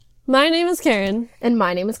My name is Karen. And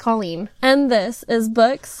my name is Colleen. And this is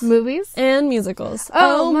Books, Movies, and Musicals.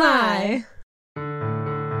 Oh my!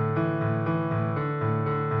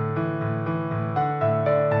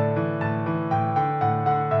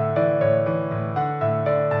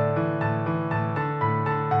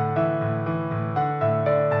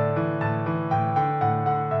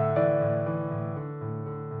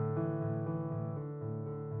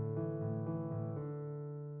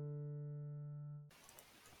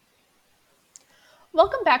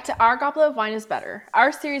 Welcome back to Our Goblet of Wine is Better,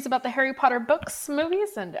 our series about the Harry Potter books,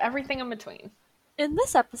 movies, and everything in between. In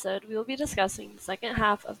this episode, we will be discussing the second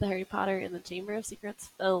half of the Harry Potter and the Chamber of Secrets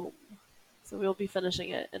film. So we will be finishing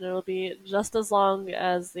it, and it'll be just as long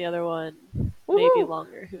as the other one. Maybe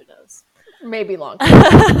longer, who knows. Maybe longer.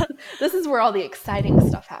 This is where all the exciting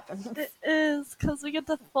stuff happens. It is, because we get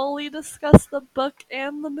to fully discuss the book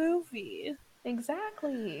and the movie.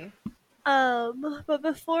 Exactly. But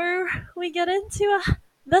before we get into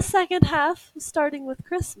the second half, starting with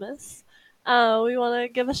Christmas, we want to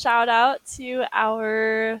give a shout out to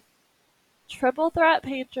our Triple Threat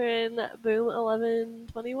patron,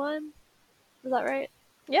 Boom1121. Is that right?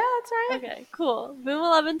 Yeah, that's right. Okay, cool.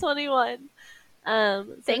 Boom1121.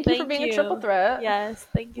 Thank you for being a triple threat. Yes,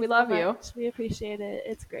 thank you. We so love much. you. We appreciate it.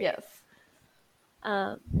 It's great. Yes.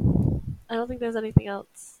 I don't think there's anything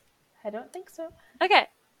else. I don't think so. Okay.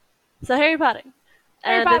 So Harry Potter.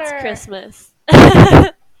 Harry and Potter. It's Christmas.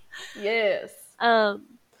 Yes.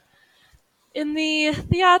 In the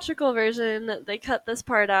theatrical version, they cut this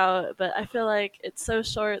part out, but I feel like it's so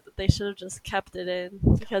short that they should have just kept it in.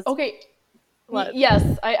 Because Okay. What?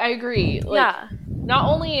 Yes, I agree. Like, yeah. Not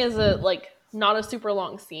only is it, like, not a super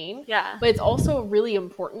long scene, Yeah. but it's also a really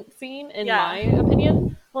important scene, in Yeah. my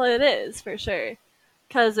opinion. Well, it is, for sure.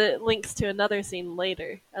 Because it links to another scene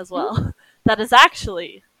later as well. That is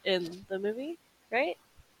actually in the movie, right?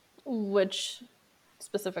 Which,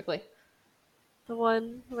 specifically? The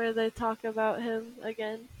one where they talk about him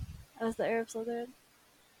again as the heir of Slytherin.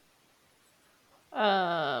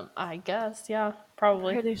 I guess, yeah,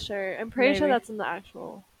 probably. I'm pretty sure Maybe. that's in the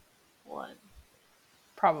actual one.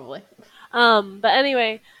 Probably. But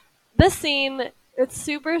anyway, this scene, it's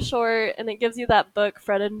super short, and it gives you that book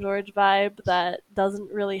Fred and George vibe that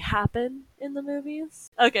doesn't really happen in the movies.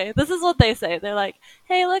 Okay, this is what they say. They're like,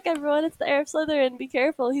 hey, look, everyone, it's the heir of Slytherin. Be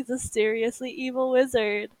careful, he's a seriously evil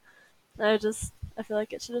wizard. And I feel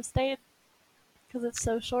like it should have stayed, because it's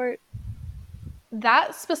so short.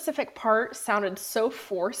 That specific part sounded so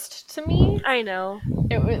forced to me. I know.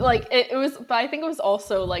 It was, but I think it was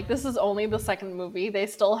also, like, this is only the second movie. They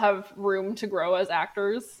still have room to grow as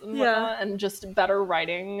actors and whatnot, and just better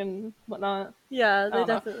writing and whatnot. Yeah, they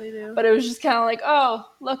definitely do. But it was just kind of like, oh,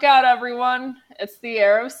 look out, everyone. It's the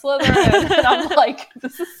heir of Slytherin. And I'm like,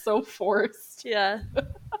 this is so forced. Yeah.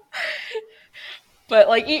 But,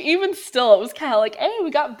 like, even still, it was kind of like, hey,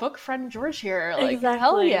 we got book Fred and George here. Like, exactly.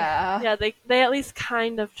 Hell yeah. Yeah, they at least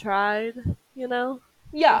kind of tried, you know?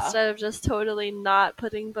 Yeah. Instead of just totally not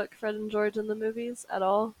putting book Fred and George in the movies at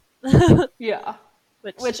all. Yeah.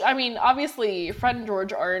 Which, I mean, obviously, Fred and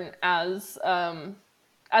George aren't as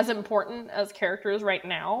important as characters right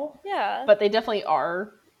now. yeah. But they definitely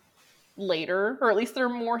are later. Or at least they're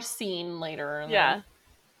more seen later. And Yeah.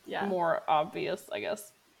 more obvious, I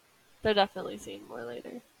guess. They're definitely seen more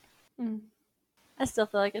later. Mm. I still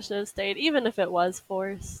feel like it should have stayed, even if it was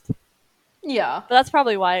forced. Yeah. But that's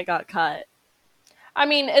probably why it got cut. I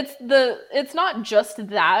mean, it's not just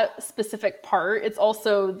that specific part. It's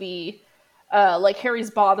also the, like, Harry's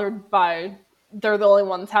bothered by they're the only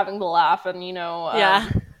ones having the laugh, and, you know,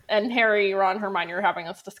 and Harry, Ron, Hermione are having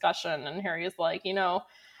this discussion, and Harry is like, you know,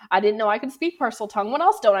 I didn't know I could speak Parseltongue. What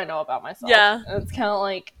else don't I know about myself? Yeah. And it's kind of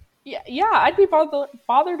like, yeah, I'd be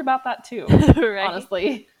bothered about that too, Right?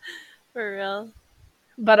 honestly. For real.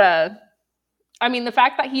 But, I mean, the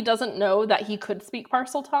fact that he doesn't know that he could speak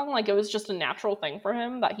Parseltongue, like, it was just a natural thing for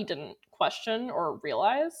him that he didn't question or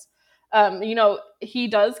realize. You know, he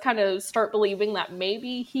does kind of start believing that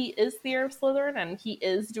maybe he is the heir of Slytherin and he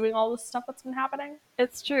is doing all this stuff that's been happening.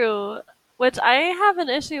 It's true. Which I have an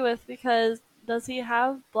issue with, because does he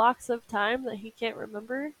have blocks of time that he can't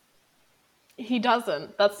remember? He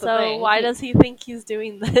doesn't. That's the thing. So why does he think he's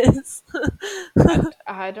doing this?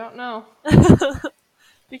 I don't know.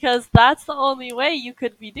 Because that's the only way you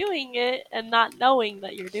could be doing it and not knowing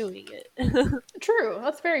that you're doing it. True.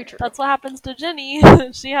 That's very true. That's what happens to Ginny.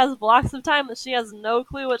 She has blocks of time that she has no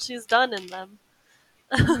clue what she's done in them.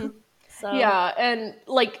 So. Yeah, and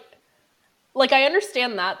like I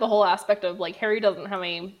understand that, the whole aspect of, like, Harry doesn't have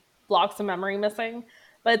any blocks of memory missing,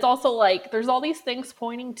 but it's also like there's all these things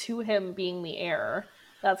pointing to him being the heir.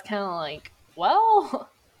 That's kind of like, well,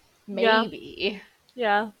 maybe.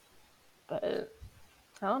 Yeah. But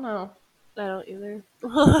I don't know. I don't either.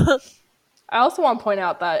 I also want to point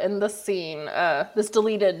out that in this scene, this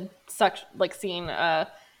deleted scene,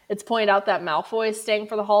 it's pointed out that Malfoy is staying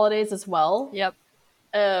for the holidays as well. Yep.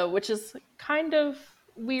 Which is kind of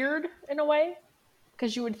weird in a way,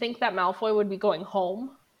 because you would think that Malfoy would be going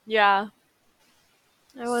home. Yeah.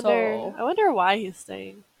 I wonder why he's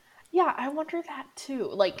staying. Yeah, I wonder that too.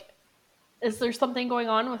 Like, is there something going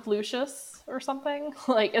on with Lucius or something?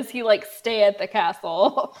 Like, is he like stay at the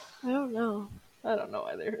castle? I don't know. I don't know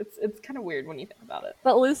either. It's kind of weird when you think about it.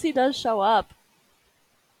 But Lucy does show up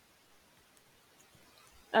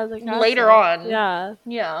as a castle. Later on. Yeah.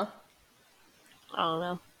 Yeah. I don't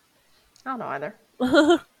know. I don't know either.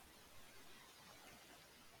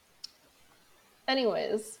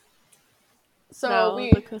 Anyways. So now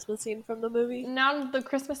the Christmas scene from the movie. Now the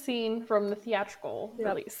Christmas scene from the theatrical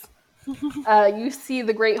release. You see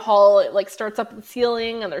the Great Hall. It like starts up at the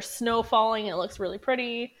ceiling, and there's snow falling. And it looks really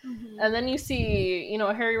pretty. Mm-hmm. And then you see,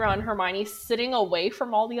 Harry, Ron, and Hermione sitting away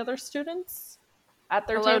from all the other students at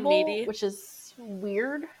their table, which is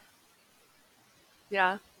weird.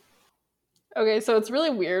 Yeah. Okay, so it's really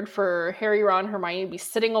weird for Harry, Ron, and Hermione to be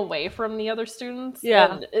sitting away from the other students.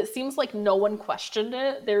 Yeah. And it seems like no one questioned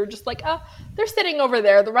it. They were just like, they're sitting over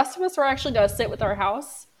there. The rest of us are actually going to sit with our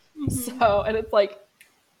house. Mm-hmm. So, and it's like,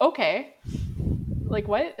 okay. Like,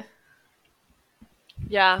 what?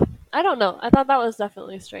 Yeah. I don't know. I thought that was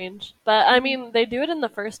definitely strange. But, I mean, they do it in the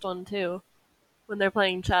first one, too. When they're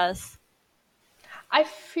playing chess. I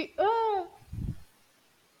feel...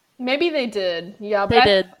 maybe they did. Yeah, but they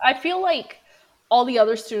did. I feel like all the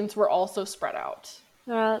other students were also spread out.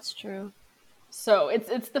 Yeah, that's true. So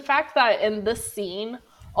it's the fact that in this scene,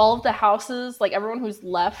 all of the houses, like everyone who's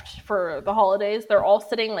left for the holidays, they're all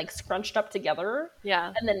sitting like scrunched up together.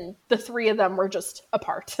 Yeah. And then the three of them were just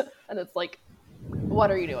apart. And it's like,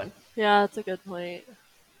 what are you doing? Yeah, that's a good point.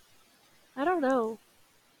 I don't know.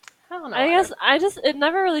 I guess it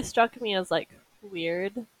never really struck me as like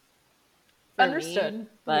weird. Understood. Me,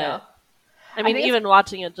 but yeah. I mean, even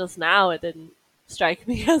watching it just now, it didn't strike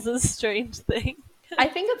me as a strange thing. I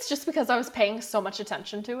think it's just because I was paying so much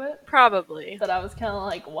attention to it. Probably. That I was kind of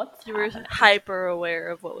like, what's You happening? Were hyper aware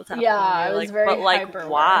of what was happening. Yeah, I was very hyper aware.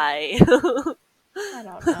 Why? I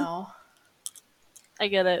don't know. I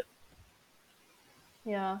get it.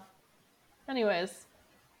 Yeah. Anyways.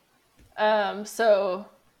 So...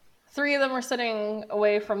 three of them were sitting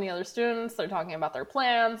away from the other students. They're talking about their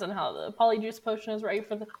plans and how the polyjuice potion is ready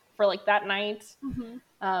for like that night. Mm-hmm.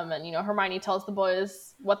 And Hermione tells the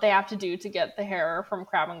boys what they have to do to get the hair from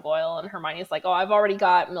Crabbe and Goyle. And Hermione's like, "Oh, I've already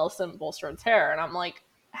got Millicent Bulstrode's hair." And I'm like,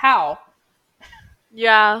 "How?"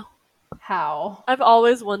 Yeah. How? I've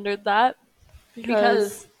always wondered that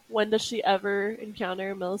because when does she ever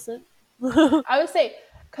encounter Millicent? I would say.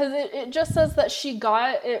 Because it just says that she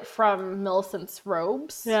got it from Millicent's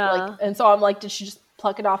robes. Yeah. And so I'm like, did she just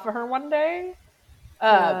pluck it off of her one day?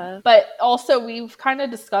 But also, we've kind of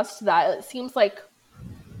discussed that. It seems like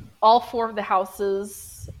all four of the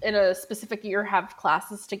houses in a specific year have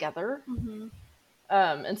classes together. Mm-hmm.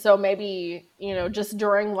 And so maybe, just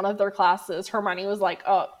during one of their classes, Hermione was like,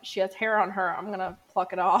 oh, she has hair on her. I'm going to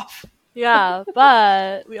pluck it off. Yeah,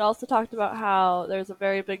 but we also talked about how there's a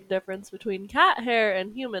very big difference between cat hair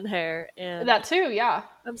and human hair. And that too, yeah.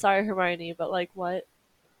 I'm sorry, Hermione, but like what?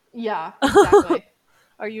 Yeah, exactly.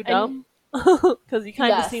 Are you dumb? Because you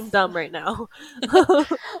kind of seem dumb right now.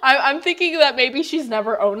 I'm thinking that maybe she's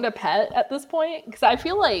never owned a pet at this point. Because I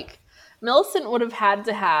feel like Millicent would have had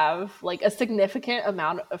to have like a significant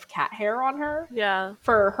amount of cat hair on her. Yeah.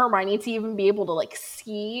 For Hermione to even be able to like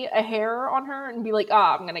see a hair on her and be like,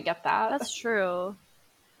 I'm going to get that. That's true.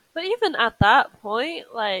 But even at that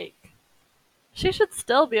point, like, she should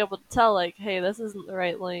still be able to tell, like, hey, this isn't the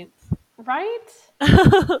right length. Right?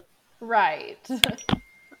 Right.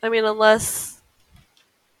 I mean, unless...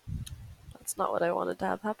 That's not what I wanted to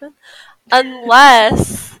have happen.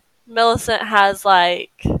 Unless Millicent has,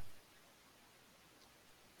 like...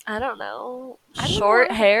 I don't know.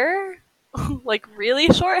 Short hair? Like, really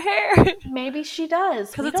short hair? Maybe she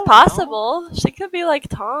does. Because it's possible. She could be like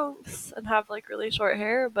Tonks and have, like, really short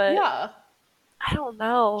hair, but... Yeah. I don't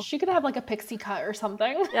know. She could have, like, a pixie cut or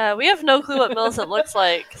something. Yeah, we have no clue what Millicent looks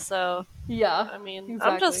like, so... Yeah. I mean,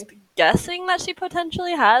 exactly. I'm just guessing that she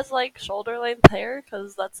potentially has, like, shoulder-length hair,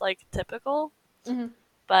 because that's, like, typical. Mm-hmm.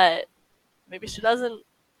 But maybe she doesn't.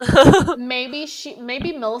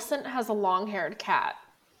 Maybe Millicent has a long-haired cat.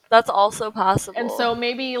 That's also possible. And so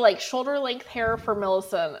maybe, like, shoulder-length hair for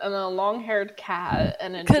Millicent and a long-haired cat.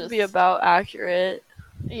 And it could be about accurate.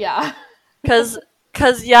 Yeah. Because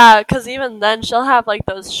Cause even then she'll have like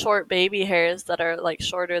those short baby hairs that are like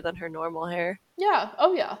shorter than her normal hair. Yeah.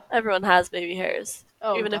 Oh yeah. Everyone has baby hairs,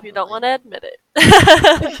 Oh, even if you don't definitely. want to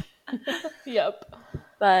admit it. Yep.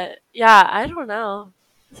 But yeah, I don't know.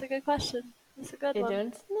 That's a good question. That's a good You one.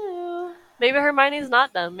 don't know. Maybe Hermione's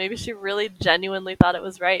not dumb. Maybe she really genuinely thought it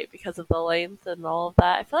was right because of the length and all of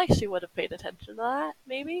that. I feel like she would have paid attention to that.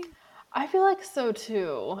 Maybe. I feel like so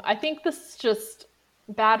too. I think this is just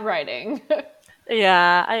bad writing.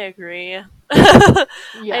 Yeah, I agree. I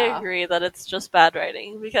Yeah. agree that it's just bad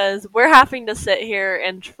writing because we're having to sit here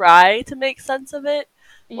and try to make sense of it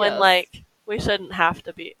when, Yes. like, we shouldn't have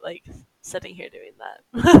to be, like, sitting here doing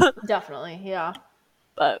that. Definitely. Yeah.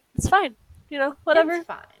 But it's fine. You know, whatever. It's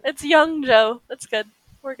fine. It's young Joe. It's good.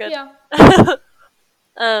 We're good. Yeah.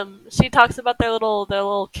 She talks about their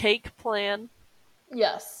little cake plan.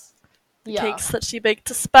 Yes. Yeah. Cakes that she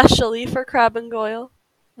baked especially for Crab and Goyle.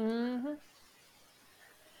 Mm-hmm.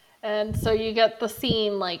 And so you get the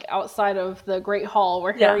scene like outside of the Great Hall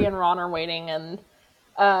where Harry and Ron are waiting, and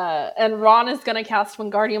Ron is gonna cast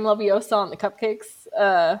Wingardium Leviosa on the cupcakes,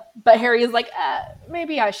 but Harry is like,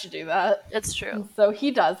 maybe I should do that. It's true. And so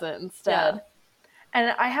he does it instead. Yeah.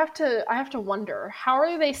 And I have to wonder, how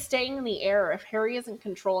are they staying in the air if Harry isn't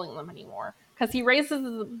controlling them anymore? Because he raises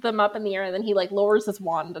them up in the air and then he like lowers his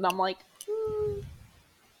wand, and I'm like,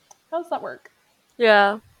 how does that work?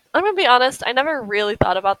 Yeah. I'm gonna be honest, I never really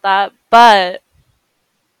thought about that, but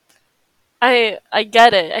I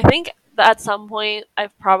get it. I think that at some point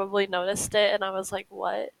I've probably noticed it and I was like,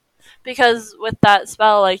 what? Because with that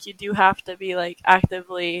spell, like, you do have to be like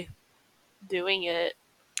actively doing it.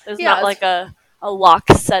 It's not like a lock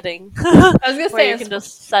setting. I was gonna where say you can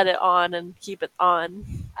just set it on and keep it on.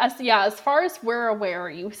 As far as we're aware,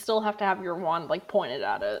 you still have to have your wand like pointed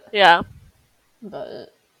at it. Yeah.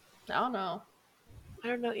 But I don't know. I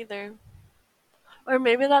don't know either. Or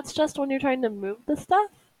maybe that's just when you're trying to move the stuff.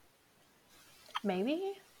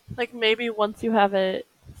 Maybe. Like maybe once you have it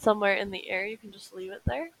somewhere in the air, you can just leave it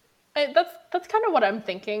there. That's kind of what I'm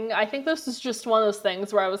thinking. I think this is just one of those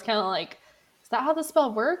things where I was kind of like, is that how the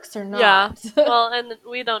spell works or not? Yeah. Well, and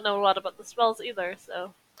we don't know a lot about the spells either,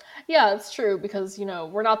 so. Yeah, it's true because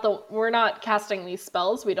we're not casting these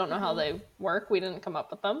spells. We don't know how they work. We didn't come up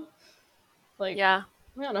with them. Like, yeah,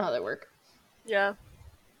 we don't know how they work. Yeah.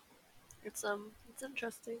 It's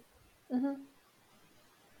interesting. Mm-hmm.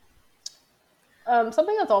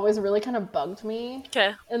 Something that's always really kind of bugged me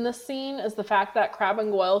in this scene is the fact that Crabbe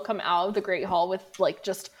and Goyle come out of the Great Hall with like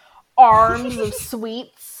just arms of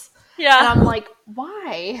sweets. Yeah. And I'm like,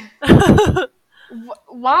 why?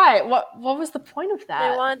 Why? What was the point of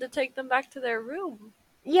that? They wanted to take them back to their room.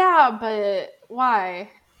 Yeah, but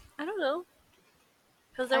why? I don't know.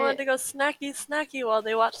 Because they wanted to go snacky while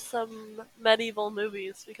they watch some medieval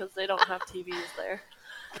movies because they don't have TVs there.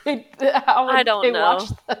 I don't know.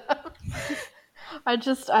 I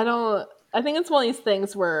don't. I think it's one of these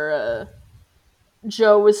things where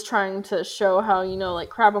Joe was trying to show how like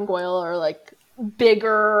Crabbe and Goyle are like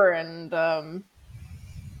bigger and dumb,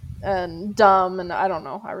 and I don't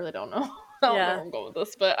know. I really don't know. I don't know where I'm going with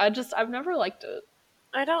this, but I've never liked it.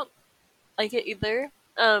 I don't like it either.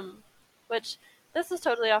 Which this is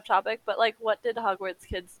totally off topic, but like, what did Hogwarts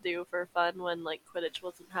kids do for fun when like Quidditch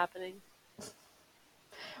wasn't happening?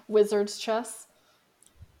 Wizard's chess.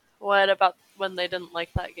 What about when they didn't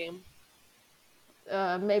like that game?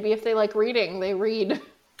 Maybe if they like reading, they read.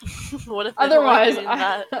 What if they otherwise? Don't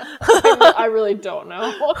like that? I really don't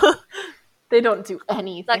know. They don't do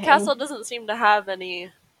anything. That castle doesn't seem to have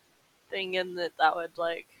anything in it that would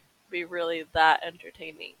like be really that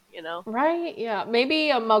entertaining, Right? Yeah. Maybe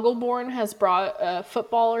a Muggleborn has brought a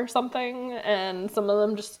football or something, and some of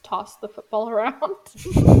them just toss the football around.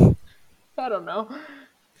 I don't know.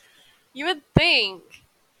 You would think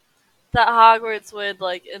that Hogwarts would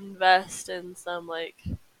like invest in some like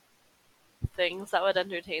things that would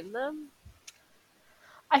entertain them.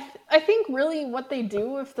 I think really what they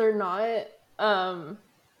do if they're not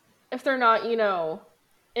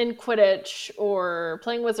in Quidditch or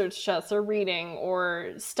playing Wizard's chess or reading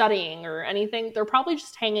or studying or anything, they're probably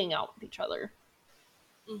just hanging out with each other.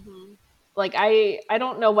 Mm-hmm. Like I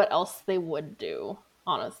don't know what else they would do,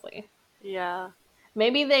 honestly. Yeah.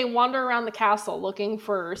 Maybe they wander around the castle looking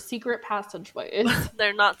for secret passageways.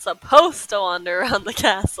 They're not supposed to wander around the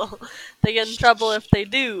castle. They get in trouble if they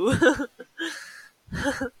do.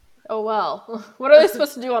 Oh well. What are they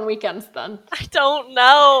supposed to do on weekends then? I don't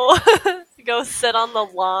know. Go sit on the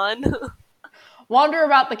lawn. wander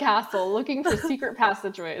about the castle looking for secret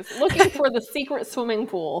passageways, looking for the secret swimming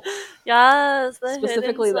pool. Yes, the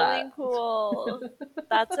Specifically hidden swimming that. pool.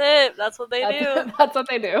 That's it. That's what they do. That's what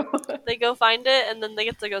they do. They go find it, and then they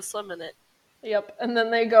get to go swim in it. Yep. And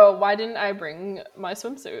then they go, why didn't I bring my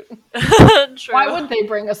swimsuit? True. Why would they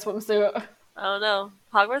bring a swimsuit? I don't know.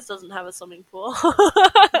 Hogwarts doesn't have a swimming pool.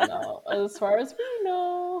 No, as far as we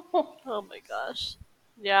know. Oh my gosh.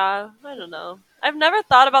 Yeah, I don't know. I've never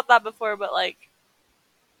thought about that before, but like,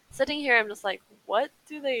 sitting here, I'm just like, what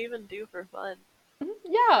do they even do for fun?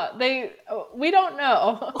 Yeah, we don't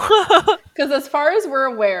know. Because as far as we're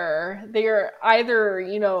aware, they're either,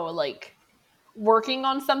 like working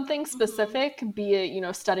on something specific, be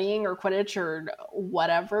it, studying or Quidditch or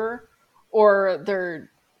whatever, or they're,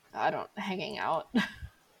 hanging out.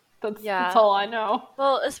 That's all I know.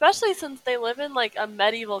 Well, especially since they live in like a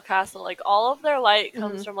medieval castle, like all of their light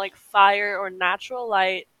comes from like fire or natural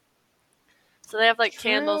light. So they have like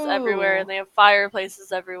candles everywhere and they have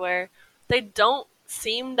fireplaces everywhere. They don't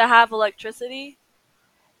seem to have electricity,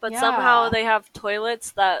 but somehow they have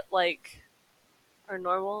toilets that like are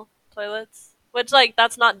normal toilets. Which, like,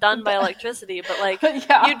 that's not done by electricity, but, like,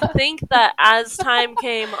 you'd think that as time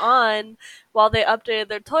came on, while they updated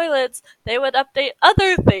their toilets, they would update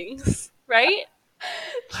other things, right?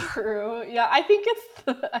 True. Yeah, I think it's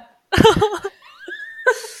the...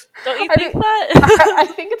 Don't you think that? I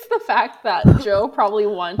think it's the fact that Joe probably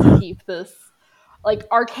wanted to keep this, like,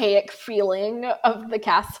 archaic feeling of the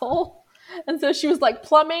castle. And so she was like,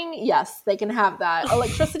 plumbing, yes, they can have that.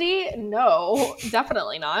 Electricity, no,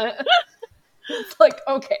 definitely not. It's like,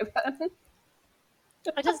 okay, then.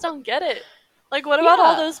 I just don't get it. Like, what about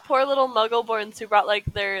all those poor little Muggleborns who brought, like,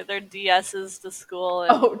 their DSs to school?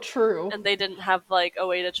 And, true. And they didn't have, like, a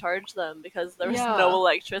way to charge them because there was no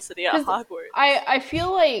electricity at Hogwarts. I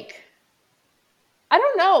feel like... I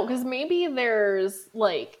don't know, because maybe there's,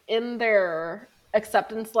 like, in their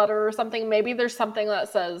acceptance letter or something, maybe there's something that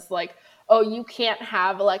says, like, oh, you can't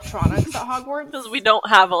have electronics at Hogwarts. Because we don't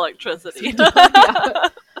have electricity.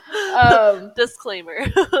 Disclaimer.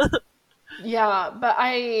 Yeah, but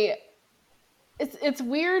it's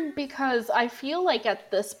weird because I feel like at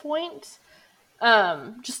this point,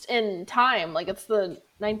 just in time, like it's the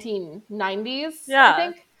 1990s, I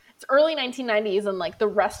think. It's early 1990s, and like the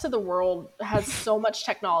rest of the world has so much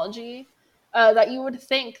technology that you would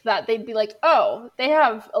think that they'd be like, oh, they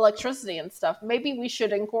have electricity and stuff. Maybe we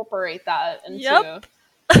should incorporate that into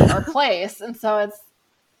our place. And so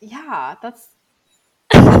that's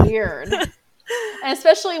weird. And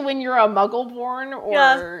especially when you're a Muggle-born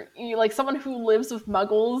or you like someone who lives with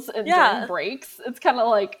Muggles and during breaks, it's kind of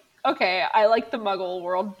like, okay, I like the Muggle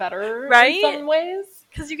world better in some ways.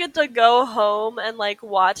 Because you get to go home and, like,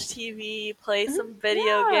 watch TV, play some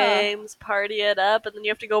video games, party it up, and then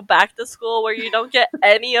you have to go back to school where you don't get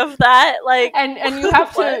any of that. Like, and you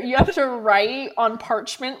have to write on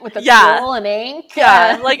parchment with a quill and ink.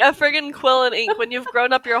 Yeah, like a friggin' quill and ink when you've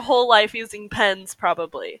grown up your whole life using pens,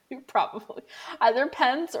 probably. Probably. Either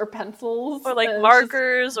pens or pencils. Or, like,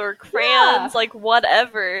 markers or crayons, like,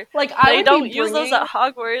 whatever. Like, they don't use those at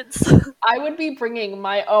Hogwarts. I would be bringing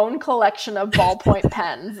my own collection of ballpoint pens.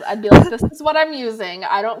 I'd be like, this is what I'm using.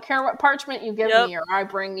 I don't care what parchment you give me or I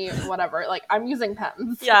bring you, whatever. Like, I'm using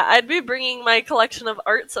pens. Yeah, I'd be bringing my collection of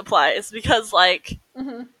art supplies because, like,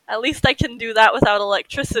 at least I can do that without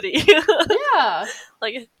electricity. Yeah.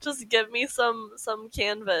 Like, just give me some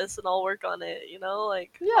canvas and I'll work on it, you know?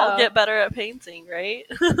 Like, I'll get better at painting, right?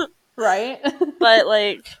 Right. But,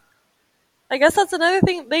 like... I guess that's another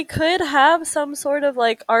thing. They could have some sort of,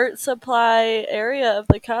 like, art supply area of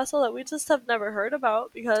the castle that we just have never heard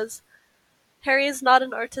about because Harry is not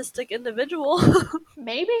an artistic individual.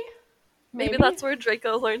 Maybe that's where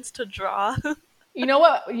Draco learns to draw. You know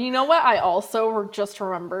what I also just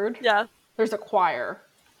remembered? Yeah. There's a choir.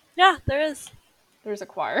 Yeah, there is. There's a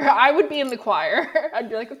choir. I would be in the choir. I'd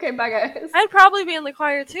be like, okay, bye guys. I'd probably be in the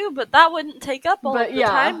choir too, but that wouldn't take up all of the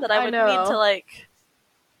time that I would need to, like...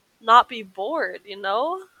 not be bored, you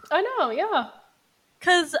know? I know, yeah.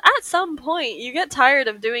 Because at some point, you get tired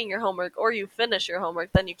of doing your homework, or you finish your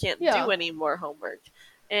homework, then you can't do any more homework.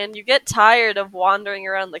 And you get tired of wandering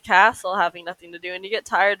around the castle having nothing to do, and you get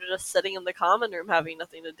tired of just sitting in the common room having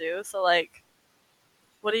nothing to do. So, like,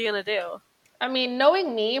 what are you going to do? I mean,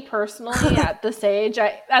 knowing me personally at this age,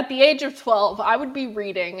 at the age of 12, I would be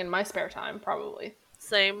reading in my spare time, probably.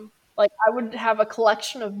 Same. Like, I would have a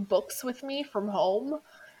collection of books with me from home.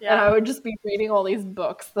 Yeah. And I would just be reading all these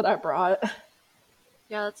books that I brought.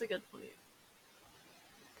 Yeah, that's a good point.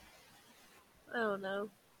 I don't know.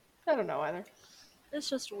 I don't know either. It's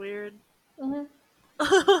just weird.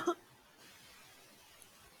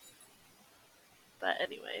 But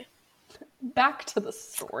anyway. Back to the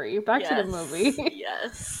story. Back to the movie.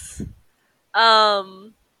 Yes.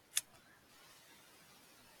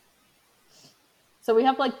 So we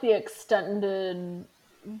have like the extended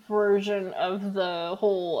version of the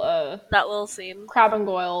whole that little scene. Crab and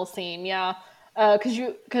Goyle scene, yeah.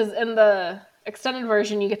 Because in the extended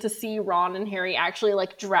version you get to see Ron and Harry actually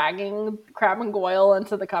like dragging Crab and Goyle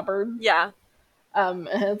into the cupboard. Yeah. And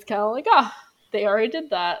it's kind of like, they already did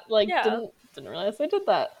that. Like, didn't realize they did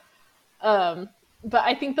that. But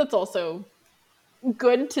I think that's also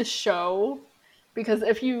good to show, because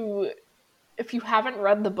if you haven't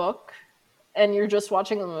read the book and you're just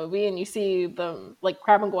watching the movie and you see them like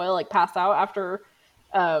Crab and Goyle like pass out after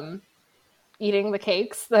eating the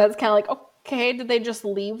cakes, that's kind of like, okay, did they just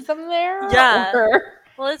leave them there? Yeah. Or...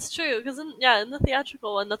 Well, it's true, because in the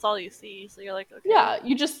theatrical one, that's all you see. So you're like, okay. Yeah,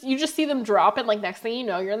 you just see them drop, and like next thing you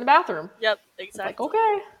know, you're in the bathroom. Yep, exactly. It's like,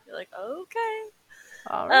 okay. You're like, okay.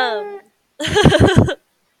 All right.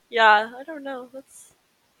 Yeah, I don't know.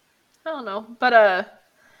 I don't know, but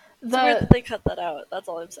it's weird that they cut that out. That's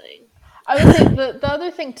all I'm saying. I would say the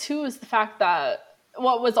other thing too is the fact that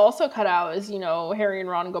what was also cut out is, Harry and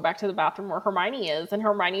Ron go back to the bathroom where Hermione is, and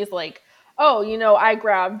Hermione's like, oh, I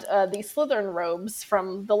grabbed these Slytherin robes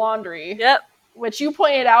from the laundry. Yep. Which you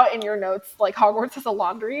pointed out in your notes, like Hogwarts has a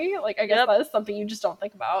laundry. Like, I guess that is something you just don't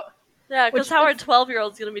think about. Yeah, because how are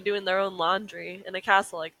 12-year-olds going to be doing their own laundry in a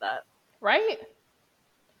castle like that? Right?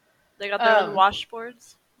 They got their own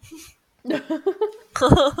washboards.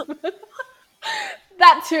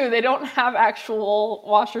 That too, they don't have actual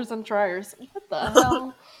washers and dryers. What the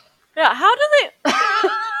hell? Yeah, how do they...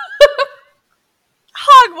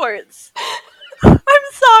 Hogwarts! I'm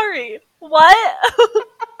sorry. What?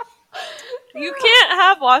 You can't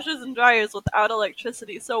have washers and dryers without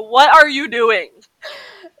electricity, so what are you doing?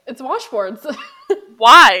 It's washboards.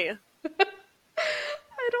 Why?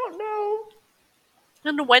 I don't know.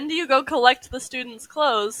 And when do you go collect the students'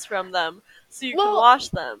 clothes from them so you can wash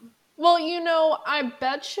them? Well, I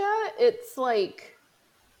betcha it's like...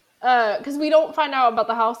 because we don't find out about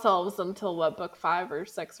the house elves until, book 5 or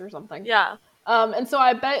 6 or something. Yeah. And so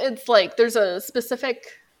I bet it's like there's a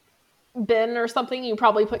specific bin or something you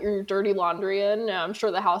probably put your dirty laundry in. I'm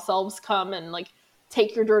sure the house elves come and like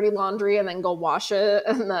take your dirty laundry and then go wash it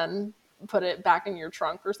and then put it back in your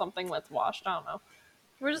trunk or something when it's washed. I don't know.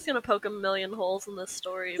 We're just gonna poke a million holes in this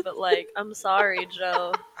story, but like, I'm sorry,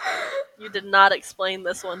 Joe. You did not explain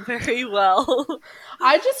this one very well.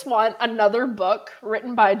 I just want another book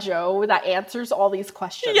written by Joe that answers all these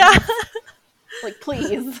questions. Yeah. Like,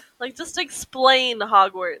 please. Like, just explain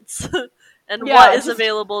Hogwarts. And what is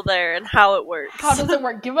available there and how it works. How does it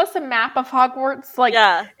work? Give us a map of Hogwarts. Like,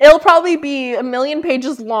 yeah. It'll probably be 1,000,000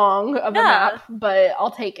 pages long of a map, but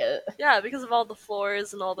I'll take it. Yeah, because of all the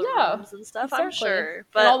floors and all the rooms and stuff, exactly. I'm sure.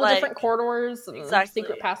 But and all the different corridors and exactly.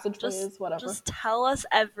 secret passageways, whatever. Just tell us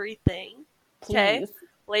everything. Okay?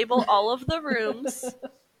 Label all of the rooms.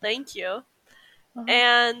 Thank you.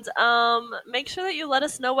 And make sure that you let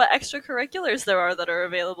us know what extracurriculars there are that are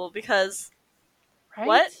available, because... Right?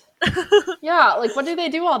 What? Yeah, like, what do they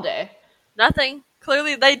do all day? Nothing.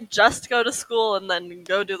 Clearly, they just go to school and then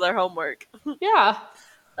go do their homework. Yeah.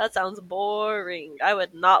 That sounds boring. I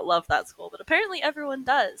would not love that school, but apparently everyone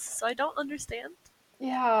does, so I don't understand.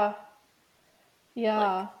 Yeah.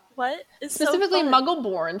 Yeah. Like, what is specifically so fun?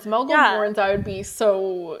 Muggleborns. Muggleborns, I would be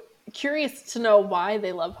so curious to know why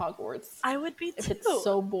they love Hogwarts. I would be too. If it's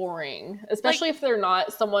so boring. Especially if they're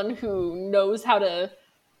not someone who knows how to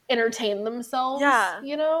entertain themselves, Yeah.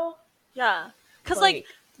 Yeah. Because, like,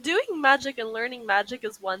 doing magic and learning magic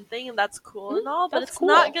is one thing, and that's cool and all, but it's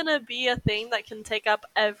not gonna be a thing that can take up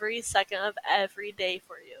every second of every day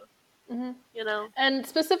for you. Mm-hmm. And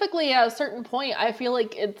specifically at a certain point, I feel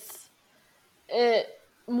like it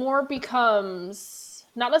more becomes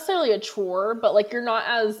not necessarily a chore, but like you're not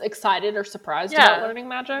as excited or surprised about learning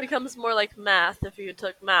magic. It becomes more like math if you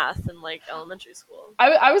took math in like elementary school.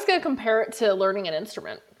 I was going to compare it to learning an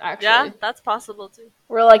instrument, actually. Yeah, that's possible too.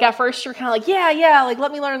 Where like at first you're kind of like, yeah, like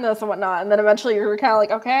let me learn this and whatnot, and then eventually you're kind of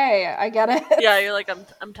like, okay, I get it. Yeah, you're like,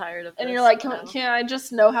 I'm tired of this. And you're like, can I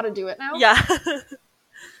just know how to do it now? Yeah.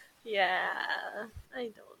 Yeah,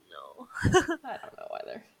 I don't know. I don't know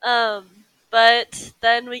either. But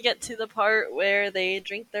then we get to the part where they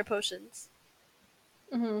drink their potions.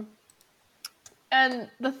 Mm-hmm. And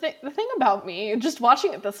the thing about me, just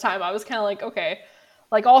watching it this time, I was kind of like, okay,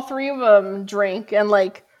 like all three of them drink, and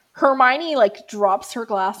like Hermione like drops her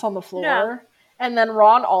glass on the floor, and then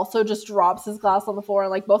Ron also just drops his glass on the floor,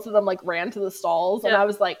 and like both of them like ran to the stalls, and I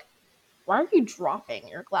was like, why are you dropping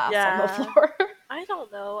your glass on the floor? I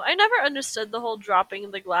don't know. I never understood the whole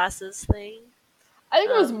dropping the glasses thing. I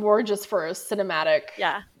think it was more just for a cinematic,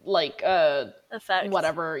 like, effect.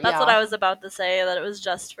 Whatever, That's what I was about to say, that it was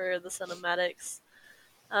just for the cinematics.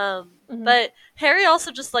 But Harry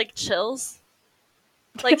also just, like, chills.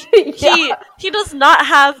 Like, he does not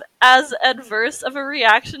have as adverse of a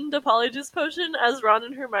reaction to Polyjuice Potion as Ron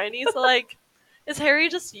and Hermione, so, like, is Harry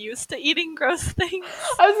just used to eating gross things?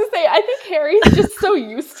 I was gonna say, I think Harry's just so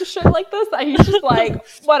used to shit like this that he's just like,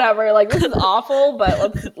 whatever, like, this is awful,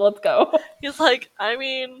 but let's go. He's like, I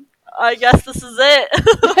mean, I guess this is it.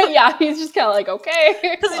 Yeah, he's just kind of like, okay.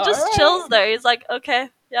 Because he just chills there. He's like, okay,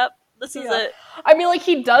 yep, this is it. I mean, like,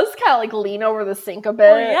 he does kind of, like, lean over the sink a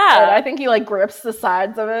bit. Oh, yeah. And I think he, like, grips the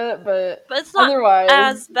sides of it, but it's not otherwise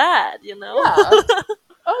as bad, you know? Yeah.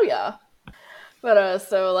 Oh, yeah. But,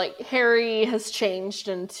 so, like, Harry has changed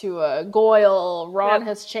into a Goyle, Ron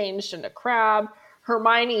has changed into Crabbe,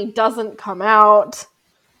 Hermione doesn't come out,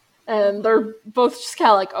 and they're both just kind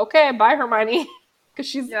of like, okay, bye, Hermione, because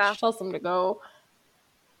she tells them to go.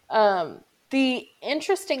 The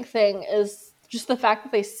interesting thing is just the fact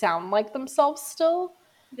that they sound like themselves still.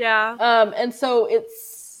 Yeah. And so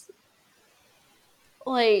it's,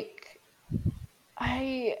 like,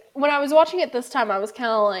 when I was watching it this time, I was kind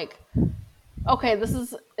of like, okay,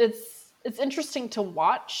 it's interesting to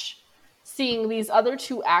watch, seeing these other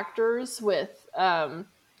two actors with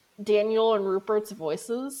Daniel and Rupert's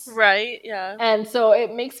voices. Right, yeah. And so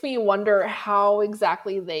it makes me wonder how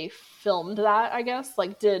exactly they filmed that, I guess.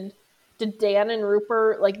 Like, did Dan and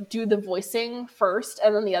Rupert, like, do the voicing first,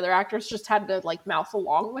 and then the other actors just had to, like, mouth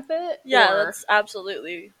along with it? Yeah, that's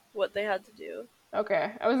absolutely what they had to do.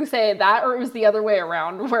 Okay. I was going to say that, or it was the other way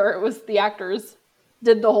around, where it was the actors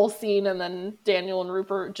did the whole scene, and then Daniel and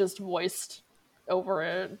Rupert just voiced over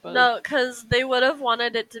it. But no, because they would have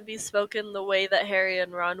wanted it to be spoken the way that Harry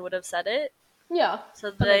and Ron would have said it. Yeah. So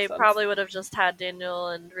they probably would have just had Daniel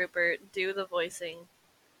and Rupert do the voicing,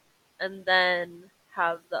 and then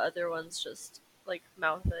have the other ones just, like,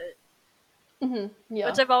 mouth it. Mm-hmm. Yeah.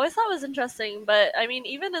 Which I've always thought was interesting, but, I mean,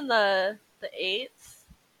 even in the 8th,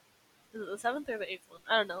 is it the 7th or the 8th one?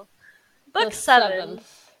 I don't know. Book 7.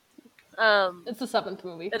 7th. It's the 7th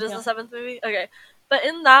movie. It is the 7th movie? Okay. But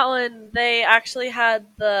in that one, they actually had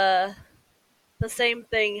the same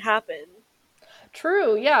thing happen.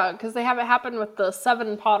 True, yeah, because they have it happen with the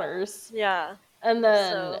 7 Potters. Yeah. And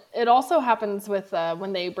then it also happens with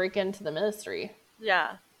when they break into the Ministry.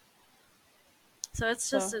 Yeah. So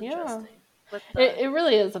it's just interesting. Yeah. It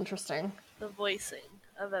really is interesting. The voicing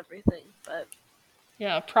of everything, but...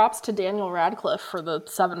 Yeah, props to Daniel Radcliffe for the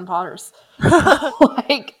 7 Potters.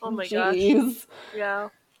 Like, oh my geez. gosh. Yeah.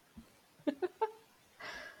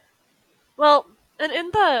 Well, and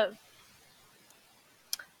in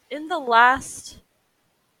the last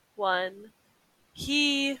one,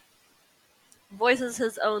 he voices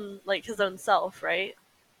his own self, right?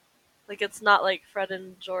 Like, it's not like Fred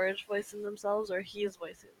and George voicing themselves, or he's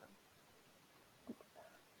voicing them.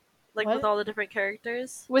 Like, with all the different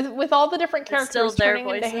characters? With all the different characters turning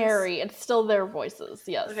into Harry, it's still their voices,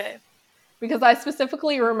 yes. Okay. Because I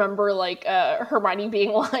specifically remember, like, Hermione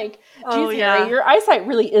being like, geez, Harry, your eyesight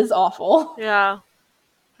really is awful. Yeah.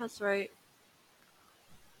 That's right.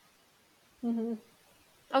 Mm-hmm.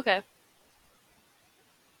 Okay.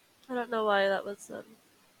 I don't know why that was,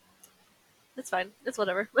 it's fine. It's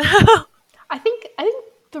whatever. I think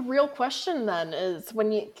the real question then is,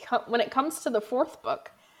 when it comes to the 4th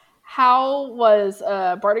book, how was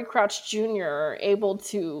Barty Crouch Jr. able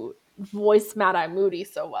to voice Mad-Eye Moody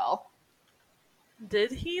so well?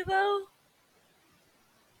 Did he, though?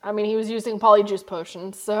 I mean, he was using Polyjuice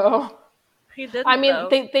Potion, so... He didn't, I mean,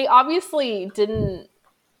 though. They obviously didn't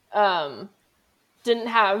have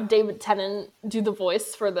David Tennant do the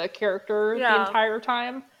voice for the character the entire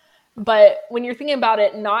time. But when you're thinking about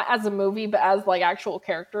it, not as a movie, but as, like, actual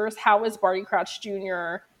characters, how is Barty Crouch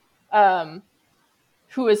Jr.,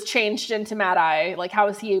 who has changed into Mad-Eye, like, how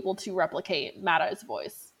is he able to replicate Mad-Eye's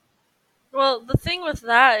voice? Well, the thing with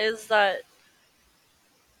that is that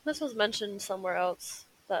this was mentioned somewhere else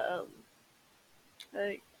that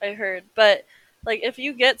I heard, but, like, if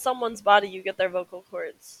you get someone's body, you get their vocal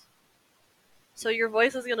cords. So your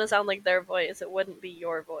voice is going to sound like their voice. It wouldn't be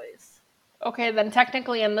your voice. Okay, then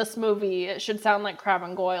technically in this movie, it should sound like Crabbe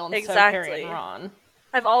and Goyle instead of Harry and Ron.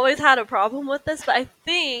 I've always had a problem with this, but I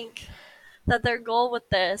think that their goal with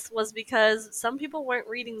this was because some people weren't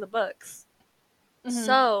reading the books. Mm-hmm.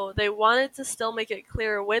 So they wanted to still make it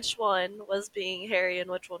clear which one was being Harry and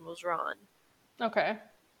which one was Ron. Okay.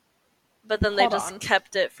 But then they just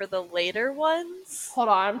kept it for the later ones. Hold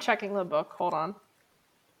on, I'm checking the book. Hold on.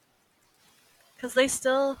 Because they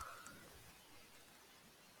still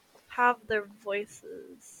have their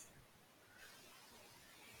voices.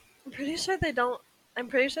 pretty sure they don't. I'm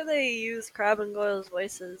pretty sure they use Crab and Goyle's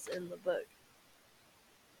voices in the book.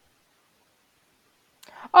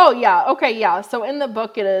 Oh, yeah. Okay, yeah. So in the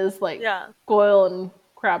book, it is like Goyle and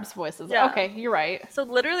Crab's voices. Yeah. Okay, you're right. So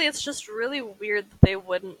literally, it's just really weird that they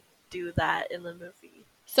wouldn't do that in the movie.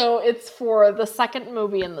 So it's for the second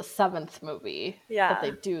movie and the seventh movie that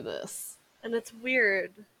they do this. And it's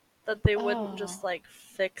weird that they wouldn't just, like,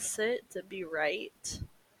 fix it to be right.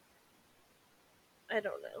 I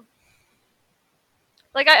don't know.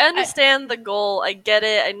 Like, I understand the goal. I get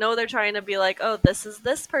it. I know they're trying to be like, oh, this is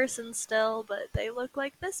this person still, but they look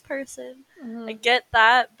like this person. Mm-hmm. I get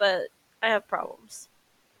that, but I have problems.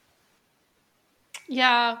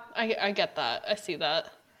 Yeah, I get that. I see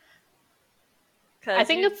that. I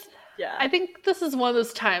think I think this is one of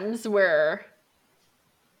those times where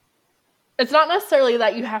it's not necessarily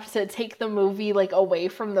that you have to take the movie, like, away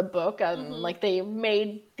from the book and like they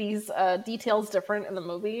made these details different in the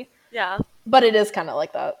movie. Yeah. But it is kind of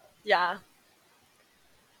like that. Yeah.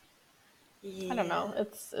 I don't know.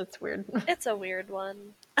 It's weird. It's a weird one.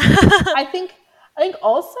 I think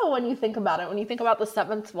also when you think about it, when you think about the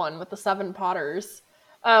seventh one with the 7 Potters,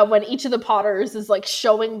 when each of the Potters is like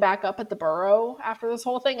showing back up at the burrow after this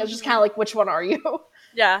whole thing, it's just kind of like, which one are you?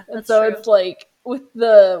 Yeah. And so true. It's like with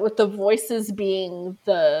the voices being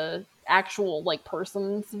the actual like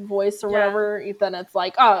person's voice or whatever, then it's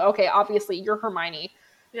like, oh, okay, obviously you're Hermione.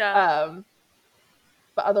 Yeah.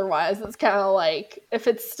 But otherwise, it's kind of like, if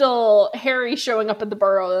it's still Harry showing up at the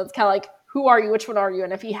burrow, then it's kind of like, who are you? Which one are you?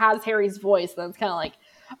 And if he has Harry's voice, then it's kind of like,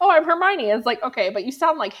 oh, I'm Hermione. And it's like, okay, but you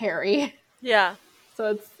sound like Harry. Yeah.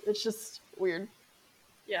 So it's just weird.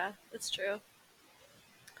 Yeah, it's true.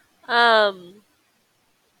 Yeah.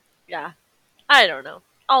 I don't know.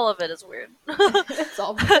 All of it is weird. It's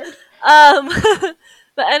all weird.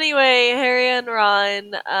 But anyway, Harry and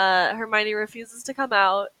Ron, Hermione refuses to come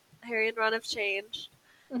out. Harry and Ron have changed.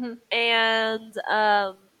 Mm-hmm. And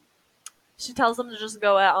she tells them to just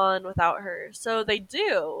go on without her. So they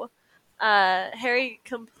do. Harry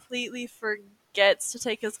completely forgets to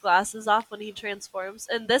take his glasses off when he transforms.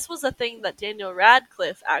 And this was a thing that Daniel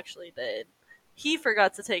Radcliffe actually did. He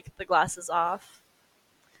forgot to take the glasses off.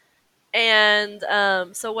 And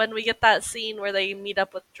so when we get that scene where they meet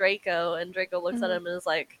up with Draco, and Draco looks at him and is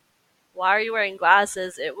like, why are you wearing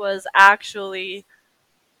glasses? It was actually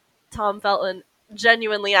Tom Felton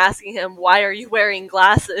genuinely asking him, why are you wearing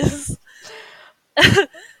glasses?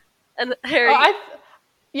 And Harry...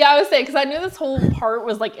 I was saying, because I knew this whole part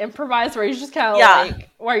was like improvised, where he's just kind of like,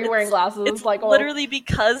 why are you wearing glasses? It's like, literally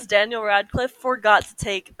because Daniel Radcliffe forgot to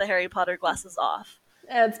take the Harry Potter glasses off.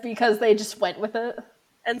 And it's because they just went with it.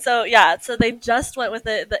 And so, so they just went with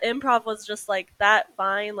it. The improv was just, like, that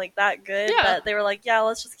fine, like, that good, that they were like, yeah,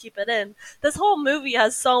 let's just keep it in. This whole movie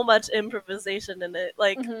has so much improvisation in it.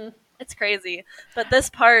 Like, it's crazy. But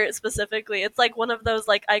this part, specifically, it's, like, one of those,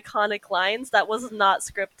 like, iconic lines that was not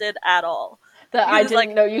scripted at all. That I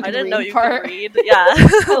didn't know you could read. I didn't know you could read. Yeah.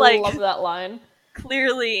 I love that line.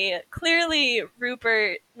 Clearly,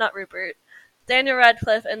 Daniel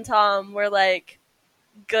Radcliffe and Tom were, like,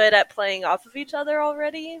 good at playing off of each other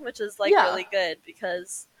already, which is like really good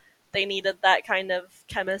because they needed that kind of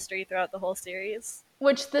chemistry throughout the whole series.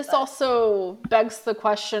 Which this also begs the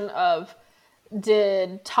question of,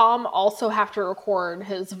 did Tom also have to record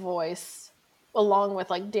his voice along with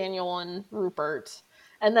like Daniel and Rupert,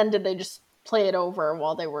 and then did they just play it over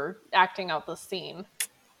while they were acting out the scene?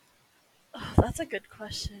 Oh, that's a good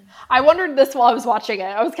question. I wondered this while I was watching it.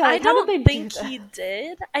 I was kind of like, how did they do that? I don't think he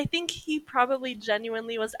did. I think he probably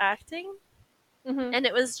genuinely was acting. Mm-hmm. And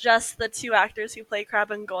it was just the 2 actors who play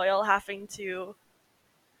Crabbe and Goyle having to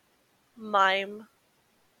mime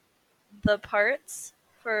the parts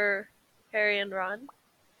for Harry and Ron.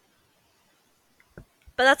 But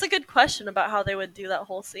that's a good question about how they would do that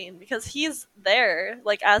whole scene, because he's there,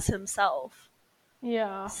 like, as himself.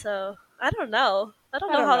 Yeah. So, I don't know. I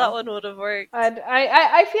don't know how that one would have worked.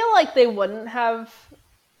 I feel like they wouldn't have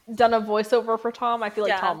done a voiceover for Tom. I feel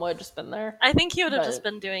like Tom would have just been there. I think he would have just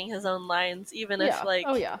been doing his own lines, even if, like,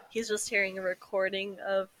 he's just hearing a recording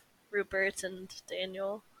of Rupert and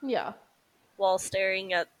Daniel. Yeah. While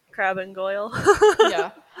staring at Crabbe and Goyle.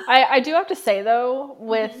 Yeah. I do have to say, though,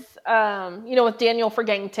 with, with Daniel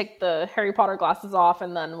forgetting to take the Harry Potter glasses off,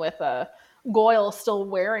 and then with Goyle still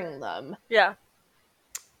wearing them. Yeah.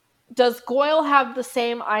 Does Goyle have the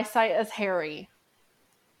same eyesight as Harry?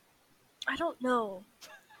 I don't know.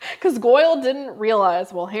 Because Goyle didn't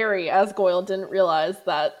realize, Harry, as Goyle, didn't realize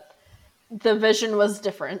that the vision was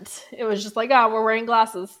different. It was just like, we're wearing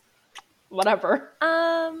glasses. Whatever.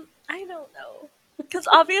 I don't know. Because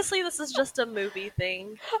obviously this is just a movie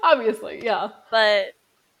thing. Obviously, yeah. But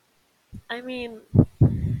I mean,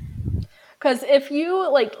 because if you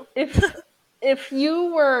like, if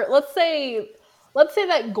you were, let's say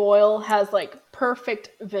that Goyle has like perfect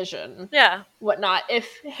vision, yeah, whatnot.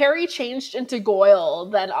 If Harry changed into Goyle,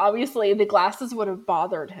 then obviously the glasses would have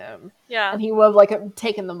bothered him, yeah, and he would have like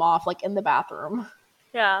taken them off like in the bathroom.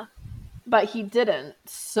 yeah. But he didn't.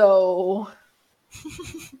 So,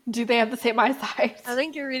 do they have the same eyesight? I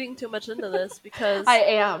think you're reading too much into this because I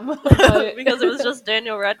am, but... because it was just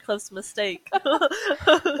Daniel Radcliffe's mistake.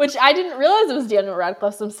 Which I didn't realize it was Daniel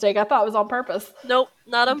Radcliffe's mistake. I thought it was on purpose. Nope,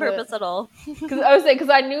 not on purpose at all. Because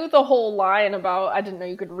I knew the whole line about I didn't know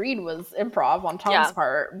you could read was improv on Tom's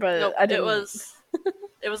part, but nope, I didn't.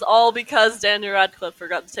 It was all because Daniel Radcliffe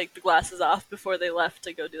forgot to take the glasses off before they left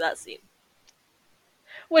to go do that scene.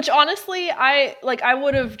 Which honestly, I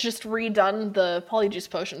would have just redone the polyjuice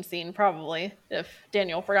potion scene probably if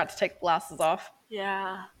Daniel forgot to take the glasses off.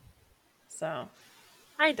 Yeah. So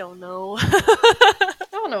I don't know. I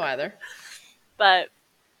don't know either. But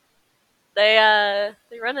they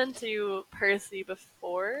run into Percy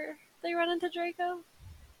before they run into Draco.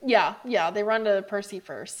 Yeah, they run to Percy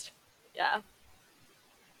first. Yeah.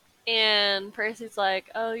 And Percy's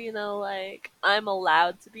like, oh, like, I'm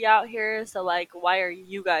allowed to be out here, so, like, why are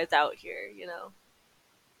you guys out here,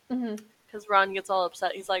 Because Ron gets all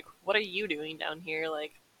upset. He's like, what are you doing down here?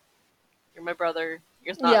 Like, you're my brother.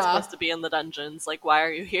 You're not supposed to be in the dungeons. Like, why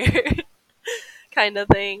are you here? Kind of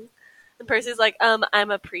thing. And Percy's like,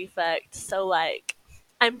 I'm a prefect, so, like,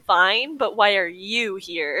 I'm fine, but why are you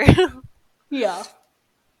here? Yeah.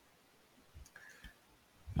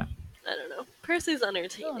 I don't know. Percy's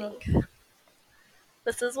entertaining.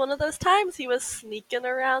 This is one of those times he was sneaking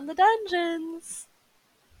around the dungeons.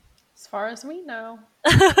 As far as we know.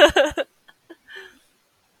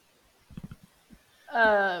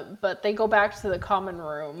 But they go back to the common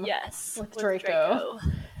room. Yes. With Draco.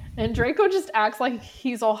 And Draco just acts like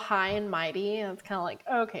he's all high and mighty, and it's kind of like,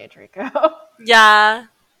 okay, Draco. Yeah.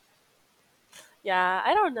 Yeah,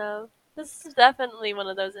 I don't know. This is definitely one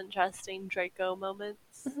of those interesting Draco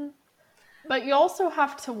moments. Mm-hmm. But you also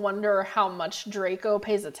have to wonder how much Draco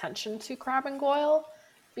pays attention to Crabbe and Goyle.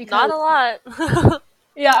 Because, not a lot.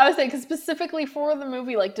 Yeah, I was saying, because specifically for the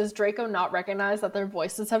movie, like, does Draco not recognize that their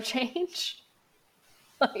voices have changed?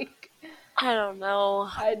 Like... I don't know.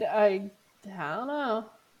 I don't know.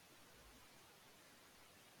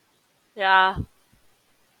 Yeah.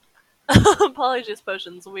 Polyjuice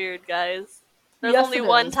Potion's weird, guys. There's only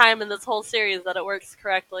one time in this whole series that it works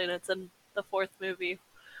correctly, and it's in the 4th movie.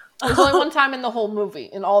 There's only one time in the whole movie,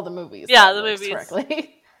 in all the movies. Yeah, the movies.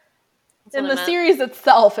 Correctly. In the series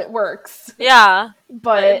itself, it works. Yeah.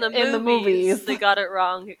 But in the movies... they got it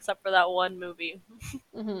wrong, except for that one movie.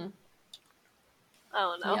 Mm-hmm. I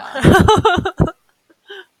don't know.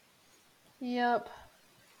 Yeah. Yep.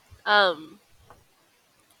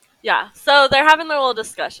 Yeah, so they're having their little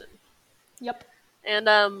discussion. Yep. And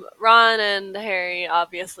Ron and Harry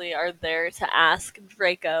obviously are there to ask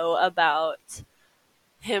Draco about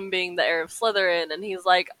him being the heir of Slytherin, and he's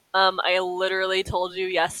like, I literally told you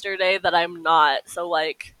yesterday that I'm not, so,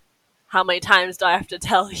 like, how many times do I have to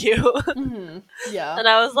tell you? Mm-hmm. Yeah. And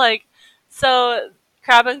I was like, so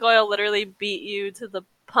Crabbe and Goyle literally beat you to the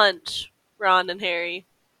punch, Ron and Harry.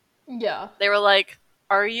 Yeah. They were like,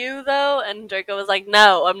 are you, though? And Draco was like,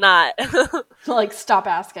 no, I'm not. Like, stop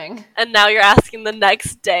asking. And now you're asking the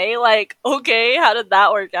next day? Like, okay, how did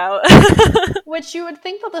that work out? Which you would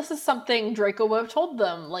think that this is something Draco would have told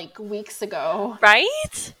them, like, weeks ago.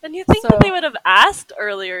 Right? And you think that they would have asked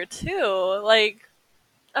earlier, too. Like,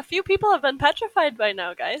 a few people have been petrified by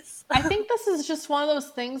now, guys. I think this is just one of those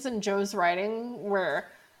things in Joe's writing where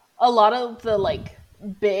a lot of the, like,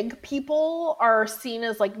 big people are seen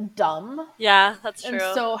as, like, dumb. Yeah, that's true.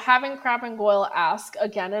 And so having Crabbe and Goyle ask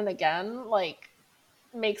again and again, like,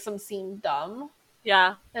 makes them seem dumb.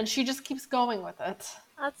 Yeah. And she just keeps going with it.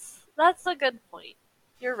 That's a good point.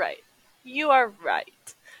 You're right. You are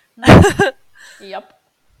right. Yep.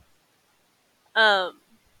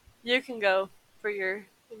 You can go for your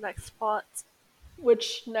next thought.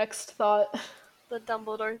 Which next thought? The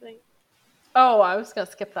Dumbledore thing. Oh, I was going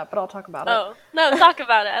to skip that, but I'll talk about it. Oh, no, talk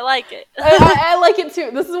about it. I like it. I like it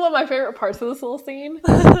too. This is one of my favorite parts of this little scene.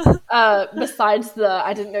 Besides the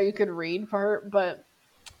I didn't know you could read part, but,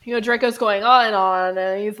 Draco's going on,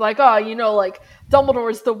 and he's like, oh, like,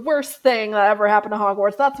 Dumbledore's the worst thing that ever happened to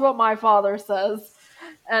Hogwarts. That's what my father says.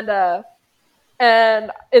 And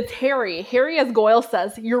it's Harry. Harry, as Goyle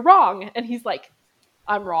says, you're wrong. And he's like,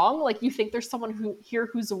 I'm wrong? Like, you think there's someone here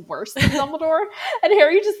who's worse than Dumbledore? And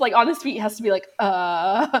Harry just, like, on his feet has to be like,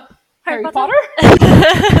 Harry Potter?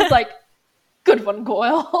 It's like, good one,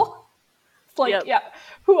 Goyle. It's Like, yeah,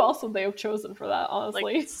 who else would they have chosen for that,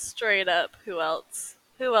 honestly? Like, straight up, who else?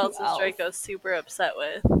 Who else is Draco super upset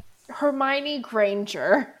with? Hermione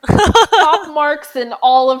Granger. Top marks in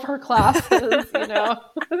all of her classes, you know.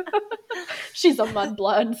 She's a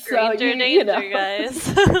mudblood, so Granger danger,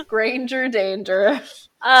 guys. Granger danger.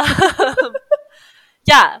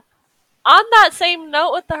 Yeah. On that same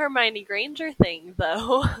note with the Hermione Granger thing,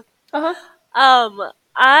 though,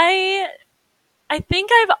 I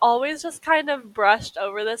think I've always just kind of brushed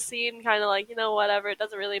over this scene, kind of like, you know, whatever, it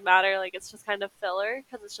doesn't really matter, like, it's just kind of filler,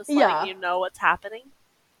 because it's just letting you know what's happening,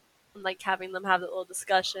 and, like, having them have that little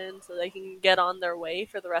discussion so they can get on their way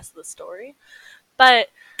for the rest of the story. But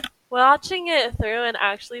watching it through and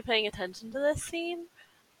actually paying attention to this scene,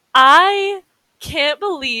 I can't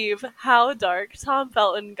believe how dark Tom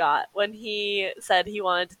Felton got when he said he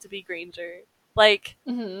wanted to be Granger. Like,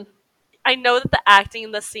 I know that the acting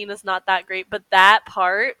in this scene is not that great, but that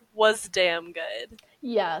part was damn good.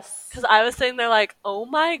 Yes. Because I was sitting there like, oh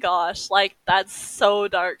my gosh, like, that's so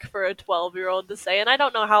dark for a 12-year-old to say. And I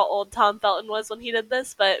don't know how old Tom Felton was when he did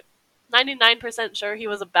this, but 99% sure he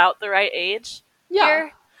was about the right age. Yeah.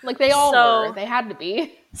 Here. Like, they all were. They had to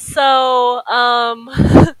be. So,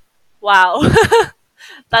 wow.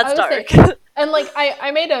 That's dark. And, like,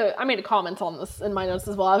 I made a comment on this in my notes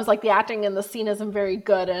as well. I was like, the acting in the scene isn't very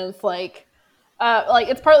good, and it's like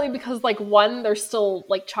it's partly because, like, one, they're still,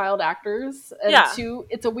 like, child actors, and two,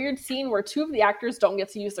 it's a weird scene where two of the actors don't get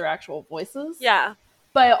to use their actual voices. Yeah.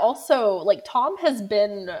 But also, like, Tom has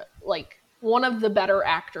been, like, one of the better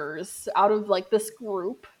actors out of, like, this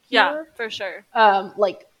group here. Yeah, for sure.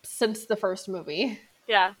 Like, since the first movie.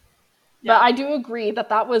 Yeah. But I do agree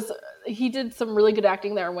that was, he did some really good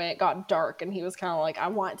acting there when it got dark, and he was kind of like, I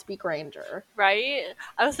want it to be Granger. Right?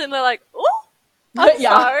 I was sitting there like, oh, I'm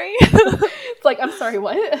sorry. It's like, I'm sorry,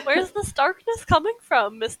 what? Where's this darkness coming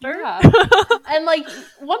from, mister? Yeah. And, like,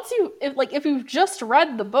 if you've just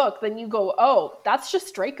read the book, then you go, oh, that's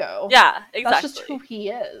just Draco. Yeah, exactly. That's just who he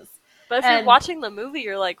is. But if you're watching the movie,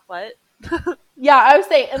 you're like, what? Yeah, I would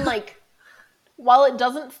say, and, like, while it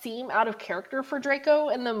doesn't seem out of character for Draco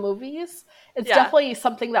in the movies, it's definitely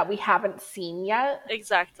something that we haven't seen yet.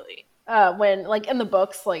 Exactly. When, like, in the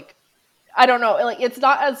books, like, I don't know, like, it's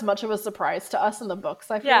not as much of a surprise to us in the books,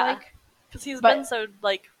 I feel like. Because he's been so,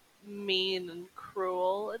 like, mean and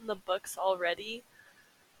cruel in the books already.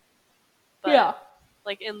 But,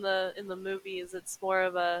 like, in the movies, it's more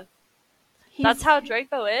of a, that's how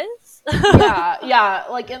Draco is? Yeah,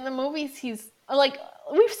 like, in the movies, he's, like,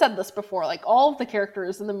 we've said this before, like, all of the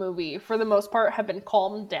characters in the movie, for the most part, have been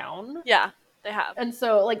calmed down. Yeah, they have. And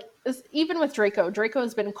so, like, even with Draco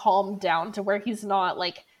has been calmed down to where he's not,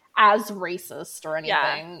 like, as racist or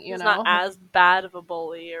anything, you know? He's not as bad of a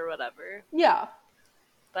bully or whatever. Yeah.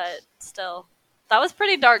 But still, that was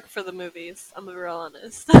pretty dark for the movies, I'm gonna be real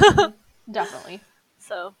honest. Definitely.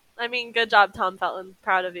 So, I mean, good job, Tom Felton.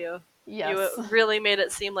 Proud of you. Yes. You really made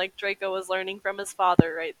it seem like Draco was learning from his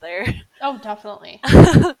father right there. Oh, definitely.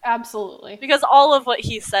 Absolutely. Because all of what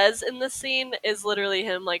he says in this scene is literally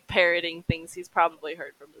him, like, parroting things he's probably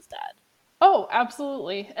heard from his dad. Oh,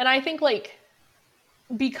 absolutely. And I think, like,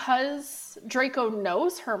 because Draco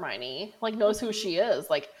knows Hermione, like, knows who she is,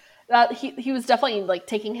 like, that he was definitely, like,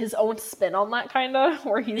 taking his own spin on that, kind of,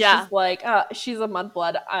 where he's just like, she's a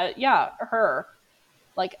mudblood. Her.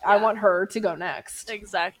 Like, I want her to go next.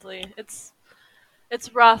 Exactly. It's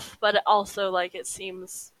rough, but it also, like, it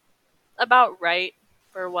seems about right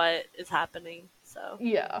for what is happening. So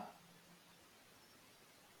yeah.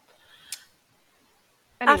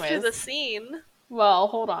 After the scene. Well,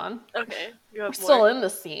 hold on. Okay. We're still in the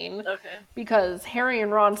scene. Okay. Because Harry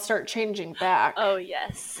and Ron start changing back. Oh,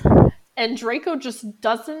 yes. And Draco just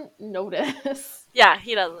doesn't notice. Yeah,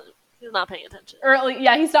 he doesn't. He's not paying attention. Or,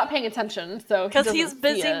 he's not paying attention, so because he's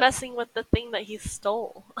busy messing with the thing that he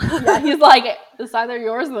stole. Yeah, he's like, it's either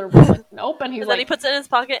yours, and they're like, nope. And he's then he puts it in his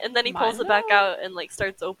pocket, and then he pulls it back out and, like,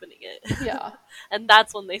 starts opening it. Yeah. And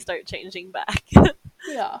that's when they start changing back.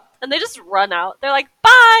 Yeah. And they just run out. They're like,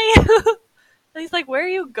 bye! And he's like, where are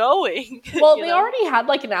you going? Well, they already had,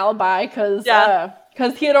 like, an alibi,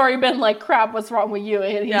 because he had already been like, crap, what's wrong with you?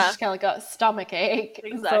 And he's just kind of like a stomach ache.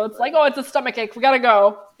 Exactly. So it's like, oh, it's a stomach ache. We gotta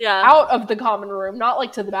go out of the common room. Not,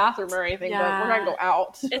 like, to the bathroom or anything, but we're gonna go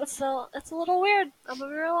out. It's a little weird. I'm gonna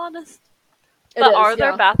be real honest. But are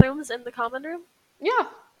there bathrooms in the common room? Yeah.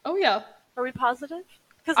 Oh, yeah. Are we positive?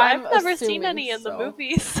 Because I've never seen any in the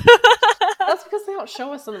movies. That's because they don't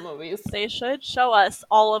show us in the movies. They should show us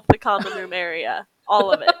all of the common room area.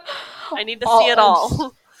 All of it. I need to see it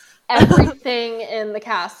all. Everything in the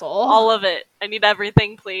castle. All of it. I need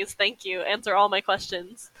everything, please. Thank you. Answer all my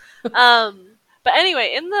questions. But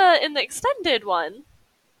anyway, in the extended one,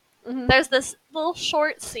 there's this little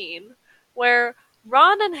short scene where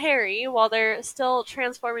Ron and Harry, while they're still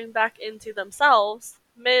transforming back into themselves,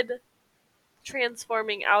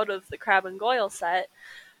 mid-transforming out of the Crab and Goyle set,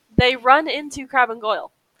 they run into Crab and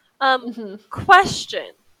Goyle.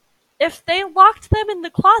 Question. If they locked them in the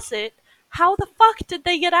closet, how the fuck did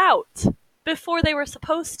they get out before they were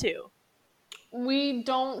supposed to? We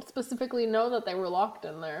don't specifically know that they were locked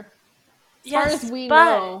in there. As Yes, far as we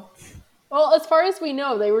know. Well, as far as we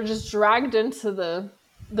know, they were just dragged into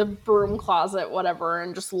the broom closet, whatever,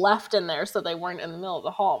 and just left in there so they weren't in the middle of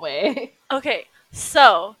the hallway. Okay,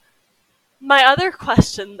 so my other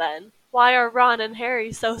question then, why are Ron and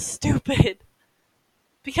Harry so stupid?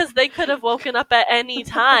 Because they could have woken up at any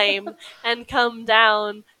time and come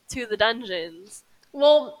down to the dungeons.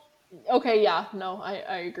 Well, okay, yeah, no, I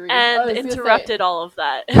agree. And interrupted all of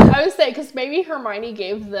that. I would say, because maybe Hermione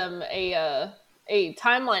gave them a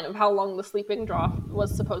timeline of how long the sleeping draught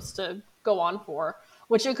was supposed to go on for,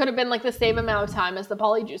 which it could have been like the same amount of time as the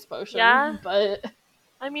polyjuice potion. Yeah. But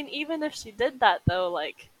I mean, even if she did that, though,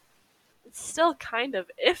 like, it's still kind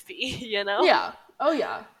of iffy, you know? Yeah. Oh,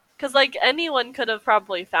 yeah. Because, like, anyone could have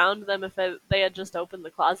probably found them if they had just opened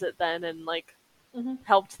the closet then and, like,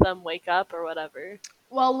 helped them wake up or whatever.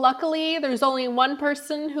 Well, luckily, there's only one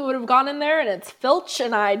person who would have gone in there, and it's Filch,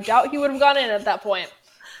 and I doubt he would have gone in at that point.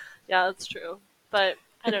 Yeah, that's true. But,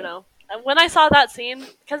 I don't know. When I saw that scene,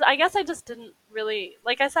 because I guess I just didn't really,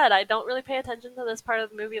 like I said, I don't really pay attention to this part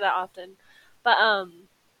of the movie that often. But,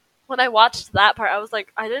 when I watched that part, I was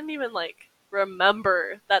like, I didn't even, like,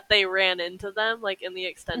 remember that they ran into them, like, in the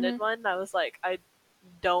extended one. I was like, I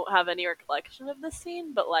don't have any recollection of this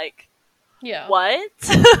scene, but, like, yeah, what?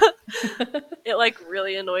 It, like,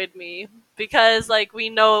 really annoyed me. Because, like, we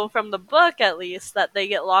know from the book, at least, that they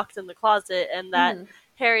get locked in the closet and that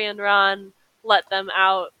Harry and Ron let them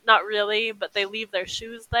out. Not really, but they leave their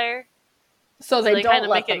shoes there. So they don't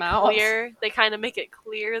let them out. They kind of make it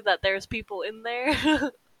clear that there's people in there.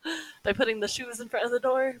 By putting the shoes in front of the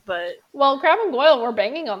door, but... Well, Crab and Goyle were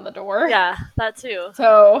banging on the door. Yeah, that too.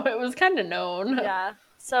 So, it was kind of known. Yeah.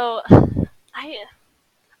 So, I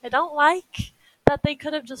don't like that they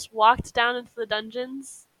could have just walked down into the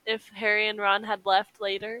dungeons if Harry and Ron had left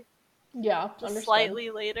later. Yeah, just slightly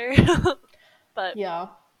later. But... yeah.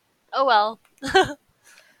 Oh well.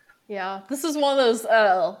 Yeah. This is one of those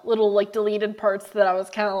little, like, deleted parts that I was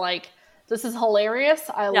kind of like... This is hilarious.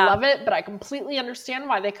 I love it, but I completely understand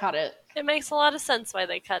why they cut it. It makes a lot of sense why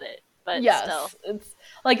they cut it, but still. It's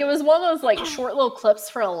like it was one of those like short little clips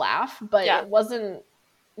for a laugh, but it wasn't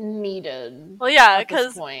needed. Well, yeah,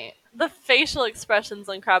 because the facial expressions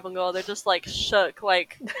on Crab and Goyle, they're just like shook,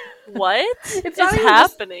 like what is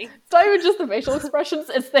happening? It's not even just the facial expressions;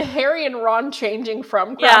 it's the Harry and Ron changing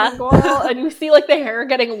from Crab and Goyle, and you see like the hair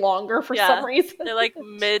getting longer for some reason. They're like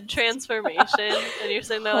mid transformation, and you're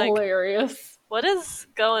sitting there like, hilarious. What is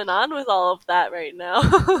going on with all of that right now?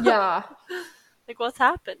 Yeah, like what's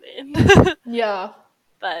happening? Yeah,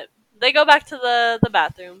 but they go back to the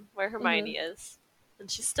bathroom where Hermione is, and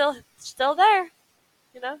she's still there,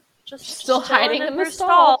 you know. Just still hiding in the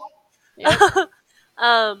stall. Yep.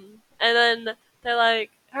 And then they're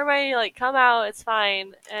like, Hermione, like, come out, it's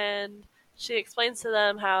fine. And she explains to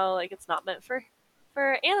them how, like, it's not meant for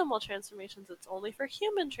animal transformations, it's only for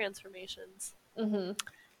human transformations.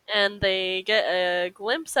 And they get a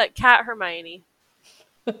glimpse at Cat Hermione.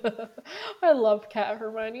 I love Cat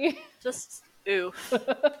Hermione. Just oof.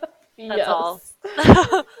 That's all.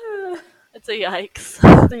 It's a yikes.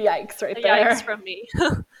 It's a yikes right there. Yikes from me.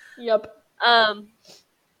 Yep.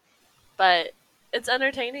 But it's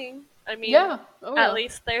entertaining. I mean, at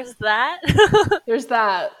least there's that. There's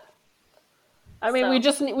that. I mean, we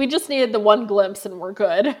just needed the one glimpse and we're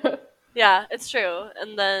good. Yeah, it's true.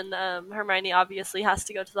 And then Hermione obviously has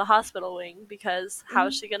to go to the hospital wing because how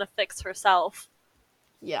is she going to fix herself?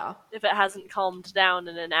 Yeah. If it hasn't calmed down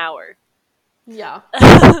in an hour. Yeah.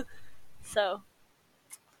 So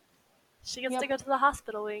she gets to go to the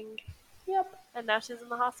hospital wing. Yep. And now she's in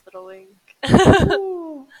the hospital wing.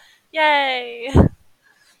 Ooh. Yay!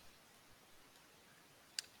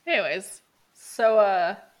 Anyways,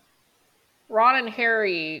 so Ron and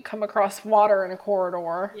Harry come across water in a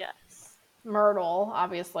corridor. Yes. Myrtle,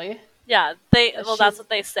 obviously. Yeah, that's what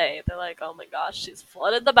they say. They're like, oh my gosh, she's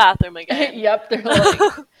flooded the bathroom again. Yep, they're like,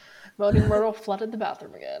 Moaning Myrtle flooded the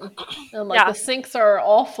bathroom again. And like the sinks are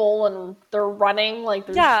all full and they're running, like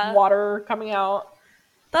there's water coming out.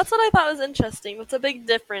 That's what I thought was interesting. It's a big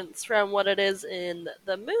difference from what it is in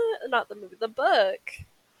the book.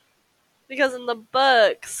 Because in the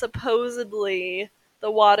book, supposedly, the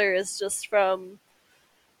water is just from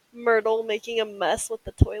Myrtle making a mess with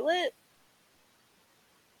the toilet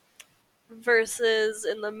versus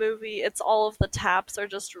in the movie it's all of the taps are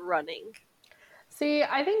just running. See,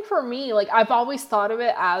 I think for me, like, I've always thought of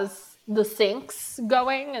it as the sinks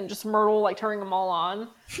going and just Myrtle, like, turning them all on.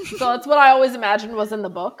 So that's what I always imagined was in the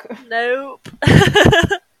book. Nope.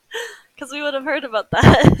 Because we would have heard about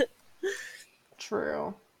that.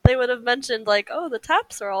 True. They would have mentioned, like, oh, the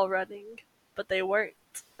taps are all running. But they weren't.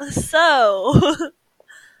 So,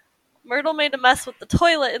 Myrtle made a mess with the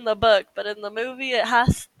toilet in the book, but in the movie it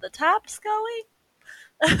has the taps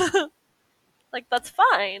going. Like, that's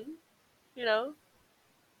fine. You know?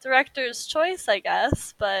 Director's choice, I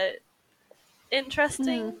guess, but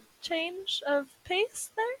interesting change of pace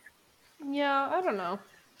there. Yeah, I don't know.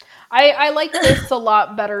 I like this a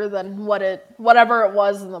lot better than whatever it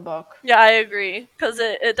was in the book. Yeah, I agree, because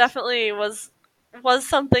it definitely was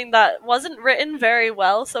something that wasn't written very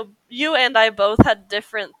well, so you and I both had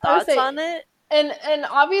different thoughts on it. And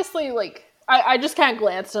obviously, like, I just kind of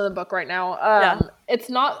glanced in the book right now. It's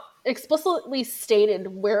not explicitly stated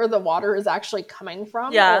where the water is actually coming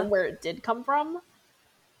from or where it did come from.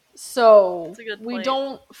 So we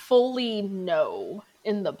don't fully know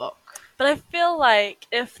in the book. But I feel like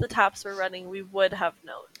if the taps were running, we would have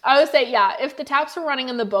known. I would say, yeah, if the taps were running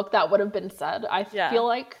in the book, that would have been said, I feel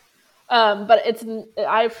like. But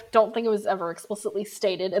I don't think it was ever explicitly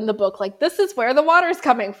stated in the book, like, this is where the water's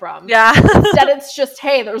coming from. Yeah. Instead, it's just,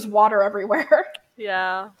 hey, there's water everywhere.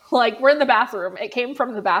 Yeah. Like, we're in the bathroom. It came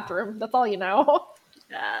from the bathroom. That's all you know.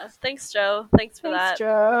 Yeah. Thanks, Joe. Thanks for that.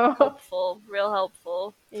 Joe. Helpful. Real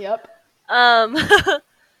helpful. Yep. But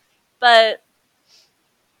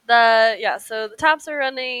so the taps are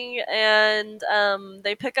running, and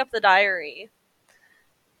they pick up the diary.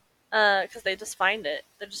 Because they just find it.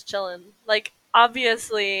 They're just chilling. Like,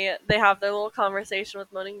 obviously, they have their little conversation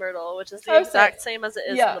with Moaning Myrtle, which is the exact same as it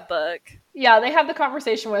is in the book. Yeah, they have the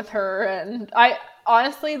conversation with her, and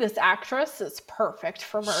honestly, this actress is perfect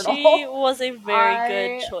for Myrtle. She was a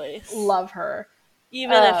very good choice. Love her.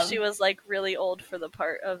 Even if she was, like, really old for the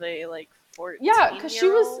part of a, like, 14-year-old. Yeah, because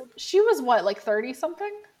she was what, like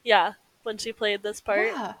 30-something? Yeah, when she played this part.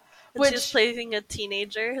 Yeah. And she was playing a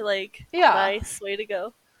teenager, like, nice, way to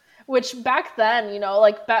go. Which back then, you know,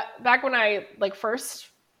 like back when I like first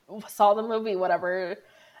saw the movie, whatever,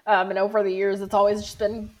 and over the years, it's always just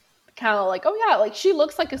been kind of like, oh yeah, like she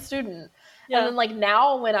looks like a student. Yeah. And then like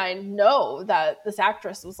now when I know that this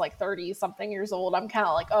actress was like 30-something years old, I'm kind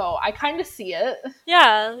of like, oh, I kind of see it.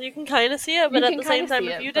 Yeah, you can kind of see it, but at the same time,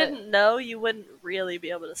 if you didn't know, you wouldn't really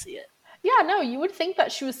be able to see it. Yeah, no, you would think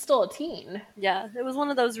that she was still a teen. Yeah, it was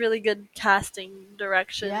one of those really good casting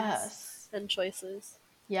directions and choices.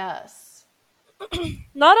 Yes.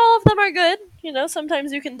 Not all of them are good. You know,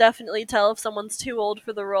 sometimes you can definitely tell if someone's too old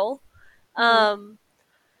for the role.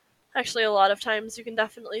 Actually, a lot of times you can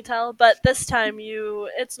definitely tell, but this time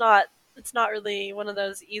it's not really one of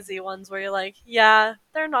those easy ones where you're like, yeah,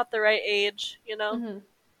 they're not the right age, you know? Mm-hmm.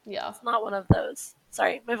 Yeah. It's not one of those.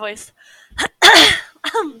 Sorry, my voice.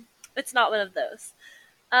 It's not one of those.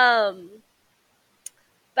 But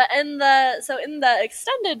in the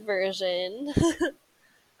extended version,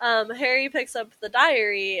 Harry picks up the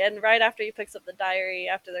diary, and right after he picks up the diary,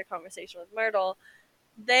 after their conversation with Myrtle,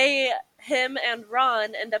 him and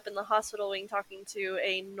Ron end up in the hospital wing talking to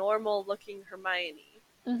a normal-looking Hermione.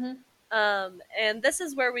 Mm-hmm. And this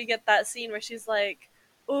is where we get that scene where she's like,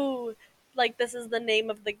 ooh, like, this is the name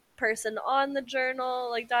of the person on the journal,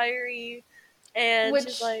 like, diary. And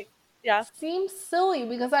she's like, yeah. Seems silly,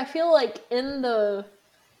 because I feel like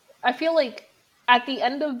at the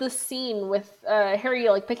end of the scene with Harry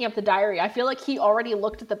like picking up the diary, I feel like he already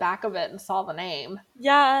looked at the back of it and saw the name.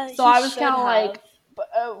 Yeah. So I was kind of like,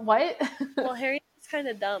 what? Well, Harry's kind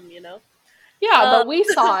of dumb, you know? Yeah, but we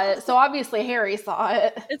saw it, so obviously Harry saw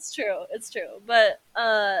it. It's true. But,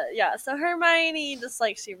 yeah, so Hermione just,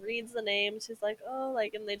 like, she reads the name, she's like, oh,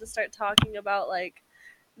 like, and they just start talking about, like,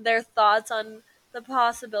 their thoughts on the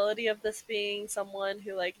possibility of this being someone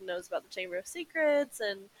who, like, knows about the Chamber of Secrets,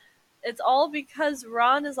 and it's all because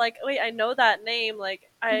Ron is like, wait, I know that name, like,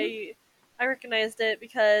 I recognized it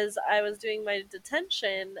because I was doing my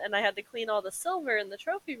detention, and I had to clean all the silver in the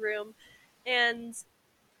trophy room, and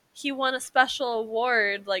he won a special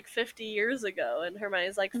award, like, 50 years ago, and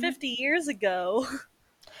Hermione's like, 50 years ago?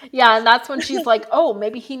 Yeah, and that's when she's like, oh,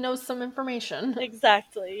 maybe he knows some information.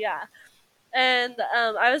 Exactly, yeah. And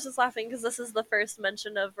I was just laughing because this is the first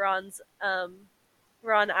mention of Ron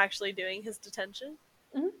actually doing his detention.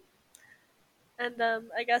 Mm-hmm. And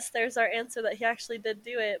I guess there's our answer that he actually did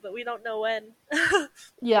do it, but we don't know when.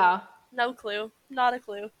 Yeah. No clue. Not a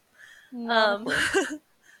clue. No clue.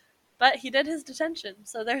 But he did his detention,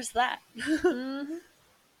 so there's that. Mm-hmm.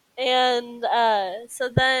 And so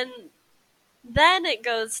then it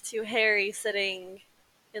goes to Harry sitting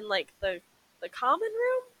in like the common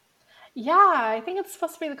room. Yeah, I think it's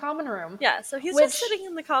supposed to be the common room. Yeah, so he's just sitting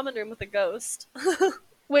in the common room with a ghost.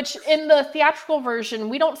 Which, in the theatrical version,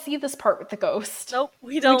 we don't see this part with the ghost. Nope,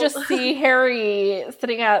 we don't. We just see Harry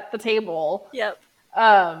sitting at the table. Yep.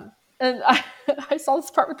 And I saw this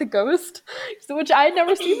part with the ghost, which I had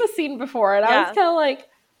never seen the scene before, and I was kind of like,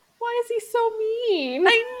 why is he so mean?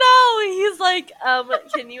 I know! He's like,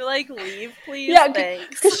 can you, like, leave, please? Yeah,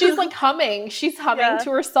 thanks. because she's, like, humming. She's humming to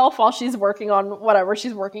herself while she's working on whatever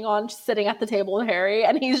she's working on, sitting at the table with Harry,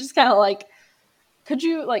 and he's just kind of like, could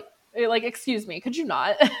you, like, excuse me, could you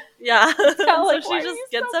not? Yeah. So like, she just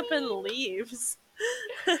gets up and leaves.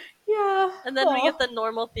 Yeah. And then we get the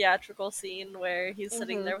normal theatrical scene where he's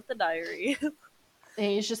sitting there with the diary. And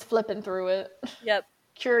he's just flipping through it. Yep.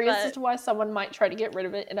 Curious as to why someone might try to get rid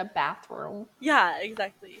of it in a bathroom. Yeah,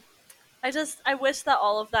 exactly. I wish that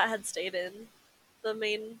all of that had stayed in the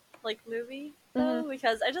main, like, movie, though,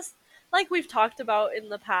 because I just, like we've talked about in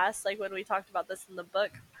the past, like when we talked about this in the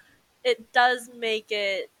book, it does make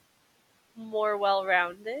it more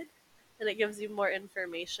well-rounded, and it gives you more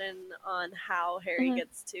information on how Harry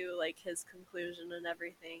gets to, like, his conclusion and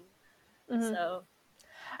everything. So,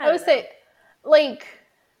 I would say, like,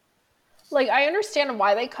 I understand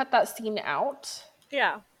why they cut that scene out.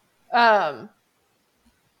 Yeah.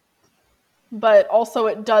 But also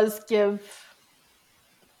it does give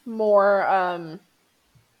more,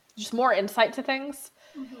 just more insight to things.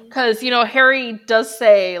 Because, you know, Harry does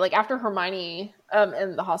say, like, after Hermione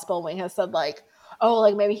in the hospital wing has said, like, oh,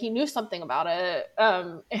 like, maybe he knew something about it.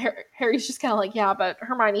 Harry's just kind of like, yeah, but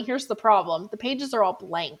Hermione, here's the problem. The pages are all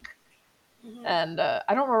blank. And I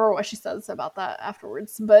don't remember what she says about that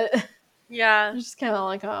afterwards, but yeah, I'm just kind of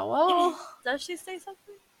like, oh, well. Does she say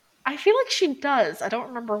something? I feel like she does. I don't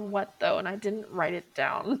remember what, though, and I didn't write it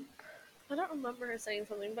down. I don't remember her saying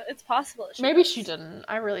something, but it's possible that Maybe she didn't.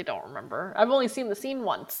 I really don't remember. I've only seen the scene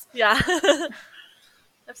once. Yeah.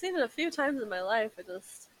 I've seen it a few times in my life. I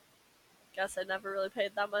just guess I never really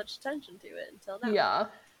paid that much attention to it until now. Yeah.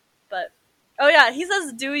 But, oh yeah, he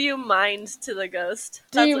says, do you mind to the ghost.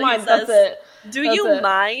 Do you mind? That's it. Do you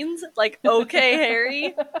mind? Like, okay,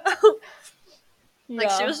 Harry.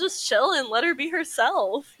 Like, she was just chilling. Let her be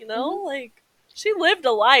herself, you know? Like, she lived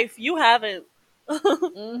a life. You haven't.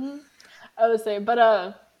 I would say,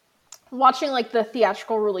 but watching, like, the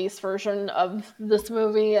theatrical release version of this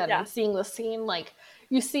movie and seeing the scene, like,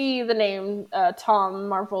 you see the name Tom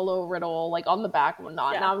Marvolo Riddle, like, on the back and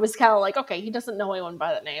whatnot, and I was kind of like, okay, he doesn't know anyone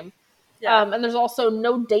by that name. And there's also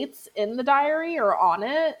no dates in the diary or on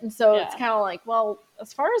it, and so it's kind of like, well,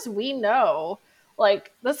 as far as we know,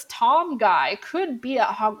 like, this Tom guy could be at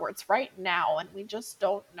Hogwarts right now, and we just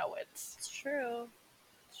don't know it. It's true.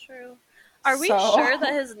 It's true. Are we sure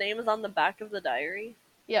that his name is on the back of the diary?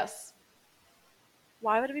 Yes.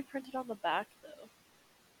 Why would it be printed on the back,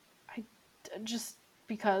 though? Just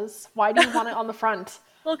because. Why do you want it on the front?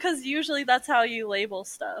 Well, because usually that's how you label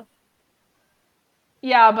stuff.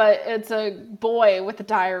 Yeah, but it's a boy with a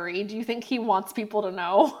diary. Do you think he wants people to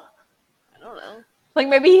know? I don't know. Like,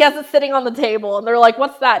 maybe he has it sitting on the table, and they're like,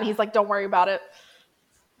 what's that? And he's like, don't worry about it.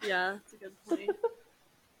 Yeah, that's a good point.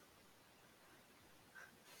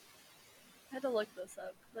 I had to look this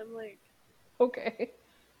up, because I'm like... Okay.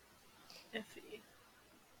 Iffy.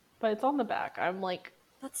 But it's on the back. I'm like,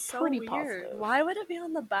 that's so pretty weird. positive. Why would it be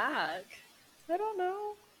on the back? I don't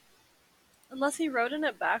know. Unless he wrote in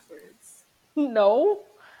it backwards. No.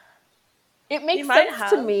 It makes sense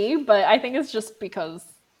to me, but I think it's just because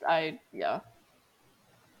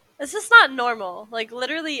It's just not normal. Like,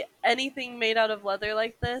 literally anything made out of leather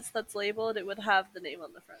like this that's labeled, it would have the name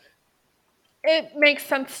on the front. It makes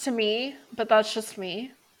sense to me, but that's just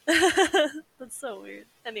me. That's so weird.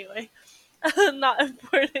 Anyway. Not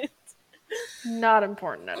important. Not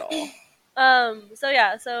important at all.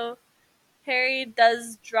 So Harry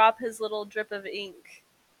does drop his little drip of ink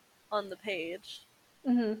on the page.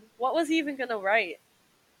 What was he even gonna write?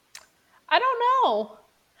 I don't know.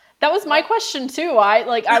 That was my question too. I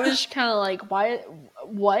was kind of like, why?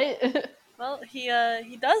 What? Well, he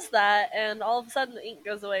does that, and all of a sudden the ink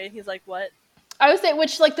goes away, and he's like, "What?" I would say,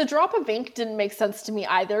 which, like, the drop of ink didn't make sense to me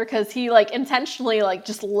either, because he, like, intentionally, like,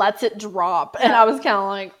 just lets it drop, and I was kind of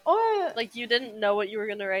like, what? Like, you didn't know what you were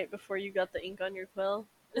gonna write before you got the ink on your quill?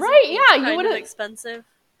 Right? Yeah, you would have expensive.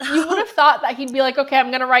 You would have thought that he'd be like, okay, I'm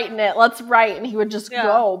gonna write in it. Let's write, and he would just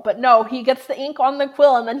go. But no, he gets the ink on the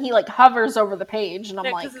quill, and then he, like, hovers over the page, and I'm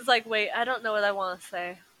like, because he's like, wait, I don't know what I want to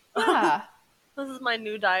say. Yeah. This is my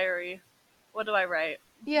new diary. What do I write?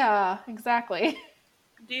 Yeah, exactly.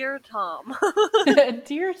 Dear Tom.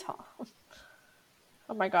 Dear Tom.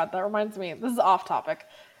 Oh my god, that reminds me. This is off topic,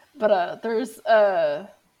 but there's a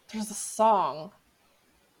song.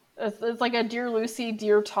 It's like a Dear Lucy,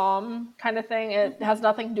 Dear Tom kind of thing. It has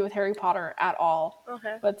nothing to do with Harry Potter at all.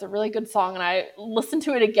 Okay. But it's a really good song, and I listened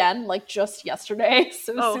to it again like just yesterday.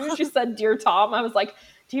 So as soon as you said Dear Tom, I was like,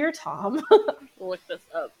 Dear Tom. Look this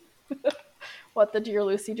up. What, the Dear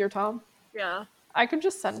Lucy, Dear Tom? Yeah. I could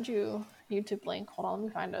just send you a YouTube link. Hold on, let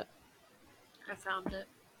me find it. I found it.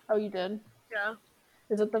 Oh, you did? Yeah.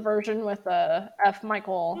 Is it the version with F.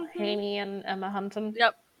 Michael Haney and Emma Hunton?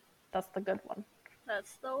 Yep. That's the good one.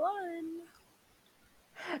 That's the one.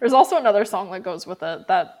 There's also another song that goes with it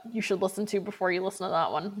that you should listen to before you listen to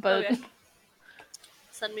that one. But okay.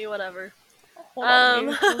 Send me whatever. Hold on,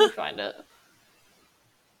 let me find it.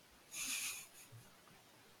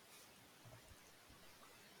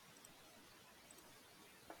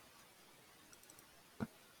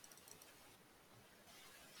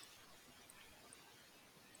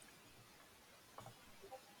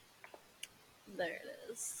 There it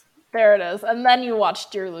is. There it is. And then you watch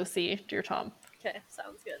Dear Lucy, Dear Tom. Okay,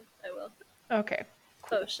 sounds good. I will. Okay.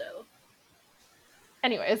 Cool. Show.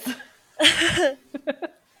 Anyways.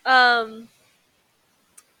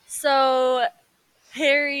 So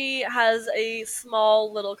Harry has a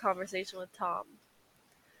small little conversation with Tom.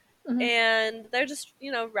 Mm-hmm. And they're just,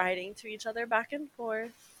 writing to each other back and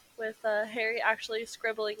forth with Harry actually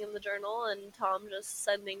scribbling in the journal and Tom just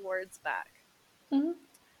sending words back. Mm-hmm.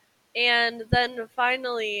 And then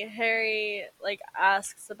finally Harry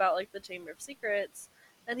asks about the Chamber of Secrets,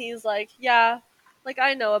 and he's like, yeah,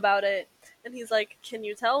 I know about it. And he's like, can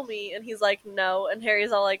you tell me? And he's like, no. And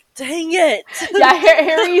Harry's all like, dang it. Yeah,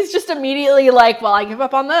 Harry's just immediately like, well, I give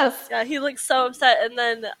up on this. Yeah, he looks so upset. And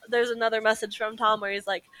then there's another message from Tom where he's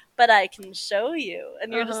like, but I can show you.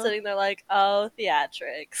 And you're just sitting there like, oh,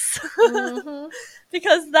 theatrics. Mm-hmm.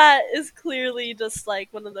 Because that is clearly just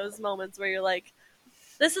one of those moments where you're like,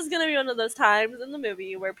 this is going to be one of those times in the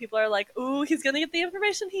movie where people are like, ooh, he's going to get the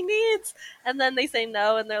information he needs. And then they say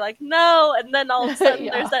no, and they're like, no. And then all of a sudden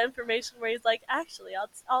there's that information where he's like, actually,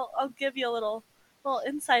 I'll give you a little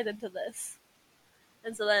insight into this.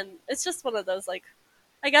 And so then it's just one of those,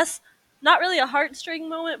 I guess, not really a heartstring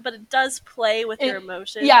moment, but it does play with your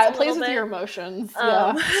emotions. Yeah, it plays with your emotions.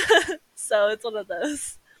 Yeah. So it's one of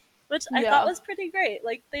those, which I thought was pretty great.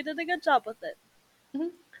 They did a good job with it.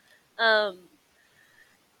 Mm-hmm.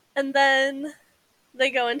 And then they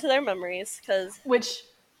go into their memories which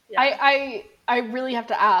I really have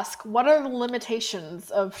to ask, what are the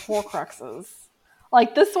limitations of Horcruxes?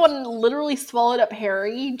 This one literally swallowed up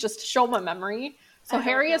Harry just to show him a memory. So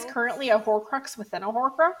Harry is currently a Horcrux within a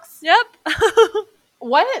Horcrux? Yep.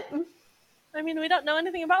 What? I mean, we don't know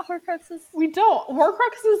anything about Horcruxes. We don't.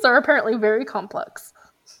 Horcruxes are apparently very complex.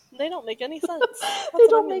 They don't make any sense. That's they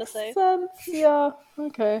don't make sense. Yeah.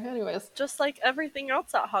 Okay. Anyways, just like everything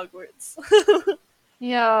else at Hogwarts.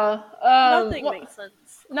 Yeah. Nothing makes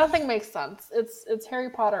sense. Nothing makes sense. It's Harry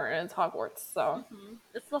Potter and it's Hogwarts. So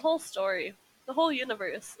it's the whole story, the whole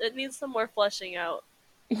universe. It needs some more fleshing out.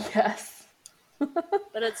 Yes.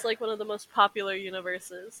 But it's one of the most popular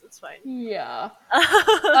universes. It's fine. Yeah.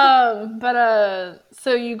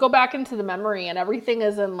 So you go back into the memory and everything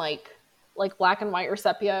is in black and white or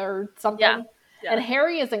sepia or something. Yeah. And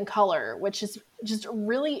Harry is in color, which is just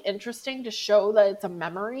really interesting to show that it's a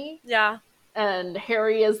memory. Yeah. And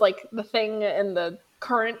Harry is the thing in the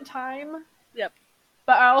current time. Yep.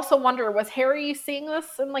 But I also wonder, was Harry seeing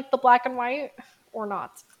this in the black and white or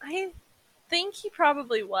not? I think he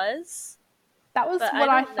probably was. That was what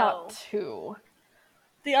I thought too.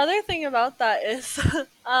 The other thing about that is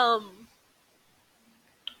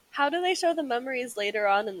how do they show the memories later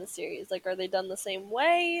on in the series? Are they done the same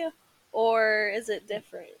way, or is it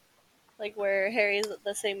different? Where Harry's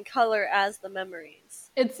the same color as the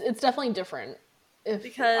memories? It's definitely different.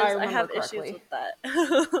 Because I have correctly. Issues with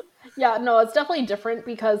that. Yeah, no, it's definitely different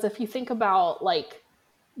because if you think about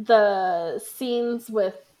the scenes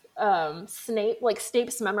with Snape,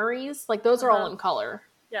 Snape's memories, those are all in color.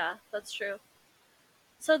 Yeah, that's true.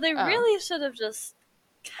 So they really should have just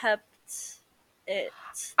kept it.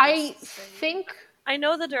 I think I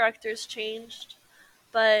know the directors changed,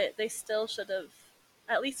 but they still should have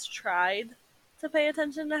at least tried to pay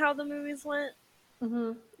attention to how the movies went.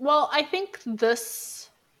 Mm-hmm. Well, I think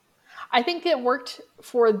it worked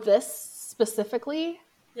for this specifically.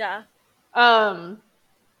 Yeah.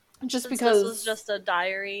 Just Since because this was just a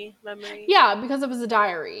diary memory. Yeah, because it was a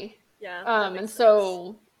diary. Yeah. And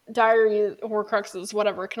so diary Horcruxes,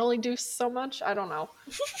 whatever, can only do so much. I don't know.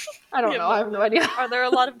 I don't know. I have no idea. Are there a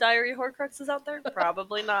lot of diary Horcruxes out there?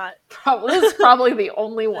 Probably not. This is probably the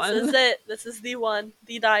only one. This is it. This is the one.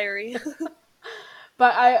 The diary.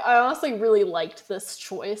 But I honestly really liked this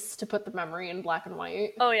choice to put the memory in black and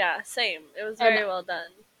white. Oh yeah, same. It was very well done.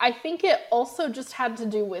 I think it also just had to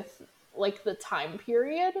do with like the time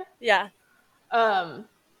period. Yeah.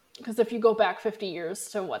 Because if you go back 50 years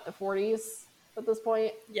to the 40s at this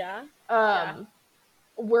point? Yeah.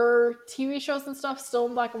 Were TV shows and stuff still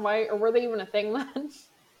in black and white, or were they even a thing then?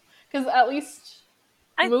 Because at least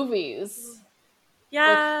movies,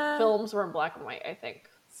 films were in black and white, I think,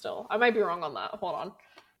 still. I might be wrong on that. Hold on.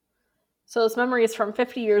 So this memory is from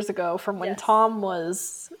 50 years ago, from when Tom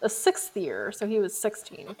was a 6th year, so he was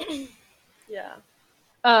 16. Yeah.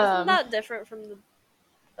 Isn't that different from the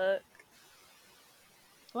book?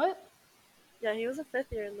 What? Yeah, he was a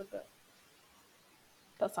 5th year in the book.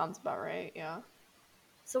 That sounds about right, yeah.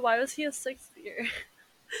 So why was he a 6th year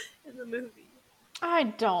in the movie? I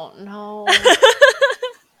don't know.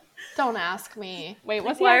 Don't ask me. Wait,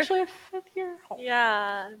 was he actually a 5th year? Oh.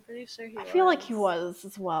 Yeah, I'm pretty sure he was. I feel like he was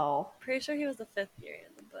as well. Pretty sure he was the 5th year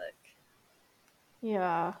in the book.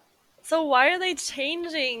 Yeah. So why are they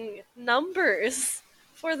changing numbers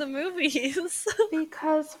for the movies?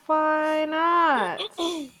 Because why not?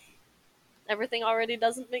 Everything already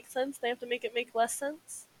doesn't make sense. They have to make it make less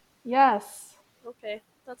sense? Yes. Okay,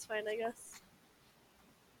 that's fine, I guess.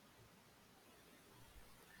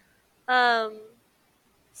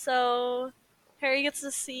 So Harry gets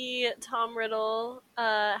to see Tom Riddle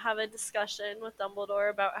have a discussion with Dumbledore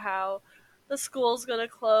about how the school's gonna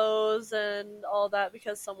close and all that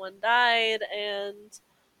because someone died, and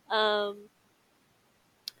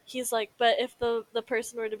he's like, but if the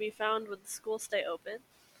person were to be found, would the school stay open?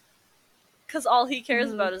 Because all he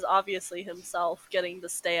cares about is obviously himself getting to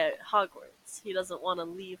stay at Hogwarts. He doesn't want to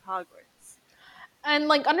leave Hogwarts. And,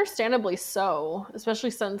 like, understandably so,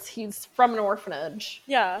 especially since he's from an orphanage.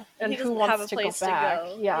 Yeah, and he doesn't who wants have a to place go back? to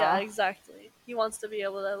go. Yeah, exactly. He wants to be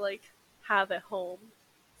able to, like, have a home,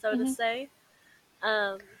 so to say.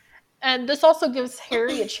 And this also gives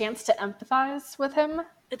Harry a chance to empathize with him.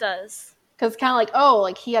 It does. Because kind of like, oh,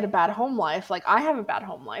 like, he had a bad home life. Like, I have a bad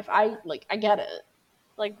home life. I get it.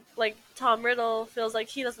 Like Tom Riddle feels like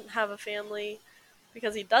he doesn't have a family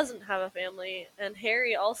because he doesn't have a family, and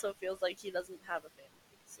Harry also feels like he doesn't have a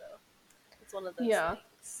family, so it's one of those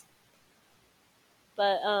things.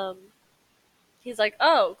 But he's like,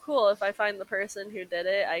 oh, cool, if I find the person who did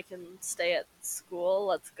it, I can stay at school.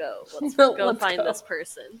 Let's go. Let's go find this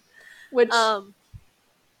person. Which,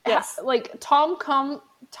 yes. Like, Tom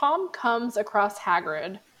comes across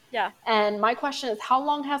Hagrid. Yeah. And my question is, how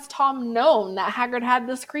long has Tom known that Hagrid had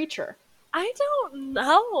this creature? I don't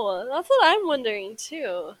know. That's what I'm wondering,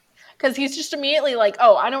 too. Because he's just immediately like,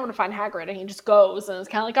 oh, I know where to find Hagrid. And he just goes, and it's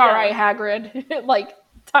kind of like, all right, Hagrid. Like,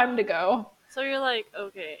 time to go. So you're like,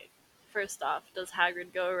 okay, first off, does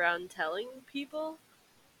Hagrid go around telling people?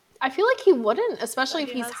 I feel like he wouldn't, especially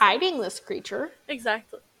if he's hiding this creature.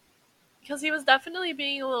 Exactly. Because he was definitely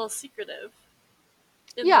being a little secretive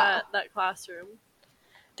in that classroom.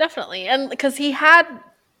 Definitely. And because we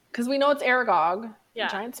know it's Aragog, the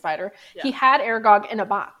giant spider. Yeah. He had Aragog in a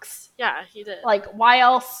box. Yeah, he did. Like, why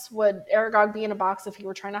else would Aragog be in a box if you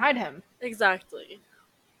were trying to hide him? Exactly.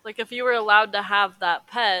 Like, if you were allowed to have that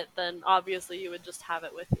pet, then obviously you would just have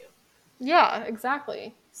it with you. Yeah,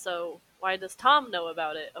 exactly. So, why does Tom know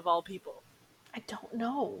about it, of all people? I don't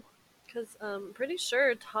know. Because I'm pretty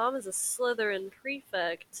sure Tom is a Slytherin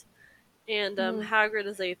prefect, and Hagrid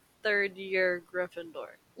is a third-year Gryffindor.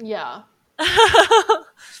 Yeah.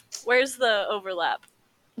 Where's the overlap?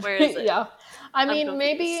 Where is it? Yeah. I mean,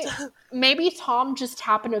 maybe Tom just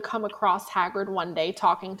happened to come across Hagrid one day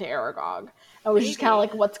talking to Aragog. And was just kind of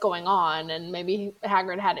like, what's going on? And maybe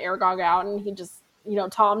Hagrid had Aragog out, and he just,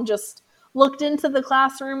 Tom just looked into the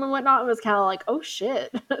classroom and whatnot and was kind of like, oh,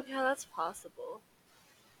 shit. Yeah, that's possible.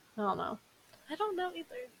 I don't know. I don't know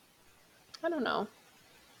either. I don't know.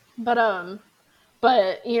 But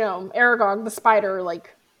Aragog, the spider,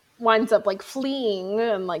 like, winds up, like, fleeing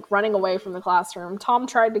and, like, running away from the classroom. Tom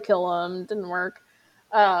tried to kill him. Didn't work.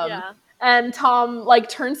 And Tom, like,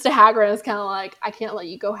 turns to Hagrid and is kind of like, I can't let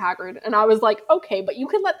you go, Hagrid. And I was like, okay, but you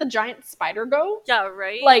can let the giant spider go? Yeah,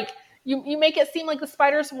 right? Like, you make it seem like the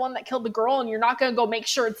spider's the one that killed the girl, and you're not going to go make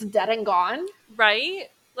sure it's dead and gone? Right?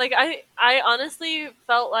 Like, I honestly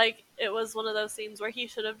felt like it was one of those scenes where he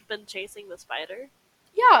should have been chasing the spider.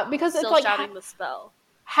 Yeah, because Still it's like shouting the spell.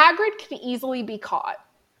 Hagrid can easily be caught.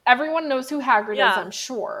 Everyone knows who Hagrid is, I'm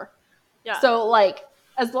sure. Yeah. So, like,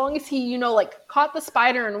 as long as he, like, caught the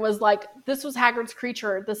spider and was like, this was Hagrid's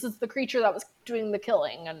creature, this is the creature that was doing the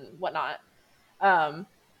killing and whatnot.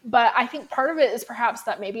 But I think part of it is perhaps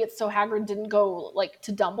that maybe it's so Hagrid didn't go, like,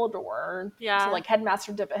 to Dumbledore, to, like,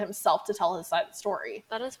 Headmaster Dippet himself to tell his side of the story.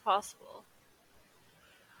 That is possible.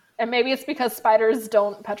 And maybe it's because spiders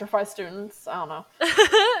don't petrify students. I don't know.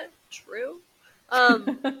 True.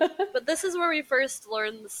 But this is where we first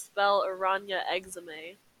learn the spell Aranya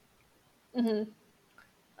Exame. Mm-hmm.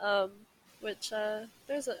 Which I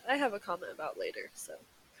have a comment about later, so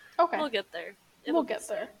okay, we'll get there. We'll get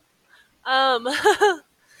there.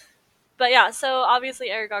 But yeah, so obviously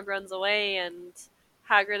Aragog runs away, and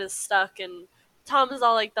Hagrid is stuck, and Tom is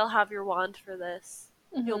all like, "They'll have your wand for this.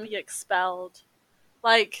 Mm-hmm. You'll be expelled."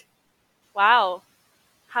 Like, wow,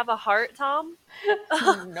 have a heart, Tom.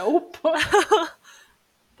 Nope.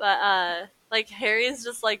 But like, Harry's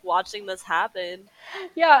just like watching this happen.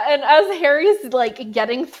 Yeah, and as Harry's like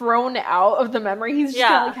getting thrown out of the memory, he's just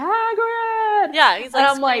kinda like, Hagrid! Yeah, he's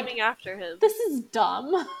like screaming like, after him. This is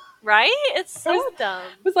dumb. Right? It's so dumb.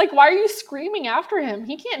 It was like, why are you screaming after him?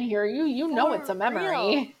 He can't hear you. You know it's a memory.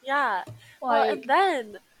 Real. Yeah. Well, and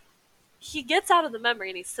then he gets out of the memory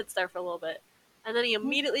and he sits there for a little bit. And then he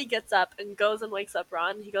immediately gets up and goes and wakes up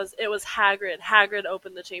Ron. He goes, "It was Hagrid. Hagrid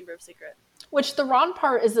opened the Chamber of Secret." Which the Ron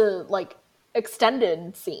part is a, like,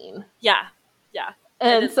 extended scene. Yeah. Yeah.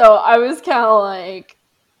 And so I was kind of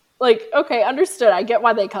like, okay, understood. I get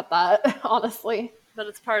why they cut that, honestly. But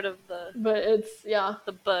it's part of the... But it's,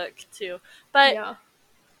 the book, too. But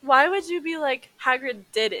why would you be like, Hagrid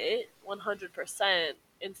did it 100%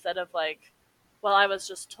 instead of like, well, I was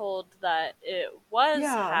just told that it was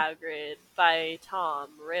Hagrid by Tom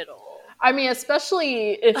Riddle. I mean,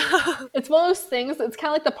 especially if it's one of those things, it's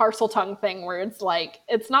kind of like the parcel tongue thing where it's like,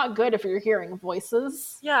 it's not good if you're hearing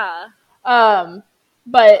voices. Yeah.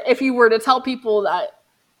 But if you were to tell people that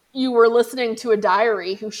you were listening to a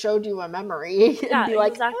diary who showed you a memory, and be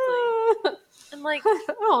like, exactly. And like, I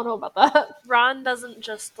don't know about that. Ron doesn't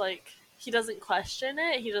just like, he doesn't question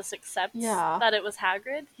it, he just accepts that it was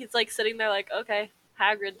Hagrid. He's like sitting there like, okay,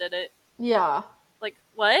 Hagrid did it. Yeah. Like,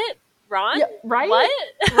 what? Ron? Yeah, right? What?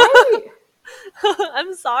 Right.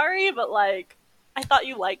 I'm sorry, but like, I thought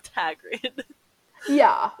you liked Hagrid.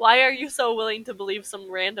 Yeah. Why are you so willing to believe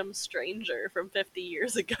some random stranger from 50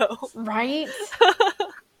 years ago? Right?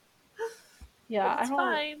 Yeah, it's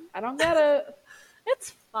fine. I don't get it.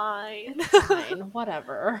 It's fine. It's fine.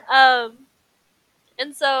 Whatever.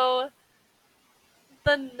 And so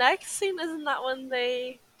the next scene, isn't that when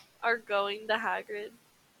they are going to Hagrid?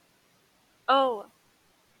 Oh.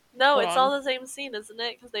 No, it's all the same scene, isn't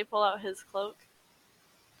it? Because they pull out his cloak.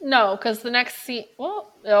 No, because the next scene...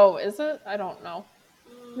 Well, oh, is it? I don't know.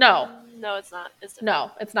 No. No, it's not. It's different.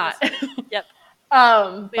 No, it's not. Yep. We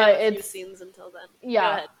have but a few it's... scenes until then. Yeah.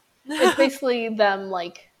 Go ahead. It's basically them,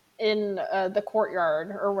 like, in the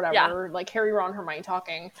courtyard or whatever. Like, Harry, Ron, Hermione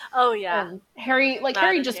talking. Oh, yeah. And Harry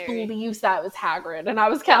just believes that it was Hagrid. And I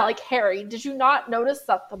was kind of like, Harry, did you not notice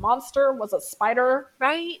that the monster was a spider?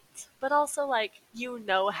 Right? But also, like, you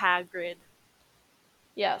know Hagrid.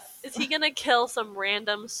 Yes. Is he gonna kill some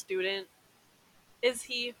random student? Is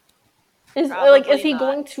he? Is he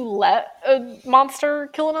going to let a monster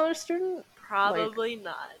kill another student? Probably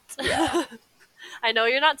not. Yeah. I know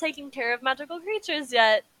you're not taking care of magical creatures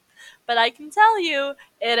yet, but I can tell you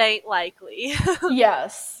it ain't likely.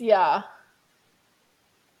 Yes, yeah.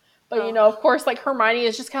 But, you know, of course, like, Hermione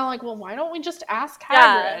is just kind of like, well, why don't we just ask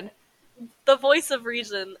Hagrid? Yeah. The voice of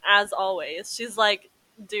reason, as always. She's like,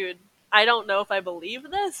 dude, I don't know if I believe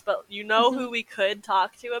this, but you know who we could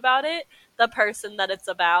talk to about it? The person that it's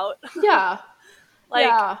about. Yeah.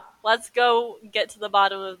 Let's go get to the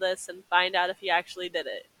bottom of this and find out if he actually did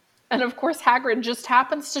it. And of course, Hagrid just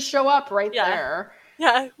happens to show up right there.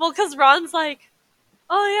 Yeah, well, because Ron's like,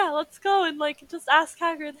 oh yeah, let's go and like just ask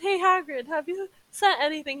Hagrid, hey Hagrid, have you sent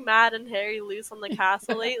anything Mad and Harry loose on the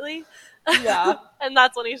castle lately? Yeah. And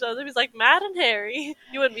that's when he shows up. He's like, Mad and Harry?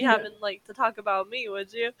 You wouldn't be having like to talk about me,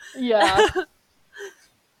 would you? Yeah.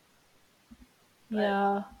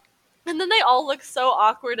 Yeah. And then they all look so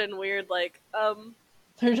awkward and weird, like,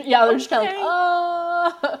 they're just kind of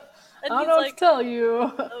like, and I don't know what to tell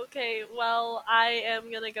you. Okay, well, I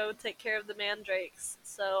am gonna go take care of the mandrakes,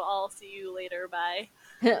 so I'll see you later, bye.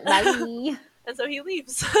 Bye. And so he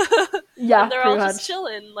leaves. Yeah, and they're all just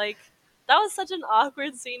chilling. Like, that was such an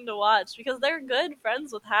awkward scene to watch, because they're good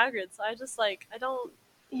friends with Hagrid, so I just, like, I don't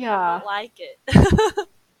like it.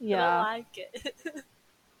 Yeah. I don't like it.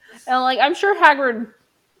 And, like, I'm sure Hagrid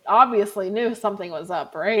obviously knew something was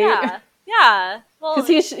up, right? Yeah. Yeah. Well, because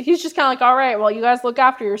he's just kind of like, all right, well, you guys look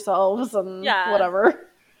after yourselves and whatever.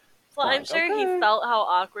 Well, I'm Like, sure he okay. felt how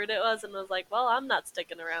awkward it was and was like, well, I'm not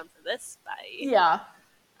sticking around for this fight. Yeah.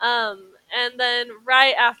 And then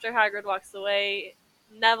right after Hagrid walks away,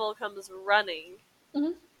 Neville comes running.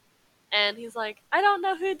 Mhm. And he's like, I don't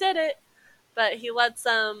know who did it. But he lets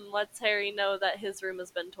Harry know that his room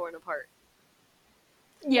has been torn apart.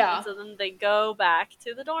 Yeah. And so then they go back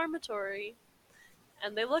to the dormitory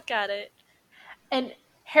and they look at it. And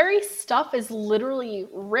Harry's stuff is literally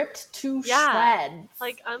ripped to shreds.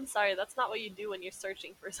 Like, I'm sorry, that's not what you do when you're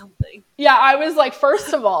searching for something. Yeah, I was like,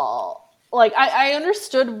 first of all, like, I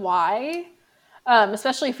understood why,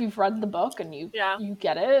 especially if you've read the book and you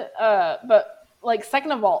get it. But, like,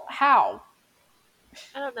 second of all, how?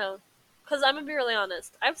 I don't know. Because I'm going to be really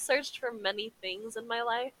honest. I've searched for many things in my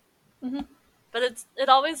life. Mm-hmm. But it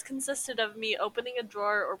always consisted of me opening a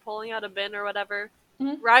drawer or pulling out a bin or whatever,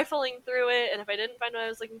 Mm-hmm. rifling through it, and if I didn't find what I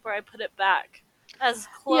was looking for, I put it back. As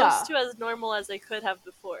close to as normal as I could have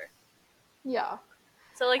before. Yeah.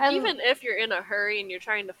 So, like, even if you're in a hurry and you're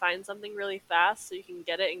trying to find something really fast so you can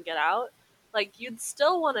get it and get out, like, you'd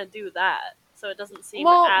still want to do that so it doesn't seem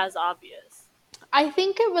as obvious. I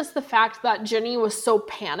think it was the fact that Ginny was so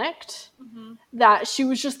panicked that she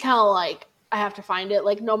was just kind of like, I have to find it.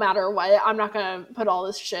 Like, no matter what, I'm not going to put all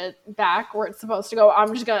this shit back where it's supposed to go.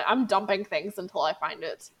 I'm dumping things until I find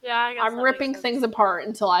it. Yeah, I guess I'm ripping things apart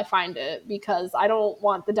until I find it because I don't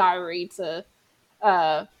want the diary to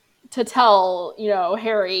tell,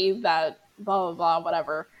 Harry that blah, blah, blah,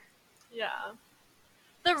 whatever. Yeah.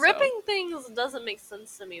 The ripping things doesn't make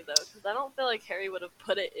sense to me, though, because I don't feel like Harry would have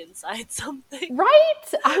put it inside something.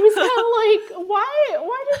 Right? I was kind of like,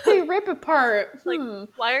 why did they rip apart? Like,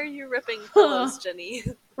 why are you ripping pillows, Ginny?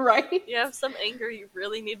 Right? You have some anger you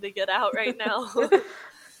really need to get out right now.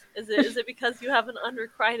 Is it because you have an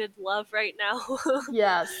unrequited love right now?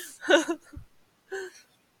 Yes.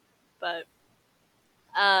 But,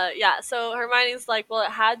 yeah, so Hermione's like, well,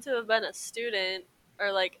 it had to have been a student,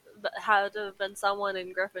 or, like, had to have been someone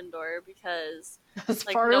in Gryffindor, because, as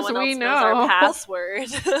like, far no as one we else know. knows our password.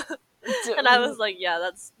 And I was like, yeah,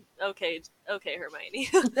 that's okay, Hermione.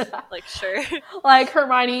 Like, sure. Like,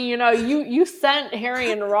 Hermione, you sent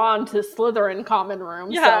Harry and Ron to Slytherin common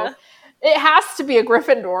room, so it has to be a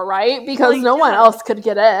Gryffindor, right? Because no one else could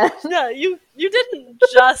get in. Yeah, you didn't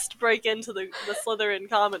just break into the Slytherin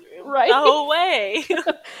common room. Right? No way.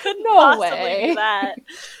 Couldn't possibly be that.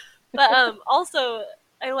 But also,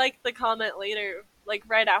 I like the comment later, like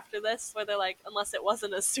right after this, where they're like, unless it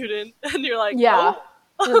wasn't a student. And you're like, yeah.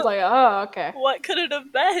 Oh. It's like, oh, okay. What could it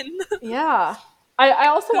have been? Yeah. I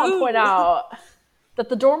also want to point out that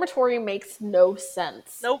the dormitory makes no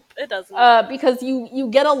sense. Nope, it doesn't. Because you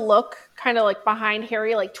get a look kind of like behind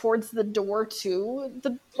Harry, like towards the door to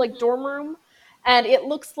the like dorm room, and it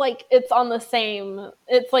looks like it's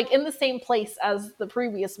like in the same place as the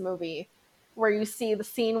previous movie, where you see the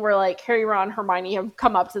scene where like Harry, Ron, and Hermione have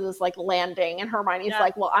come up to this like landing, and Hermione's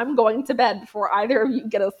like, well, I'm going to bed before either of you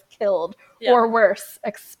get us killed or worse,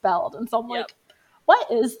 expelled. And so I'm like,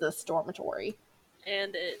 what is this dormitory?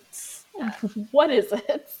 And it's what is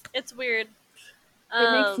it? It's weird.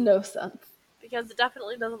 It makes no sense. Because it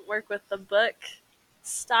definitely doesn't work with the book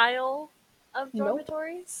style of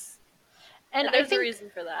dormitories. And there's a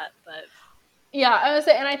reason for that, but yeah, I would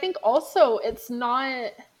say, and I think also it's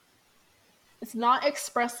not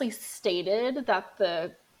expressly stated that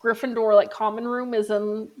the Gryffindor like common room is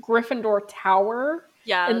in Gryffindor Tower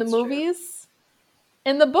in the movies.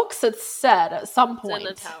 True. In the books it's said at some point.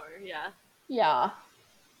 It's in the tower, yeah. Yeah.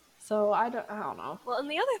 So I don't know. Well,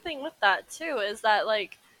 and the other thing with that too is that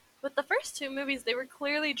like with the first two movies they were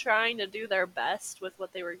clearly trying to do their best with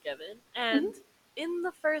what they were given. And in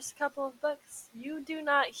the first couple of books, you do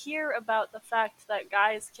not hear about the fact that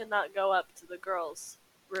guys cannot go up to the girls'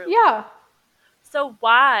 room. Yeah. So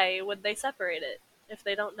why would they separate it if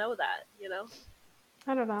they don't know that,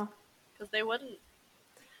 I don't know. Because they wouldn't.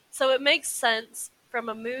 So it makes sense from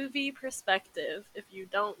a movie perspective, if you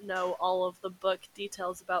don't know all of the book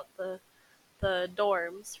details about the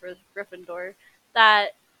dorms for Gryffindor,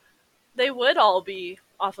 that they would all be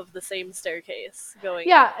off of the same staircase going.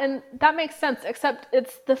 Yeah, and that makes sense, except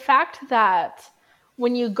it's the fact that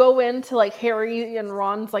when you go into like Harry and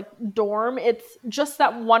Ron's like dorm, it's just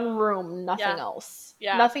that one room, nothing else.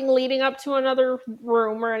 Yeah. Nothing leading up to another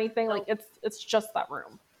room or anything. Nope. Like it's just that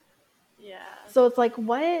room. Yeah. So it's like,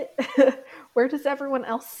 what? Where does everyone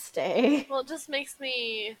else stay? Well, it just makes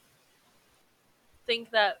me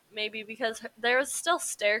think that maybe because there was still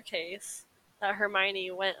staircase that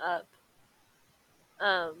Hermione went up,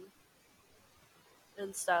 and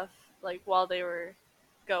stuff, like while they were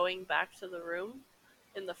going back to the room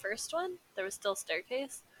in the first one, there was still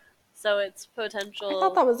staircase. So it's potential... I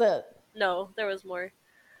thought that was it. No, there was more.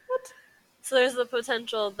 What? So there's the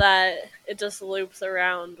potential that it just loops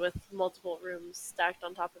around with multiple rooms stacked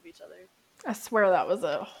on top of each other. I swear that was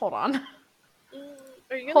it. Hold on.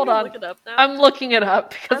 Are you Hold gonna on. look it up now? I'm looking it up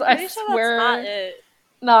because I'm pretty I sure swear that's not it.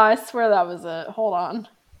 No, I swear that was it. Hold on.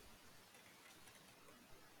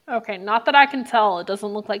 Okay, not that I can tell. It doesn't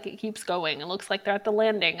look like it keeps going. It looks like they're at the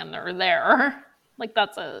landing and they're there. Like,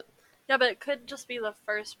 that's it. Yeah, but it could just be the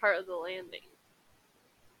first part of the landing.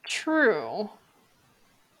 True.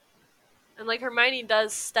 And, like, Hermione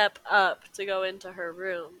does step up to go into her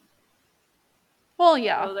room. Well,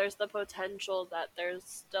 yeah. So there's the potential that there's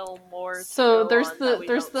still more So to go there's on the that we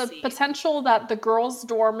there's don't the see. potential that the girls'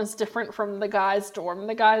 dorm is different from the guys' dorm.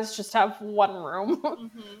 The guys just have one room.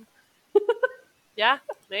 Mm-hmm. Yeah,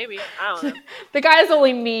 maybe. I don't know. The guys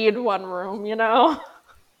only need one room, you know?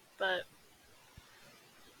 But...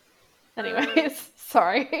 Anyways,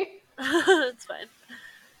 sorry. It's fine.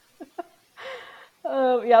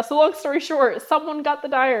 Yeah, so long story short, someone got the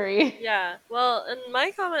diary. Yeah, well, in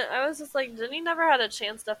my comment, I was just like, Ginny never had a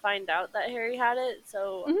chance to find out that Harry had it,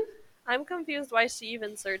 so I'm confused why she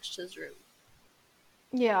even searched his room.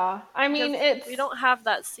 Yeah, I mean, we don't have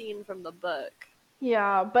that scene from the book.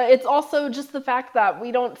 Yeah, but it's also just the fact that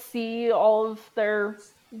we don't see all of their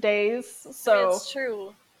days, so... I mean, it's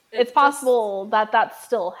true. It's possible that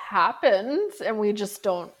still happens, and we just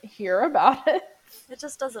don't hear about it. It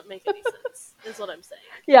just doesn't make any sense, is what I'm saying.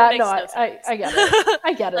 Yeah, no, I get it.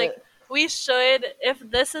 I get like, it. We should, if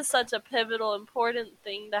this is such a pivotal, important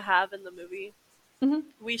thing to have in the movie,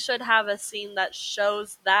 we should have a scene that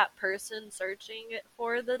shows that person searching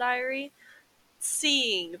for the diary,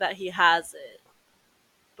 seeing that he has it.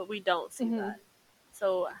 But we don't see that.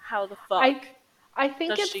 So how the fuck I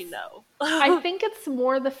think does she know? I think it's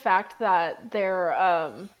more the fact that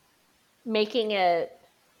they're making it...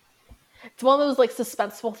 It's one of those, like,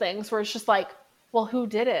 suspenseful things where it's just like, well, who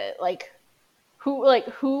did it? Who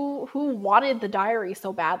wanted the diary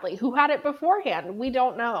so badly? Who had it beforehand? We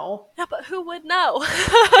don't know. Yeah, but who would know?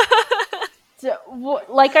 So,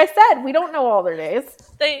 like I said, we don't know all their days.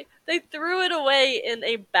 They threw it away in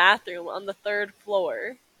a bathroom on the 3rd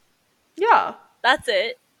floor. Yeah. That's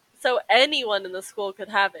it. So anyone in the school could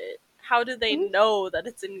have it. How do they know that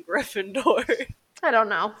it's in Gryffindor? I don't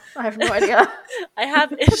know. I have no idea. I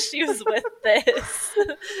have issues with this.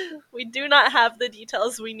 We do not have the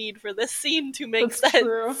details we need for this scene to make sense.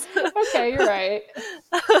 True. Okay, you're right.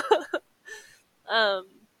 Yeah,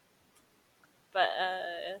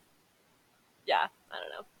 I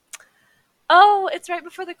don't know. Oh, it's right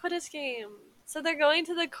before the Quidditch game. So they're going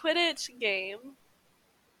to the Quidditch game.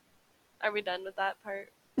 Are we done with that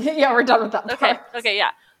part? Yeah, we're done with that part. Okay,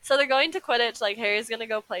 yeah. So they're going to Quidditch, like, Harry's gonna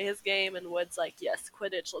go play his game, and Wood's like, yes,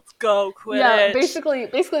 Quidditch, let's go, Quidditch! Yeah, basically,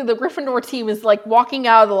 the Gryffindor team is, like, walking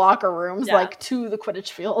out of the locker rooms, like, to the Quidditch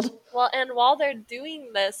field. Well, and while they're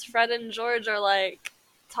doing this, Fred and George are, like,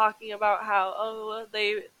 talking about how,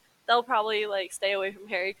 they'll probably, like, stay away from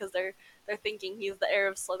Harry, because they're thinking he's the heir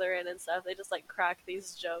of Slytherin and stuff. They just, like, crack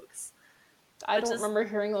these jokes. I don't remember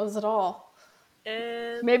hearing those at all.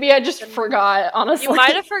 Maybe I just forgot, honestly. You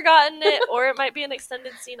might have forgotten it, or it might be an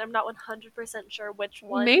extended scene. I'm not 100% sure which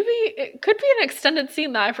one. Maybe it could be an extended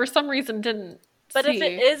scene that I, for some reason, didn't But see. if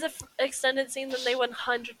it is an extended scene, then they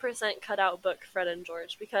 100% cut out book Fred and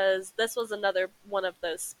George, because this was another one of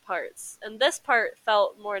those parts. And this part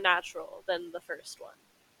felt more natural than the first one.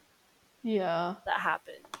 Yeah. That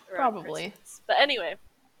happened. Probably. Christmas. But anyway,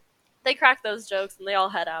 they crack those jokes and they all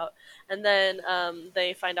head out. And then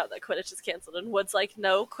they find out that Quidditch is canceled. And Wood's like,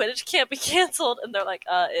 no, Quidditch can't be canceled. And they're like,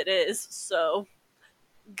 it is. So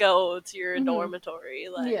go to your dormitory.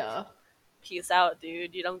 Like, peace out,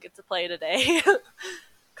 dude. You don't get to play today.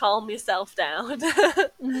 Calm yourself down.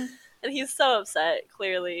 And he's so upset,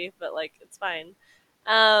 clearly. But, like, it's fine.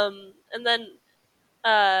 And then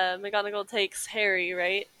McGonagall takes Harry,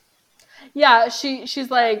 right? Yeah,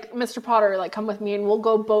 she's like, Mr. Potter, like, come with me, and we'll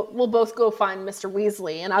both go find Mr.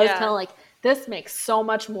 Weasley. And I was kind of like, this makes so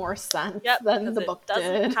much more sense than the book did. It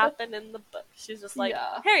doesn't happen in the book. She's just like,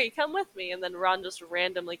 Harry, come with me, and then Ron just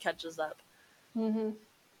randomly catches up.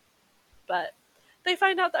 But they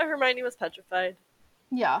find out that Hermione was petrified.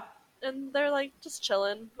 Yeah. And they're, like, just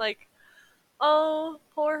chilling. Like, oh,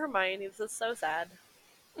 poor Hermione, this is so sad.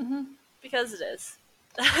 Because it is.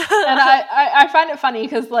 And I find it funny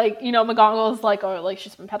because, like, you know, McGonagall's like, oh, like,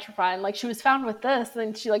 she's been petrified, and, like, she was found with this,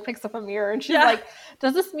 and she, like, picks up a mirror, and she's like,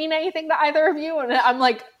 does this mean anything to either of you? And I'm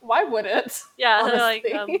like, why would it? Yeah, like,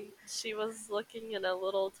 she was looking in a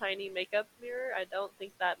little tiny makeup mirror. I don't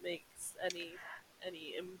think that makes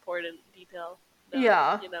any important detail.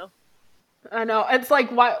 No, you know? I know. It's like,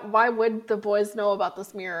 why would the boys know about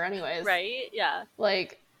this mirror anyways? Right? Yeah.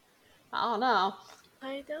 Like, I don't know.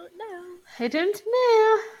 I don't know. I don't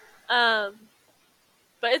know.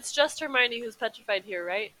 But it's just Hermione who's petrified here,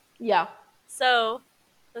 right? Yeah. So,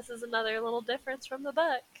 this is another little difference from the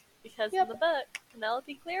book. Because in the book,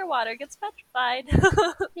 Penelope Clearwater gets petrified.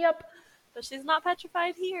 Yep. But she's not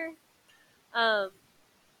petrified here. But,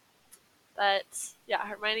 yeah,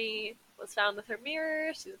 Hermione was found with her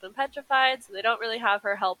mirror. She's been petrified, so they don't really have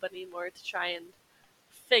her help anymore to try and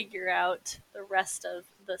figure out the rest of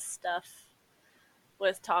the stuff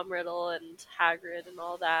with Tom Riddle and Hagrid and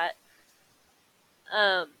all that.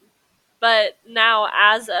 But now,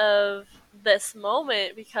 as of this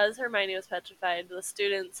moment, because Hermione was petrified, the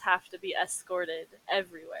students have to be escorted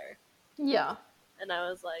everywhere. Yeah. And I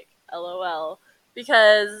was like, LOL.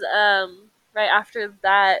 Because right after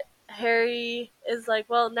that, Harry is like,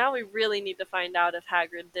 well, now we really need to find out if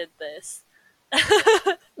Hagrid did this.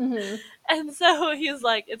 Mm-hmm. And so he's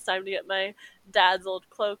like, it's time to get my dad's old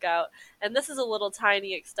cloak out. And this is a little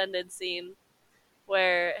tiny extended scene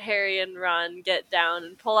where Harry and Ron get down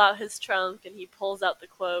and pull out his trunk, and he pulls out the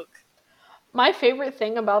cloak. My favorite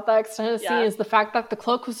thing about that extended scene is the fact that the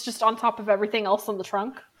cloak was just on top of everything else in the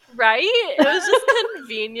trunk. Right? It was just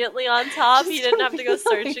conveniently on top. He didn't have to go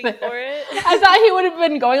searching for it. I thought he would have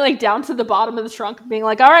been going like down to the bottom of the trunk and being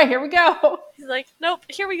like, all right, here we go. He's like, nope,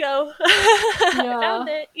 here we go. I found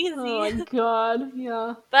it. Easy. Oh my god,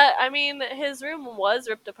 yeah. But, I mean, his room was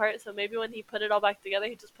ripped apart, so maybe when he put it all back together,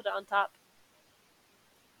 he just put it on top.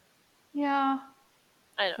 Yeah.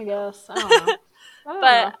 I don't know. I don't know.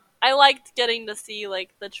 But I liked getting to see, like,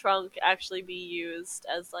 the trunk actually be used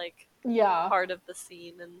as, like, part of the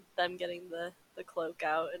scene, and them getting the cloak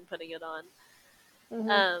out and putting it on.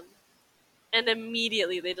 Mm-hmm. And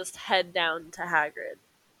immediately they just head down to Hagrid.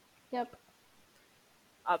 Yep.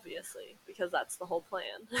 Obviously, because that's the whole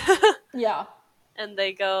plan. Yeah. And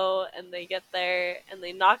they go, and they get there, and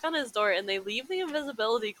they knock on his door, and they leave the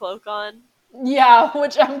invisibility cloak on. Yeah,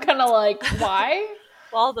 which I'm kind of like, why?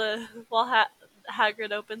 while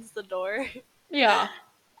Hagrid opens the door. Yeah.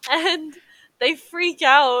 And they freak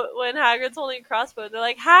out when Hagrid's holding a crossbow. They're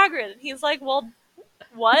like, Hagrid! And he's like, well,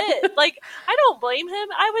 what? Like, I don't blame him.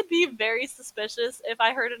 I would be very suspicious if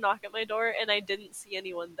I heard a knock at my door and I didn't see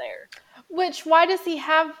anyone there. Why does he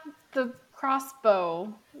have the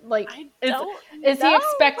crossbow? Like, is know. he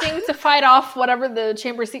expecting to fight off whatever the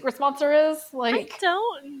Chamber of Secrets monster is? Like, I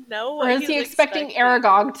don't know. Or is he expecting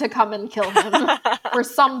Aragog to come and kill him for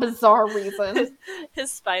some bizarre reason? His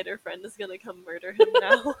spider friend is gonna come murder him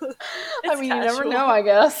now. I mean, you never know, I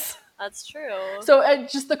guess. That's true. So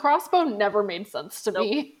just the crossbow never made sense to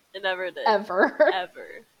me. It never did. Ever.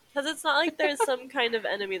 Because it's not like there's some kind of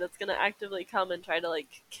enemy that's gonna actively come and try to, like,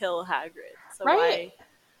 kill Hagrid. So why?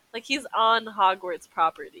 Like, he's on Hogwarts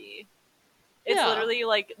property. It's literally,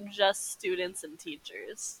 like, just students and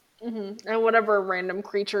teachers. Mm-hmm. And whatever random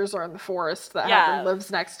creatures are in the forest that Hagrid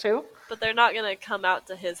lives next to. But they're not gonna come out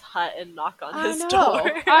to his hut and knock on his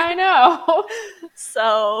door. I know.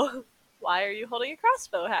 So, why are you holding a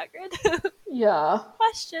crossbow, Hagrid? Yeah.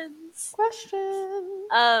 Questions.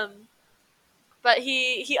 Questions. But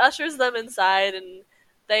he ushers them inside, and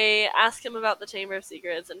they ask him about the Chamber of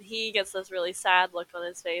Secrets, and he gets this really sad look on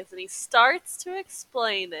his face, and he starts to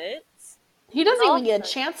explain it. He doesn't even get a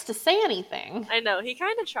chance to say anything. I know. He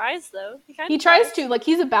kind of tries, though. He tries to. Like,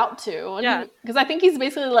 he's about to. And because I think he's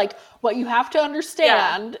basically like, what you have to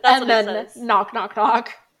understand. And then knock, knock,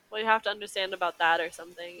 knock. Well, you have to understand about that or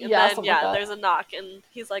something. And then, like there's a knock. And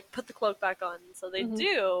he's like, put the cloak back on. So they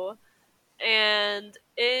do. And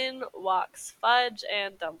in walks Fudge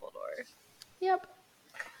and Dumbledore. Yep.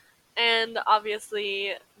 And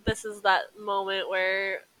obviously, this is that moment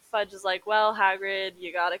where Fudge is like, well, Hagrid,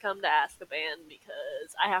 you gotta come to Azkaban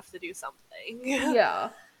because I have to do something. Yeah.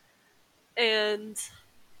 And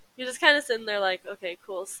you're just kind of sitting there like, okay,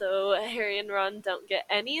 cool. So Harry and Ron don't get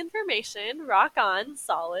any information. Rock on.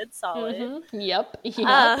 Solid. Mm-hmm. Yep.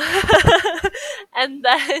 And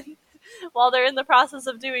then, while they're in the process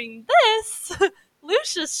of doing this,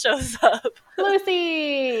 Lucius shows up.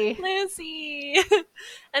 Lucy!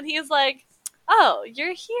 And he's like, oh,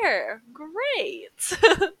 you're here. Great.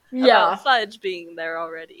 Yeah. Fudge being there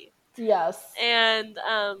already. Yes. And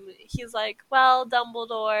he's like, well,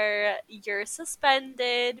 Dumbledore, you're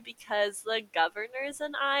suspended because the governors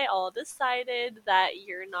and I all decided that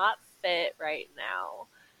you're not fit right now.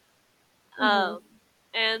 Mm-hmm.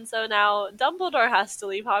 And so now Dumbledore has to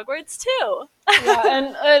leave Hogwarts too.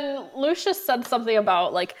 Yeah, and Lucius said something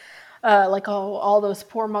about like all those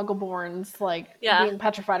poor Muggleborns being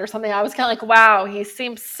petrified or something. I was kind of like, wow, he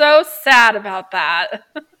seems so sad about that.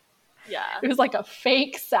 Yeah. It was like a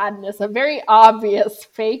fake sadness, a very obvious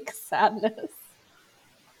fake sadness.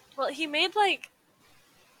 Well, he made like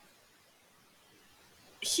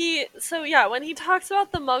when he talks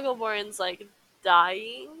about the Muggleborns like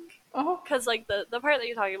dying, Oh. because like the part that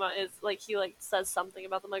you're talking about is like he like says something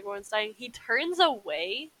about the Muggleborns dying. He turns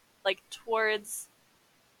away like towards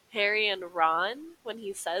Harry and Ron when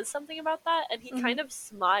he says something about that, and he kind of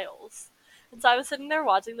smiles. And so I was sitting there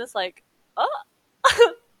watching this like, oh,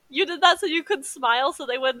 you did that so you could smile so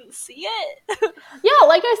they wouldn't see it. Yeah,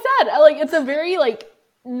 like I said, like it's a very like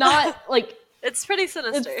not like it's pretty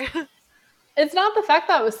sinister. It's not the fact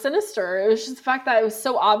that it was sinister. It was just the fact that it was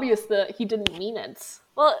so obvious that he didn't mean it.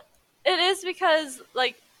 Well, it is because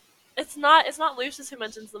like it's not Lucius who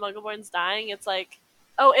mentions the Muggleborns dying. It's like,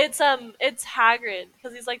 oh, it's Hagrid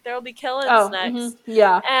because he's like there will be killings next. Mm-hmm.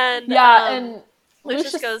 Yeah, and and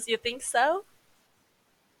Lucius goes, "You think so?"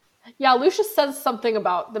 Yeah, Lucius says something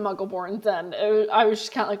about the Muggleborns, and I was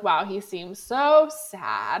just kind of like, wow, he seems so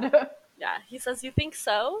sad. Yeah, he says, "You think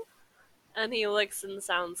so?" And he looks and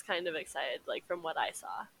sounds kind of excited, like from what I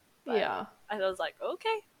saw. But yeah, I was like,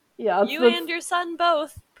 okay, yeah, you and your son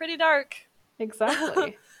both pretty dark.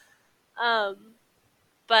 Exactly.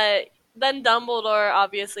 But then Dumbledore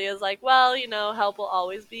obviously is like, well, help will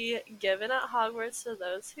always be given at Hogwarts to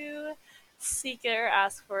those who seek it or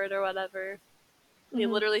ask for it or whatever. He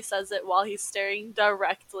literally says it while he's staring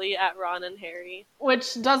directly at Ron and Harry.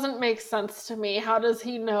 Which doesn't make sense to me. How does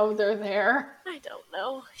he know they're there? I don't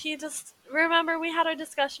know. He just... Remember we had our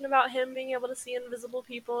discussion about him being able to see invisible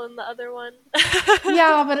people in the other one?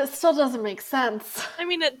 Yeah, but it still doesn't make sense. I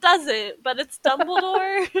mean, it doesn't, but it's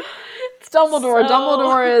Dumbledore. It's Dumbledore. So...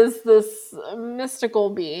 Dumbledore is this mystical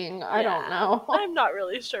being. I don't know. I'm not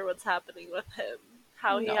really sure what's happening with him.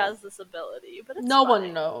 How he has this ability, but it's no fine.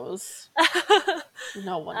 one knows.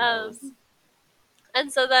 No one knows.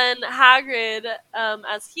 And so then Hagrid,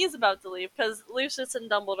 as he's about to leave, because Lucius and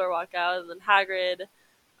Dumbledore walk out, and then Hagrid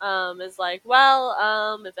is like,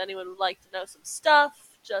 well, if anyone would like to know some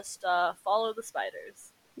stuff, just follow the spiders.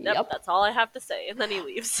 Yep, that's all I have to say. And then he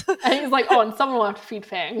leaves. And he's like, oh, and someone will have to feed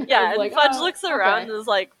Fang. Yeah, and like, Fudge looks around and is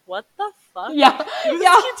like, what the fuck? Yeah. Who's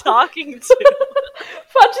he talking to?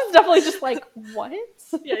 Fudge is definitely just like, what?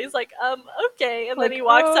 Yeah, he's like, okay. And then he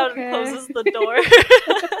walks out and closes the door.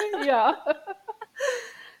 Yeah.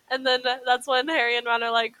 And then that's when Harry and Ron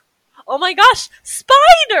are like, oh my gosh,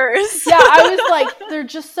 spiders! Yeah, I was like, there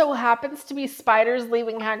just so happens to be spiders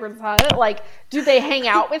leaving Hagrid's hut. Like, do they hang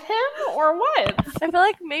out with him or what? I feel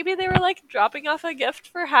like maybe they were like dropping off a gift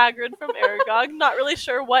for Hagrid from Aragog. Not really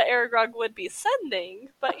sure what Aragog would be sending,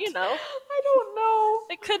 but I don't know.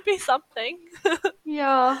 It could be something.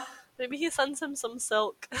 Yeah. Maybe he sends him some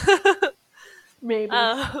silk. Maybe.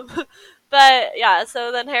 But yeah,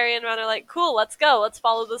 so then Harry and Ron are like, cool, let's go, let's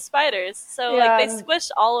follow the spiders. So like they squish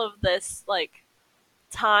all of this like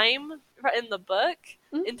time in the book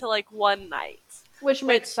into like one night. Which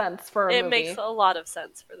makes sense for a movie. It makes a lot of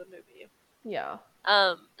sense for the movie. Yeah.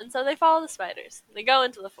 And so they follow the spiders. They go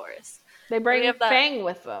into the forest. They bring Fang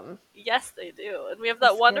with them. Yes, they do. And we have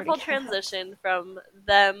that wonderful transition from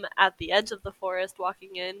them at the edge of the forest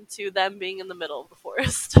walking in to them being in the middle of the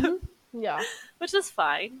forest. Yeah. Which is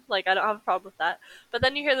fine. Like, I don't have a problem with that. But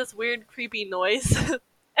then you hear this weird, creepy noise,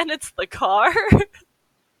 and it's the car.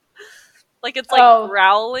 Like, it's like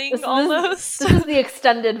growling almost. This is the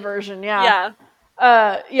extended version, yeah.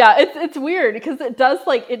 Yeah. Yeah, it's weird because it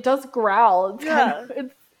does growl.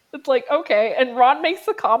 It's like, okay. And Ron makes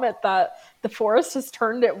the comment that the forest has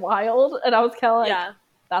turned it wild, and I was kind of like,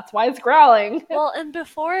 that's why it's growling. Well, and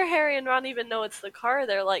before Harry and Ron even know it's the car,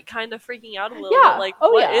 they're like kind of freaking out a little bit. Like,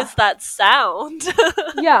 what is that sound?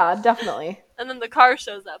 Yeah, definitely. And then the car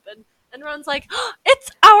shows up, and Ron's like, oh,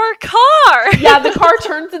 it's our car! Yeah, the car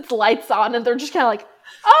turns its lights on, and they're just kind of like,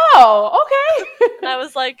 oh, okay. And I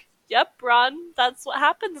was like, yep, Ron, that's what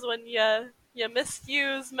happens when you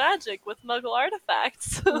misuse magic with Muggle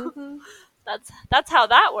artifacts. Mm-hmm. That's how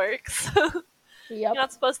that works. Yep. You're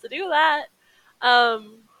not supposed to do that.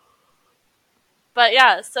 But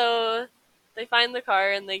yeah, so they find the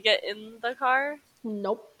car and they get in the car.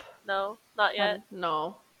 Nope. No, not yet.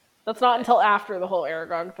 No. That's not until after the whole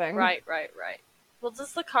Aragog thing. Right. Well,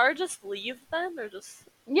 does the car just leave then, or just...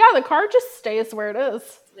 Yeah, the car just stays where it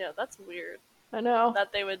is. Yeah, that's weird. I know.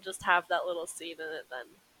 That they would just have that little scene in it then.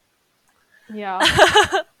 Yeah.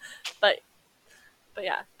 But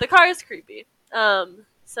yeah, the car is creepy.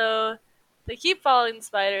 So they keep following the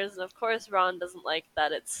spiders, and of course Ron doesn't like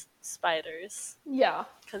that it's spiders. Yeah.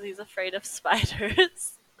 Because he's afraid of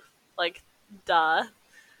spiders. Like, duh.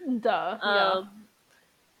 Yeah.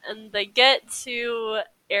 And they get to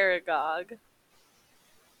Aragog.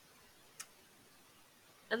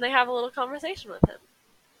 and they have a little conversation with him.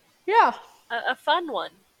 Yeah. A fun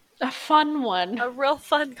one. A fun one. A real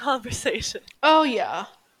fun conversation. Oh, yeah.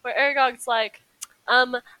 Where Aragog's like,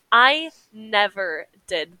 I never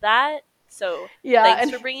did that, so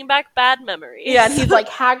thanks for bringing back bad memories. Yeah, and he's like,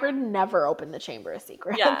 Hagrid never opened the Chamber of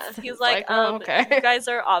Secrets. Yeah, he's like, oh, okay. You guys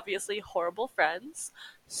are obviously horrible friends,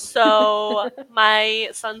 so my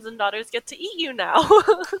sons and daughters get to eat you now.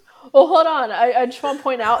 Well, hold on. I just want to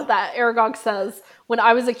point out that Aragog says, when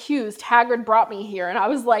I was accused, Hagrid brought me here. And I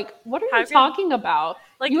was like, what are you talking about?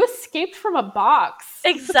 Like, you escaped from a box.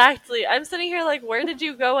 Exactly. I'm sitting here like, where did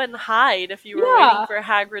you go and hide if you were waiting for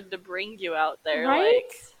Hagrid to bring you out there? Right?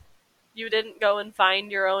 Like, you didn't go and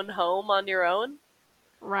find your own home on your own?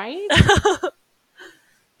 Right?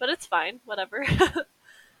 But it's fine. Whatever.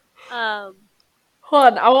 Hold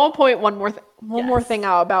on. I want to point one more thing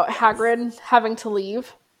out about Hagrid having to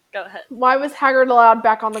leave. Go ahead. Why was Hagrid allowed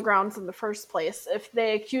back on the grounds in the first place if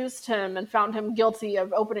they accused him and found him guilty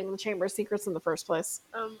of opening the Chamber of Secrets in the first place?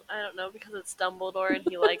 I don't know, because it's Dumbledore and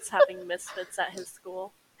he likes having misfits at his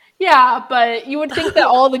school. Yeah, but you would think that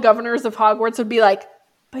all the governors of Hogwarts would be like,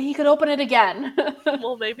 but he could open it again.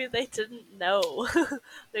 Well, maybe they didn't know.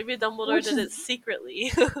 Maybe Dumbledore did it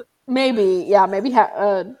secretly. Maybe, yeah, maybe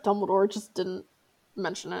Dumbledore just didn't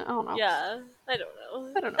mention it. I don't know. Yeah, I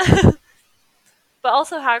don't know. But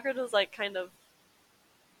also Hagrid was like kind of,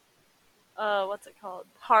 what's it called?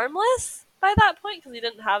 Harmless by that point because he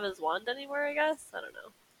didn't have his wand anymore, I guess. I don't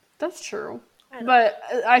know. That's true. But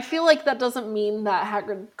I feel like that doesn't mean that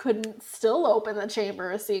Hagrid couldn't still open the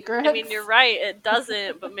Chamber of Secrets. I mean, you're right, it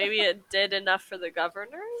doesn't, but maybe it did enough for the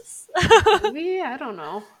governors? Maybe? I don't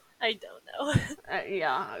know. I don't know.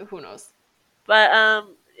 Yeah, who knows? But,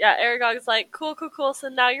 yeah, Aragog's like, cool, so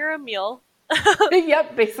now you're a mule.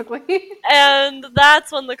 Yep, basically. And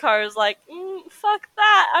that's when the car is like, fuck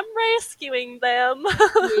that, I'm rescuing them.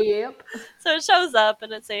 Yep. So it shows up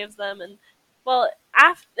and it saves them, and, well,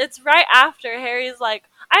 it's right after Harry's like,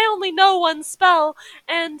 I only know one spell,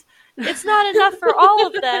 and it's not enough for all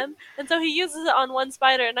of them, and so he uses it on one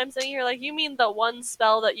spider, and I'm sitting here like, you mean the one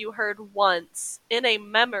spell that you heard once in a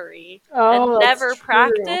memory and never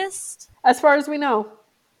practiced? As far as we know.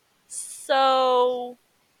 So,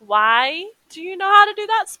 why do you know how to do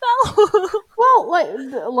that spell?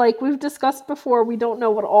 Well, like we've discussed before, we don't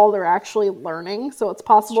know what all they're actually learning, so it's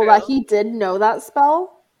possible that he did know that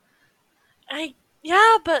spell.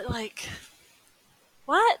 Yeah, but like,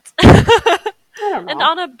 what? I don't know. And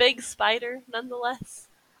on a big spider, nonetheless.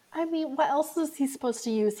 I mean, what else is he supposed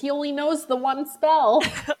to use? He only knows the one spell.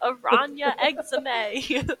 Aranya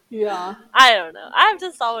Exame. Yeah. I don't know. I've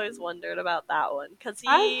just always wondered about that one.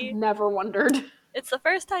 I've never wondered. It's the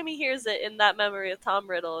first time he hears it in that memory of Tom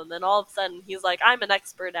Riddle, and then all of a sudden he's like, I'm an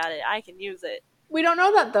expert at it. I can use it. We don't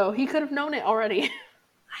know that, though. He could have known it already.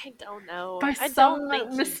 I don't know. By some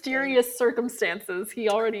mysterious circumstances, he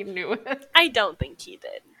already knew it. I don't think he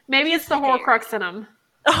did. Maybe it's the Horcrux in him.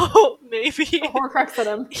 Oh, maybe. The Horcrux in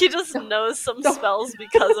him. He just knows some spells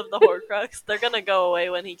because of the Horcrux. They're gonna go away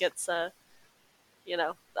when he gets, that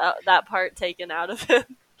part taken out of him.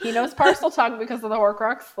 He knows Parseltongue because of the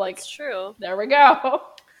Horcrux. Like, it's true. There we go.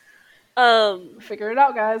 Figure it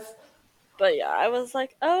out, guys. But yeah, I was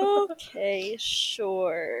like, okay,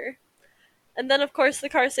 sure. And then, of course, the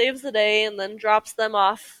car saves the day and then drops them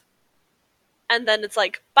off. And then it's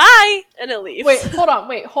like, bye! And it leaves. Wait, hold on.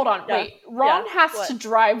 Yeah. Wait. Ron has to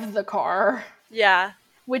drive the car. Yeah.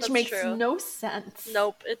 Which makes no sense.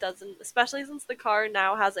 Nope, it doesn't. Especially since the car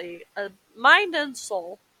now has a mind and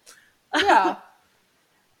soul. Yeah.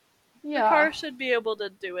 Yeah. The car should be able to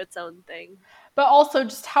do its own thing. But also,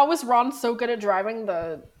 just how is Ron so good at driving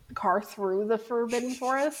the car through the Forbidden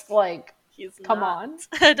Forest? Like, come on.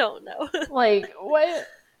 I don't know. Like, what?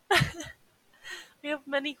 We have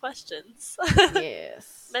many questions.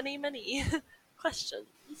 Yes. Many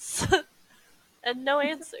questions. And no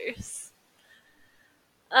answers.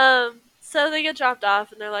 So they get dropped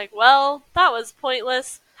off, and they're like, well, that was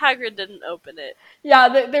pointless. Hagrid didn't open it.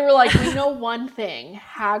 Yeah, they were like, we know one thing.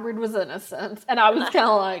 Hagrid was innocent. And I was kind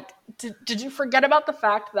of like, did you forget about the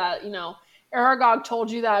fact that, Aragog told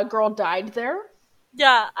you that a girl died there?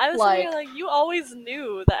 Yeah, I was like, you always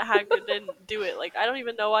knew that Hagrid didn't do it. Like, I don't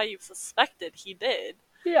even know why you suspected he did.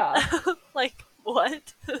 Yeah. Like,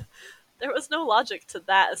 what? There was no logic to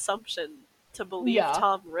that assumption to believe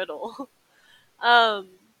Tom Riddle.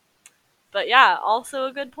 But yeah, also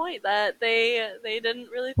a good point that they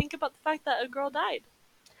didn't really think about the fact that a girl died.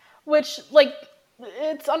 Which, like,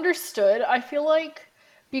 it's understood, I feel like,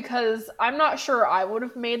 because I'm not sure I would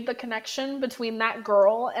have made the connection between that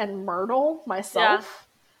girl and Myrtle myself.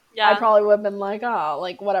 Yeah. I probably would have been like,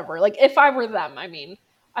 like, whatever. Like, if I were them, I mean.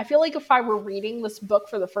 I feel like if I were reading this book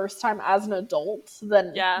for the first time as an adult,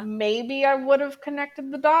 then maybe I would have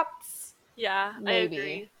connected the dots. Yeah, maybe. I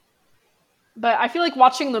agree. But I feel like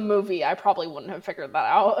watching the movie, I probably wouldn't have figured that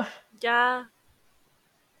out. Yeah.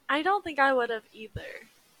 I don't think I would have either.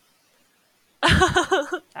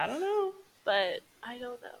 I don't know. But I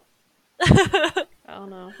don't know. I don't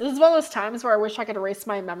know. This is one of those times where I wish I could erase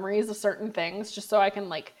my memories of certain things just so I can,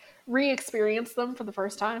 like, re-experience them for the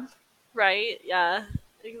first time. Right? Yeah.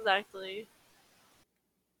 Exactly.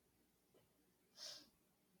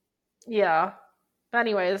 Yeah. But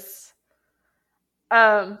anyways.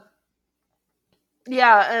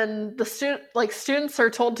 Yeah, and the students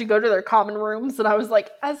are told to go to their common rooms, and I was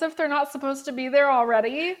like, as if they're not supposed to be there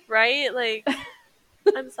already. Right? Like,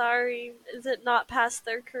 I'm sorry. Is it not past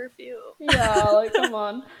their curfew? Yeah, like, come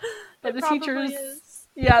on. But the teachers is.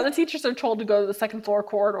 Yeah, the teachers are told to go to the second floor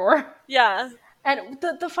corridor. Yeah. And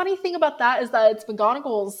the funny thing about that is that it's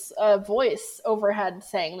McGonagall's voice overhead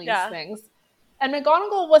saying these things. And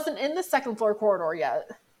McGonagall wasn't in the second floor corridor yet.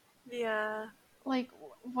 Yeah. Like,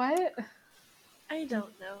 what? I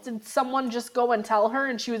don't know. Did someone just go and tell her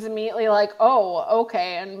and she was immediately like, oh,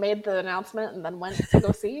 okay, and made the announcement and then went to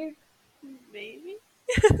go see? Maybe.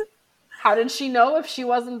 How did she know if she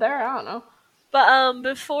wasn't there? I don't know. But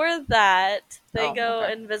before that, they go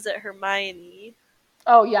and visit Hermione.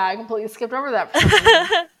 Oh, yeah, I completely skipped over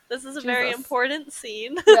that. This is a very important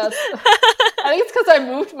scene. Yes. I think it's because I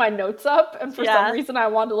moved my notes up, and for some reason I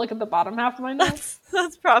wanted to look at the bottom half of my notes.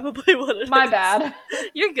 That's probably what it is. My bad.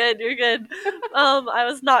 You're good. I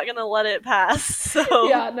was not going to let it pass, so...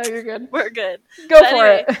 Yeah, no, you're good. We're good. Go for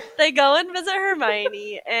it. They go and visit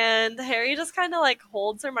Hermione, and Harry just kind of, like,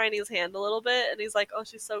 holds Hermione's hand a little bit, and he's like, oh,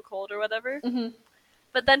 she's so cold or whatever. Mm-hmm.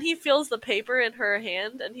 But then he feels the paper in her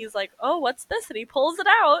hand, and he's like, oh, what's this? And he pulls it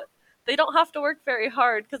out. They don't have to work very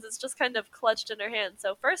hard, because it's just kind of clutched in her hand.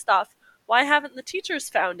 So first off, why haven't the teachers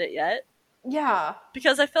found it yet? Yeah.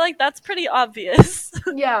 Because I feel like that's pretty obvious.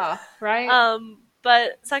 Yeah, right?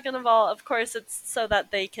 But second of all, of course, it's so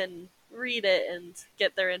that they can read it and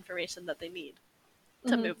get their information that they need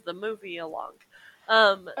to move the movie along.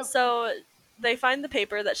 So they find the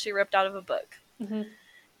paper that she ripped out of a book. Mm-hmm.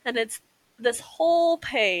 And it's this whole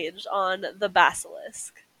page on the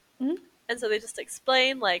basilisk. Mm-hmm. And so they just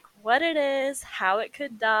explain, like, what it is, how it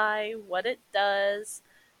could die, what it does,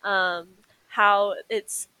 how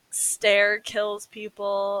its stare kills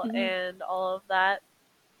people, and all of that.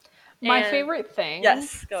 My favorite thing...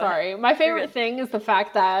 Yes, go ahead. My favorite thing is the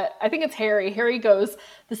fact that, I think it's Harry. Harry goes,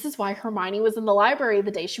 this is why Hermione was in the library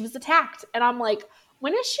the day she was attacked. And I'm like,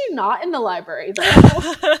 when is she not in the library,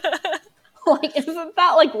 though? Like, isn't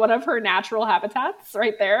that, like, one of her natural habitats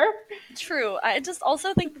right there? True. I just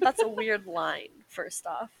also think that that's a weird line, first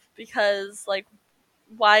off. Because, like,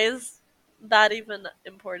 why is that even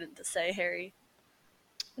important to say, Harry?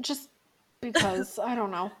 Just because, I don't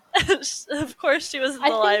know. Of course she was in the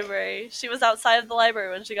library. She was outside of the library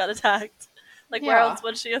when she got attacked. Like, where else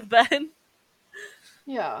would she have been?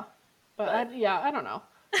 Yeah. But I don't know.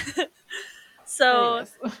 So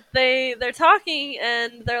they're talking,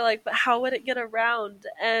 and they're like, but how would it get around?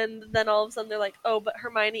 And then all of a sudden they're like, oh, but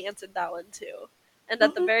Hermione answered that one too. And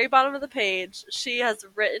at the very bottom of the page, she has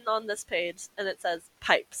written on this page, and it says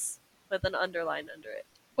pipes with an underline under it.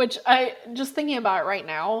 Which, I just thinking about it right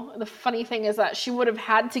now, the funny thing is that she would have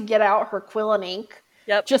had to get out her quill and ink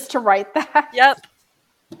just to write that.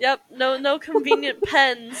 Yep. No convenient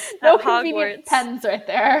pens no at convenient Hogwarts. Pens right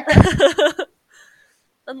there.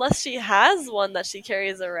 Unless she has one that she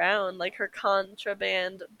carries around, like her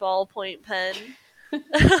contraband ballpoint pen.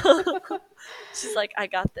 She's like, I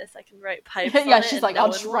got this. I can write pipes on it. She's like,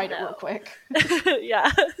 I'll just write it real quick. Yeah.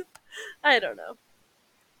 I don't know.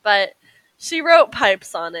 But she wrote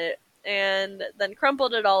pipes on it, and then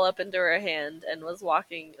crumpled it all up into her hand, and was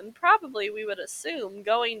walking, and probably, we would assume,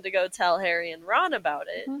 going to go tell Harry and Ron about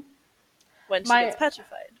it when she gets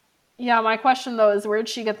petrified. Yeah, my question, though, is where'd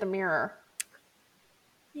she get the mirror?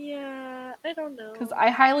 Yeah, I don't know. Because I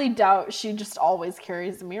highly doubt she just always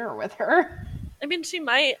carries a mirror with her. I mean, she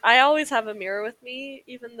might. I always have a mirror with me,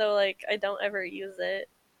 even though, like, I don't ever use it.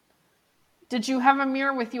 Did you have a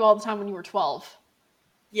mirror with you all the time when you were 12?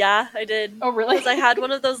 Yeah, I did. Oh, really? Because I had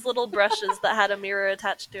one of those little brushes that had a mirror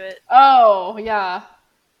attached to it. Oh, yeah.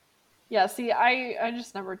 Yeah, see, I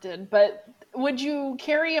just never did. But would you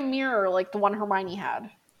carry a mirror like the one Hermione had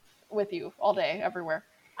with you all day, everywhere?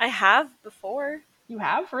 I have before. You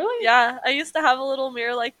have? Really? Yeah, I used to have a little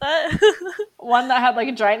mirror like that. One that had like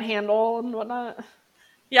a giant handle and whatnot?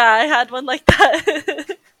 Yeah, I had one like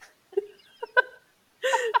that.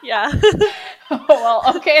 Yeah. Oh,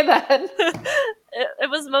 well, okay then. It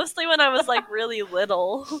was mostly when I was like really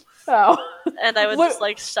little, Oh. and I would just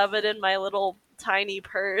like shove it in my little tiny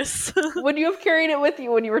purse. Would you have carried it with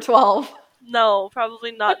you when you were 12? No,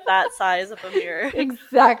 probably not that size of a mirror.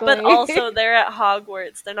 Exactly. But also, they're at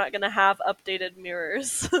Hogwarts. They're not going to have updated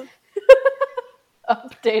mirrors.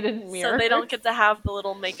 Updated mirror. So they don't get to have the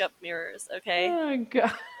little makeup mirrors, okay? Oh,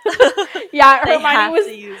 God. Yeah, They Hermione have was...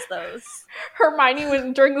 to use those. Hermione,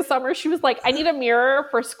 when during the summer, she was like, I need a mirror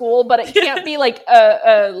for school, but it can't be like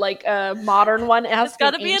a modern one. It has It's to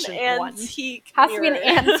got to be be an an ancient one. antique Has mirror. to be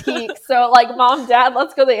an antique. So, like, Mom, Dad,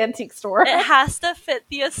 let's go to the antique store. It has to fit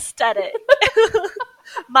the aesthetic.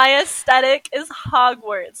 My aesthetic is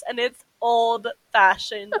Hogwarts, and it's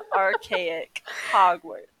old-fashioned, archaic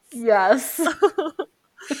Hogwarts. Yes.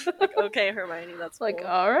 Like, okay, Hermione, that's Like, cool.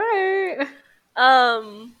 all right.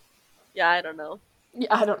 Yeah, I don't know.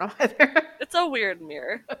 Yeah, I don't know either. It's a weird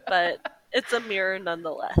mirror, but it's a mirror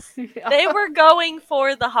nonetheless. Yeah. They were going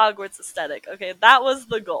for the Hogwarts aesthetic, okay? That was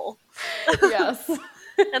the goal. Yes.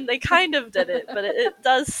 And they kind of did it, but it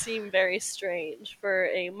does seem very strange for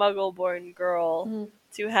a Muggle-born girl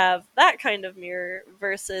to have that kind of mirror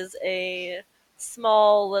versus a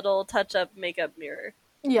small little touch-up makeup mirror.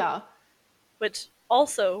 Yeah. Which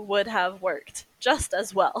also would have worked just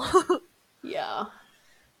as well. Yeah.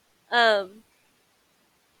 But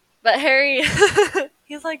Harry,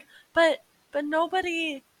 he's like, but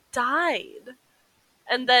nobody died.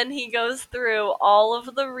 And then he goes through all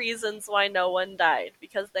of the reasons why no one died,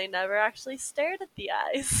 because they never actually stared at the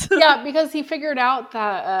eyes. Yeah, because he figured out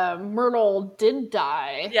that Myrtle did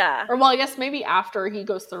die. Yeah. Or, well, I guess maybe after he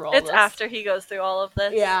goes through all It's this. after he goes through all of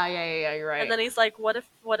this. Yeah, you're right. And then he's like, what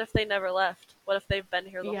if they never left? What if they've been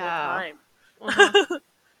here the whole time? Uh-huh.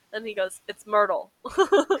 Then he goes, it's Myrtle.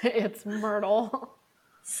 It's Myrtle.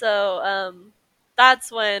 So,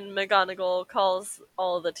 that's when McGonagall calls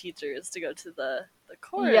all the teachers to go to the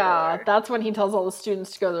corridor. Yeah, that's when he tells all the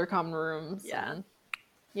students to go to their common rooms. Yeah.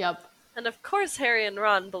 Yep. And of course Harry and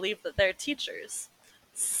Ron believe that they're teachers.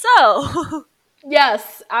 So...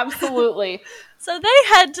 Yes, absolutely. So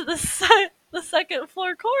they head to the second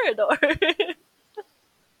floor corridor.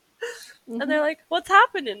 And they're like, what's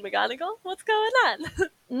happening, McGonagall? What's going on?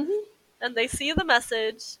 Mm-hmm. And they see the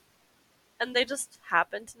message, and they just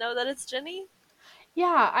happen to know that it's Ginny.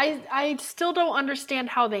 Yeah, I still don't understand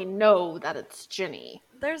how they know that it's Ginny.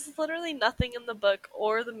 There's literally nothing in the book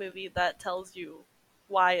or the movie that tells you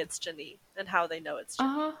why it's Ginny and how they know it's Ginny.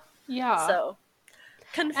 Uh-huh. Yeah. So,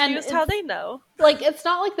 confused how they know. Like, it's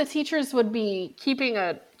not like the teachers would be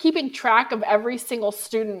keeping track of every single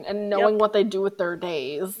student and knowing what they do with their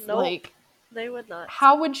days. Nope. Like, They would not.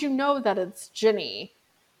 how would you know that it's Ginny?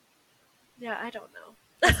 Yeah, I don't know.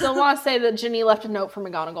 I still want to say that Ginny left a note for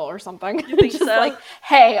McGonagall or something. You think Just so? like,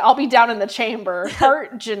 hey, I'll be down in the chamber.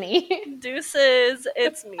 Heart, Ginny. Deuces,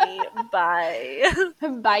 it's me. Bye.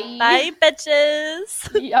 Bye. Bye, bitches.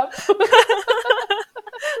 Yep.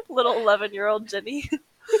 Little 11-year-old Ginny.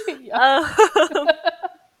 Yep.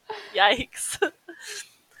 Yikes.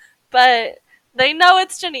 But they know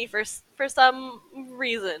it's Ginny for some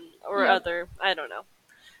reason or other. I don't know.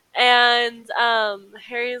 And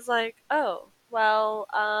Harry's like, oh, well,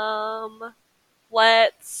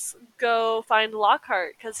 let's go find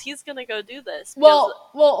Lockhart because he's going to go do this. Well,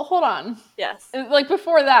 hold on. Yes. Like,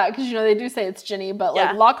 before that, because, they do say it's Ginny, but,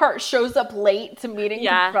 like, Yeah. Lockhart shows up late to meeting the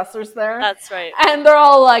professors there. That's right. And they're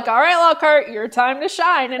all like, all right, Lockhart, your time to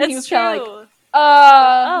shine. And he was kind of like,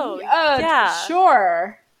 yeah,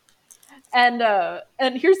 sure. And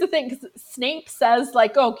here's the thing, because Snape says,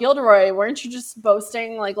 like, oh, Gilderoy, weren't you just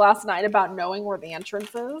boasting, like, last night about knowing where the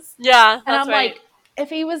entrance is? Yeah, that's and I'm right. like, if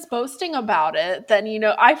he was boasting about it, then,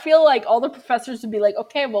 I feel like all the professors would be like,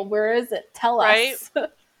 okay, well, where is it? Tell us.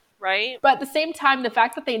 Right. But at the same time, the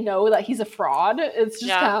fact that they know that he's a fraud, it's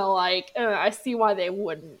just kind of like, I see why they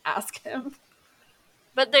wouldn't ask him.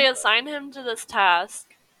 But they assign him to this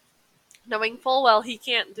task, knowing full well he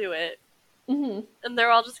can't do it. Mm-hmm. And they're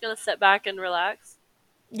all just going to sit back and relax.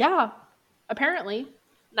 Yeah, apparently.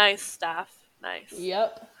 Nice staff. Nice.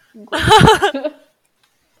 Yep.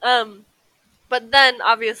 But then,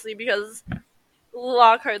 obviously, because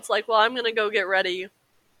Lockhart's like, well, I'm going to go get ready.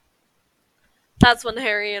 That's when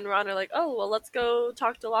Harry and Ron are like, oh, well, let's go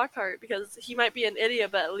talk to Lockhart because he might be an idiot,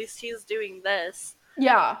 but at least he's doing this.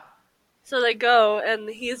 Yeah. So they go, and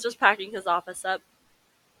he's just packing his office up.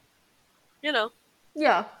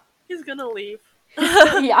 Yeah. He's going to leave.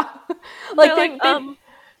 Yeah. Like,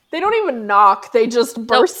 they don't even knock. They just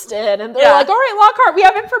burst in, and they're like, all right, Lockhart, we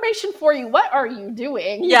have information for you. What are you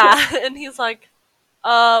doing? Yeah, and he's like,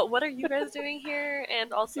 what are you guys doing here?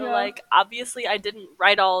 And also, Yeah. like, obviously I didn't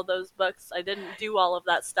write all of those books. I didn't do all of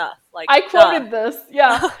that stuff. Like, I quoted this,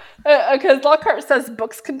 yeah, because Lockhart says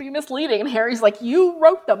books can be misleading, and Harry's like, "You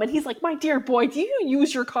wrote them," and he's like, "My dear boy, do you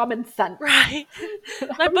use your common sense?" Right.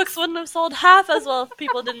 My books wouldn't have sold half as well if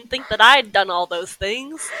people didn't think that I'd done all those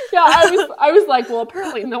things. Yeah, I was like, well,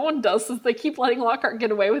 apparently no one does, since they keep letting Lockhart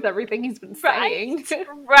get away with everything he's been saying.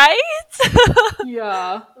 Right?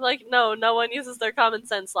 Yeah. Like, no one uses their common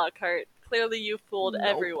sense, Lockhart. Clearly you fooled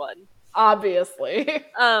everyone. Obviously.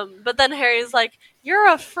 But then Harry's like,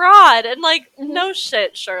 "You're a fraud," and like, no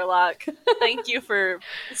shit, Sherlock. Thank you for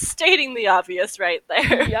stating the obvious right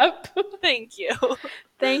there. Yep. Thank you.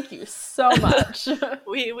 Thank you so much.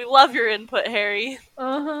 We love your input, Harry.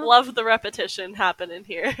 Uh-huh. Love the repetition happening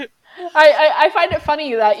here. I find it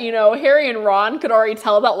funny that, Harry and Ron could already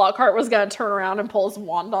tell that Lockhart was going to turn around and pull his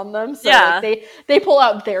wand on them. So Yeah. like, they pull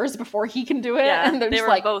out theirs before he can do it, Yeah, and they're they just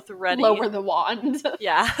were like, both ready. lower the wand.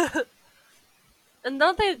 Yeah. And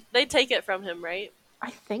don't they take it from him, right?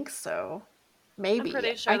 I think so. Maybe. I'm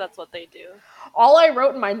pretty sure that's what they do. All I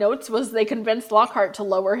wrote in my notes was they convinced Lockhart to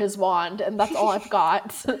lower his wand, and that's all I've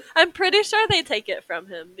got. I'm pretty sure they take it from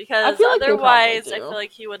him, because I feel like they probably otherwise do. I feel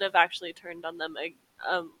like he would have actually turned on them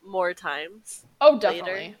more times. Oh,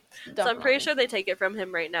 definitely. So I'm pretty sure they take it from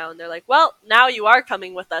him right now, and they're like, "Well, now you are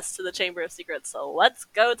coming with us to the Chamber of Secrets, so let's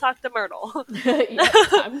go talk to Myrtle." Yeah,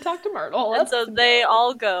 time to talk to Myrtle. And so they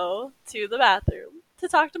all go to the bathroom to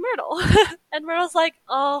talk to Myrtle. And Myrtle's like,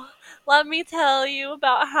 "Oh, let me tell you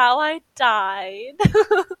about how I died."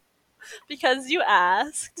 Because you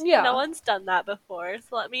asked. Yeah. No one's done that before,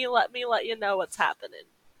 so let me let you know what's happening.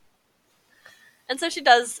 And so she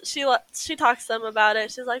does, she talks to them about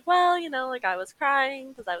it. She's like, "Well, like, I was crying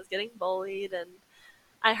because I was getting bullied, and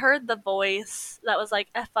I heard the voice that was like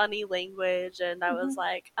a funny language, and I was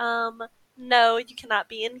like, no, you cannot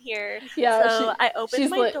be in here." Yeah, so I opened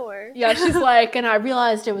my door. Yeah, she's like, and I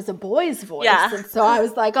realized it was a boy's voice. Yeah. And so I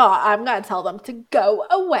was like, oh, I'm going to tell them to go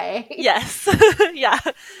away. Yes. Yeah.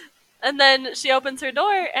 And then she opens her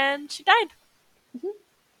door, and she died.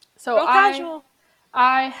 So Real casual.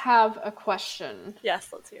 I have a question.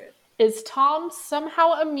 Yes, let's hear it. Is Tom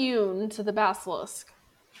somehow immune to the basilisk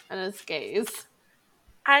and his gaze?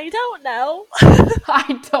 I don't know.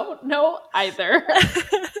 I don't know either.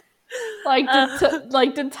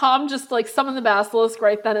 Did Tom just like summon the basilisk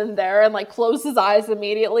right then and there and like close his eyes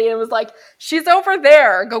immediately and was like, "She's over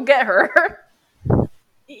there, go get her"?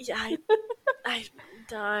 Yeah,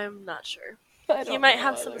 I'm not sure. I He don't might know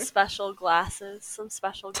have either. some special glasses, some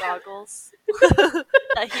special goggles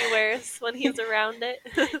that he wears when he's around it.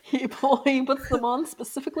 He puts them on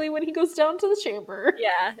specifically when he goes down to the chamber.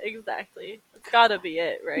 Yeah, exactly. It's gotta be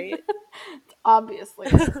it, right? Obviously.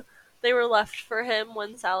 They were left for him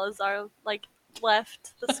when Salazar, like,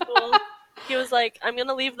 left the school. He was like, "I'm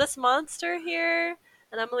gonna leave this monster here,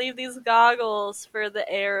 and I'm gonna leave these goggles for the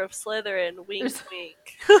heir of Slytherin." Wink,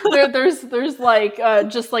 wink. There's like,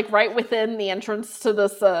 just like right within the entrance to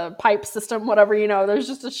this pipe system, whatever, there's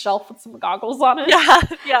just a shelf with some goggles on it.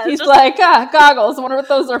 Yeah. He's like, goggles, I wonder what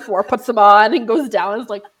those are for. Puts them on and goes down and is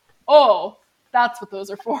like, "Oh, that's what those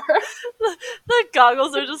are for." The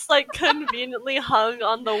goggles are just like conveniently hung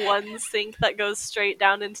on the one sink that goes straight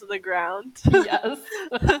down into the ground. Yes.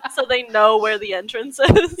 So they know where the entrance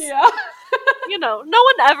is. Yeah. No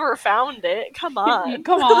one ever found it. Come on.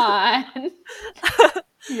 Come on.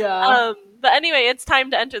 Yeah. But anyway, it's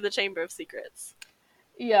time to enter the Chamber of Secrets.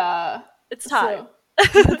 Yeah. It's time.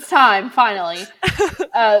 It's time, finally.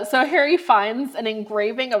 So Harry finds an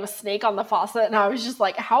engraving of a snake on the faucet, and I was just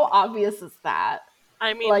like, how obvious is that?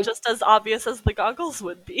 I mean, just as obvious as the goggles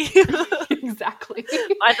would be. Exactly.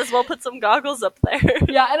 Might as well put some goggles up there.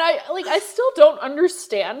 Yeah, and I still don't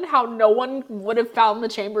understand how no one would have found the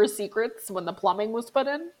Chamber of Secrets when the plumbing was put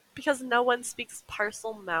in. Because no one speaks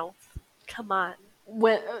parcel mouth. Come on.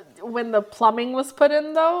 When the plumbing was put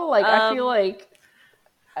in, though, like, I feel like...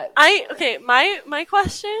 my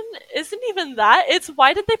question isn't even that. It's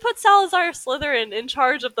why did they put Salazar Slytherin in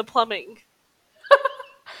charge of the plumbing?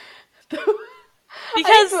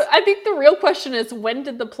 Because I think the real question is, when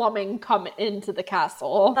did the plumbing come into the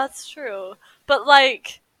castle? That's true. But,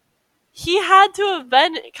 like, he had to have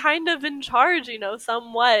been kind of in charge,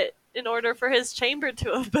 somewhat, in order for his chamber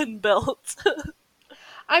to have been built.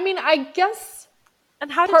 I mean, I guess...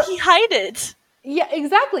 And how did he hide it? Yeah,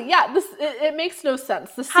 exactly. Yeah, it makes no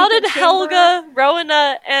sense. How did Helga,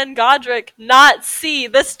 Rowena, and Godric not see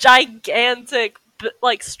this gigantic,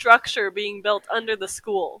 structure being built under the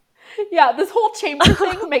school? Yeah, this whole chamber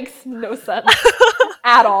thing makes no sense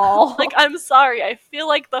at all. Like, I'm sorry, I feel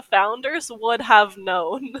like the founders would have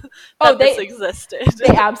known that this existed.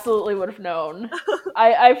 They absolutely would have known.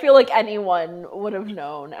 I feel like anyone would have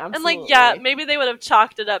known, absolutely. And, like, yeah, maybe they would have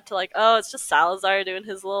chalked it up to, like, oh, it's just Salazar doing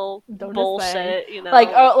his little bullshit, you know?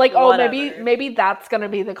 Maybe that's gonna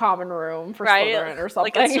be the common room for Slytherin or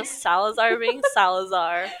something. Like, it's just Salazar being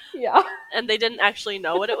Salazar. Yeah. And they didn't actually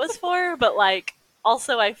know what it was for, but, like,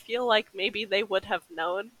 also I feel like maybe they would have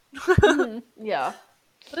known. Yeah.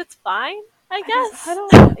 But it's fine, I guess.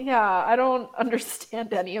 I don't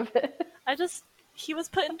understand any of it. He was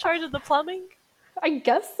put in charge of the plumbing? I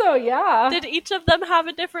guess so, yeah. Did each of them have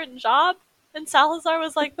a different job? And Salazar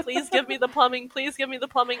was like, please give me the plumbing, please give me the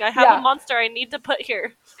plumbing. I have a monster I need to put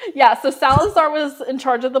here. Yeah, so Salazar was in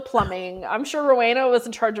charge of the plumbing. I'm sure Rowena was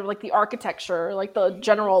in charge of, like, the architecture, like, the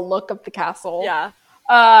general look of the castle. Yeah.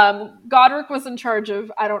 Godric was in charge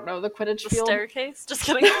of, I don't know, the Quidditch field. Staircase? Just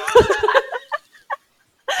kidding.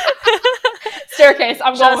 Staircase,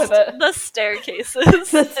 I'm going with it. The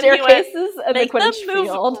staircases. The staircases and the Quidditch field. Make them move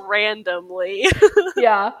field. randomly.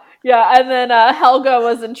 Yeah, and then Helga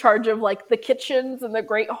was in charge of, like, the kitchens and the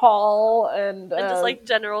Great Hall and just, like,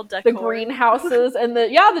 general decor. The greenhouses and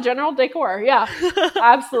the general decor, yeah.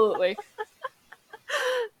 Absolutely.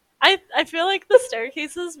 I feel like the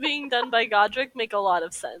staircases being done by Godric make a lot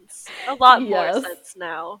of sense. A lot more sense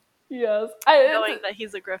now. Yes. Knowing that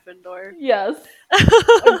he's a Gryffindor. Yes.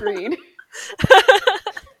 Agreed.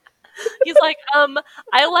 He's like,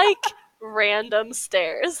 I like random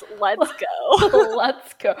stairs. Let's go.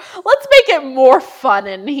 Let's go. Let's make it more fun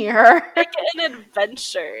in here. Make it an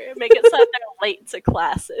adventure. Make it so that they're late to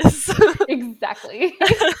classes. Exactly.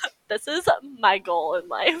 This is my goal in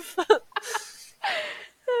life.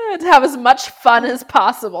 To have as much fun as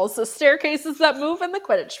possible. So staircases that move in the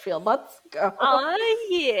Quidditch field. Let's go.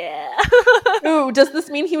 Yeah. Ooh, does this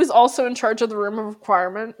mean he was also in charge of the room of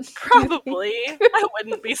requirement? Probably. I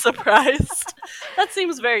wouldn't be surprised. That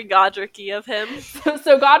seems very Godric-y of him.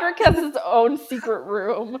 So Godric has his own secret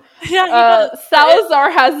room. Yeah.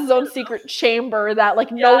 Salazar has his own secret chamber that,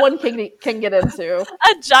 like, no one can get into.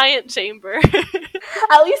 A giant chamber.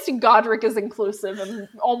 At least Godric is inclusive and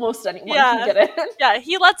almost anyone can get in. Yeah,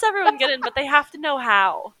 he lets everyone get in, but they have to know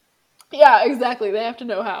how. Yeah, exactly. They have to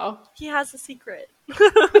know how. He has a secret.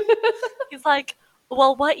 He's like,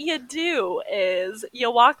 well, what you do is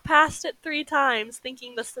you walk past it 3 times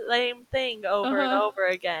thinking the same thing over and over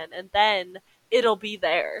again, and then it'll be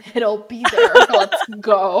there. It'll be there. Let's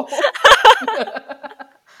go.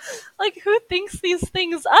 Like, who thinks these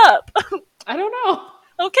things up? I don't know.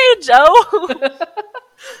 Okay, Joe.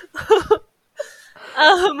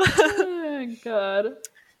 Oh, God.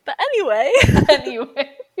 But anyway.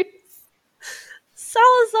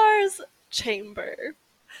 Salazar's chamber.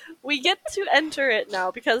 We get to enter it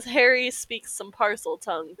now because Harry speaks some parcel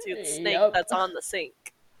tongue to the snake that's on the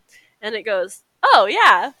sink. And it goes, oh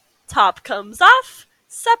yeah, top comes off,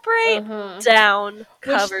 separate, down,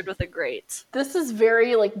 covered with a grate. This is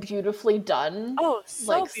very, like, beautifully done. Oh,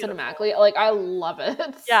 so like, beautiful. Cinematically. Like, I love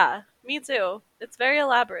it. Yeah, me too. It's very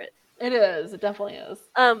elaborate. It is. It definitely is.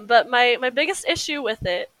 But my biggest issue with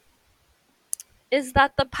it is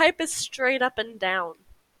that the pipe is straight up and down.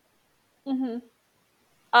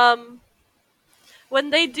 When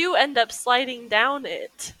they do end up sliding down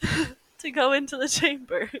it to go into the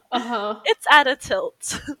chamber, it's at a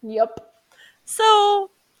tilt. Yep. So,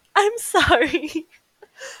 I'm sorry.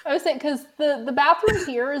 I was saying, because the bathroom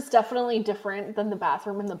here is definitely different than the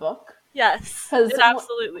bathroom in the book. Yes, it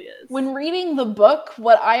absolutely is. When reading the book,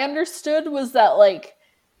 what I understood was that, like,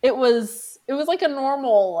 it was like a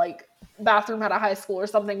normal, like, bathroom at a high school or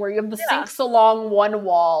something where you have the sinks along one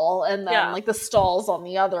wall and then like the stalls on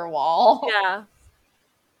the other wall. Yeah.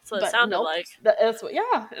 So it sounded like. That's what,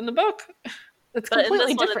 in the book. It's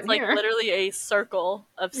completely different it's here. Like literally a circle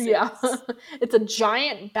of sinks. Yeah. It's a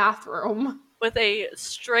giant bathroom. With a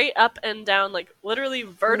straight up and down, like literally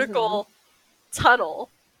vertical tunnel.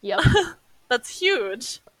 Yep. That's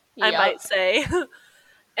huge, I might say.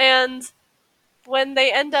 And when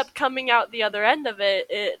they end up coming out the other end of it,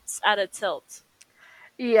 it's at a tilt.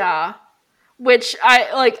 Yeah. Which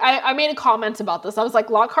I made a comment about this. I was like,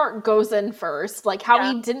 Lockhart goes in first. Like,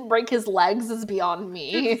 how he didn't break his legs is beyond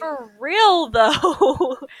me. Dude, for real,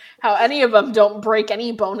 though. How any of them don't break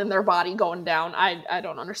any bone in their body going down. I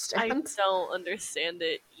don't understand. I don't understand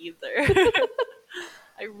it either.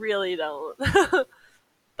 I really don't.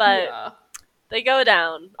 But they go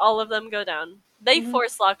down. All of them go down. They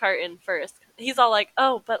force Lockhart in first. He's all like,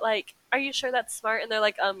 oh, but like, are you sure that's smart? And they're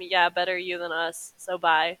like, yeah, better you than us, so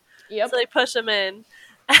bye. Yep. So they push him in.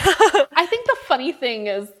 I think the funny thing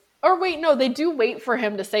is Or wait, no, they do wait for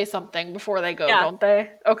him to say something before they go, Yeah. don't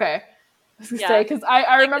they? Okay. I was gonna Yeah. say, because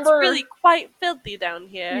I remember... It's really quite filthy down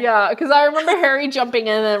here. Yeah, because I remember Harry jumping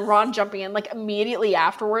in and Ron jumping in, like, immediately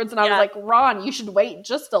afterwards, and I was like, Ron, you should wait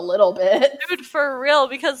just a little bit. Dude, for real,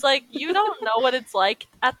 because, like, you don't know what it's like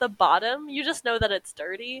at the bottom. You just know that it's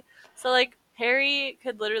dirty. So, like, Harry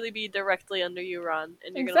could literally be directly under you, Ron,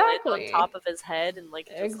 and you're gonna land on top of his head and, like,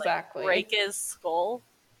 just, like, break his skull.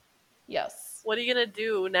 Yes. What are you gonna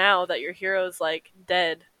do now that your hero's, like,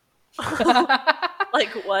 dead?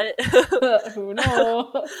 Like, what? Who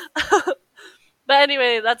knows? But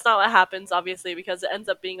anyway, that's not what happens, obviously, because it ends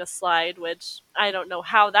up being a slide, which I don't know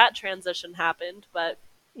how that transition happened, but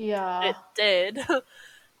it did.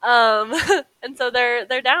 And so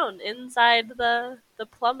they're down inside the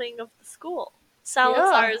plumbing of the school.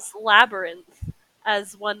 Salazar's labyrinth,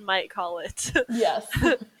 as one might call it. Yes.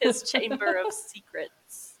 His chamber of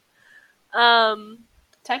secrets.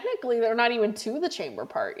 Technically, they're not even to the chamber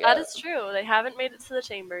part yet. That is true. They haven't made it to the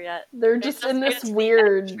chamber yet. They're just in this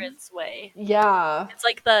weird entrance way. Yeah.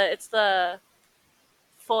 It's the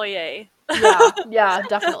foyer. Yeah,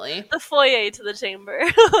 definitely. The foyer to the chamber.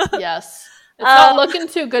 Yes. It's not looking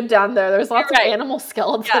too good down there. There's lots of animal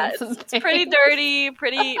skeletons. Yeah, it's pretty dirty,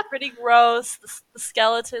 pretty gross. The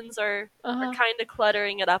skeletons are kind of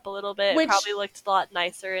cluttering it up a little bit. It probably looked a lot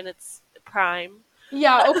nicer in its prime.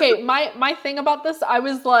 Yeah, okay. My thing about this, I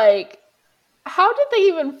was like, how did they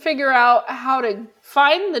even figure out how to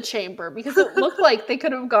find the chamber? Because it looked like they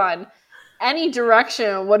could have gone any direction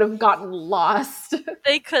and would have gotten lost.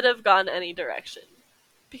 They could have gone any direction.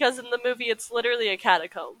 Because in the movie, it's literally a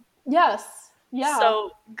catacomb. Yes. Yeah.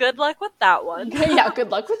 So, good luck with that one. Yeah, good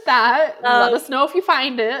luck with that. Let us know if you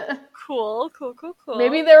find it. Cool.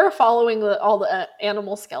 Maybe they were following all the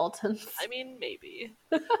animal skeletons. I mean, maybe.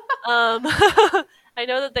 I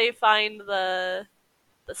know that they find the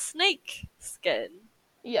snake skin.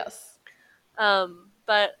 Yes.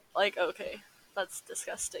 But, like, okay. That's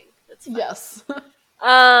disgusting. It's fine. Yes.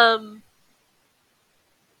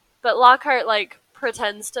 But Lockhart, like,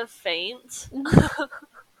 pretends to faint.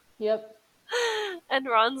 Yep. And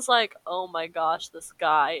Ron's like, oh my gosh, this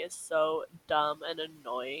guy is so dumb and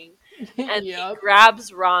annoying. And he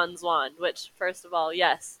grabs Ron's wand, which, first of all,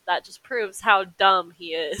 yes, that just proves how dumb he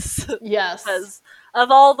is. Yes. Because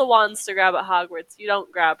of all the wands to grab at Hogwarts, you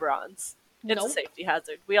don't grab Ron's. It's a safety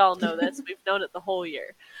hazard. We all know this. We've known it the whole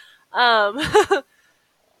year.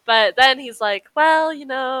 But then he's like, well, you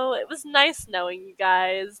know, it was nice knowing you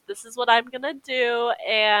guys. This is what I'm gonna do,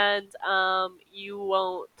 and you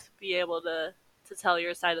won't be able to tell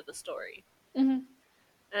your side of the story. Mm-hmm.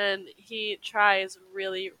 And he tries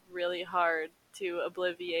really, really hard to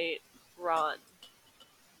obliviate Ron.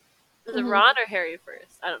 Is it Ron or Harry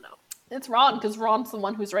first? I don't know. It's Ron, because Ron's the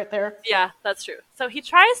one who's right there. Yeah, that's true. So he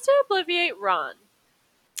tries to obliviate Ron.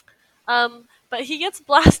 But he gets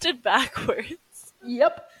blasted backwards.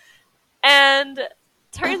 Yep. And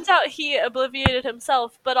turns out he obliviated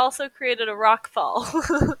himself, but also created a rock fall.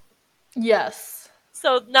 Yes.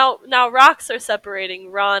 So now rocks are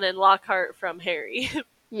separating Ron and Lockhart from Harry.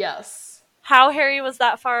 Yes. How Harry was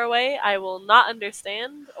that far away, I will not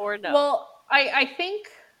understand or know. Well, I think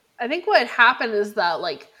what happened is that,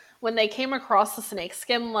 like, when they came across the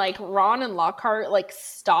snakeskin, like, Ron and Lockhart, like,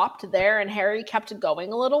 stopped there and Harry kept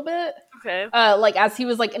going a little bit. Okay. Like, as he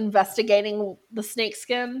was, like, investigating the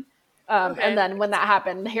snakeskin. And then when that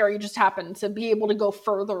happened, Harry just happened to be able to go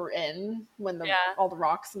further in when all the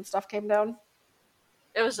rocks and stuff came down.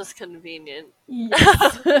 It was just convenient.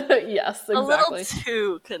 Yes, yes, exactly. A little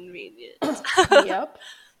too convenient. Yep.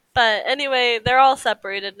 But anyway, they're all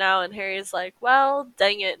separated now, and Harry's like, well,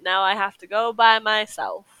 dang it, now I have to go by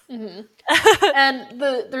myself. Mm-hmm. And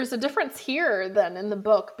there's a difference here then in the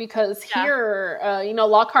book, because here,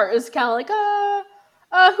 Lockhart is kind of like,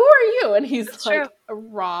 who are you? And he's That's like, true.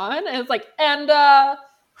 Ron. And it's like, and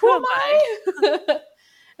who am I?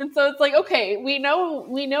 And so it's like, okay, we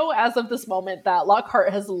know as of this moment that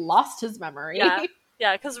Lockhart has lost his memory.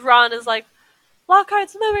 Yeah, because Ron is like,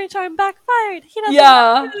 Lockhart's memory charm backfired. He doesn't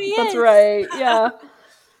know who he is. That's right. Yeah.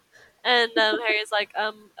 And Harry's like,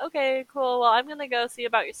 okay, cool. Well, I'm gonna go see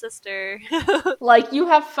about your sister. Like, you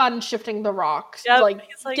have fun shifting the rocks. Yep. Like,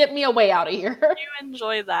 get me a way out of here. You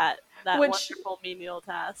enjoy that wonderful menial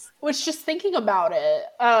task. Which, just thinking about it,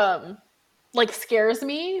 like, scares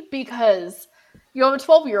me, because you have a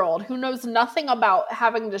 12-year-old who knows nothing about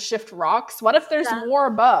having to shift rocks. What if there's more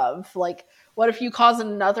above? Like, what if you cause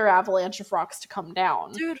another avalanche of rocks to come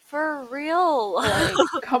down? Dude, for real. Like,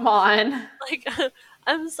 come on. Like,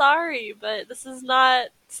 I'm sorry, but this is not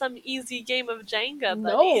some easy game of Jenga,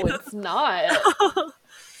 buddy. No, it's not.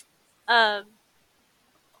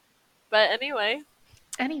 But anyway.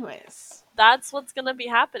 Anyways. That's what's gonna be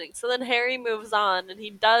happening. So then Harry moves on, and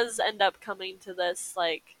he does end up coming to this,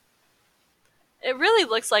 like... It really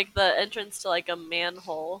looks like the entrance to, like, a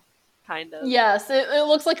manhole, kind of. Yes, it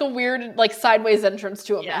looks like a weird, like, sideways entrance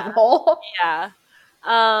to a manhole. Yeah.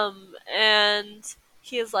 And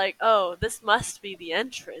he's like, oh, this must be the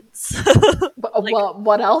entrance. Like, well,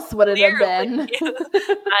 what else would it have been?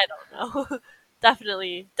 I don't know.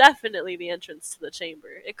 Definitely the entrance to the chamber.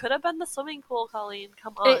 It could have been the swimming pool, Colleen.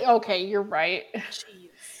 Come on. Okay, you're right. Jeez.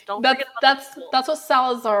 Don't forget about the pool. That's what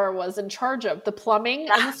Salazar was in charge of, the plumbing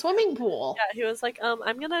and the swimming pool. Yeah, he was like,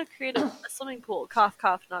 I'm gonna create a swimming pool. Cough,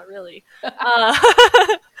 cough, not really.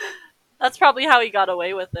 That's probably how he got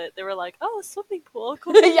away with it. They were like, oh, a swimming pool.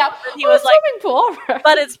 Cool. Yeah, and he was like, swimming pool.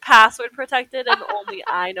 but it's password protected and only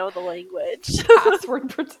I know the language. Password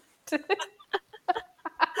protected.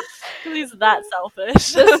 He's that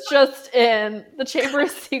selfish. This just in. The Chamber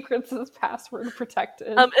of Secrets is password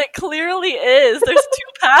protected. It clearly is. There's 2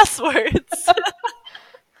 passwords.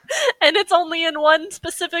 And it's only in one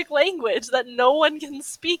specific language that no one can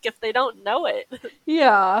speak if they don't know it.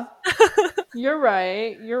 Yeah. You're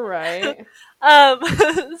right.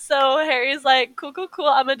 So Harry's like, cool,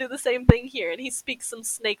 I'm gonna do the same thing here. And he speaks some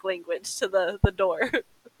snake language to the door.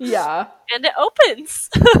 Yeah. And it opens.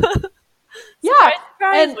 Yeah.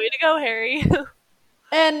 Surprise. Way to go, Harry.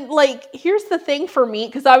 And, like, here's the thing for me,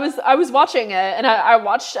 because I was watching it, and I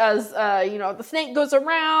watched as, the snake goes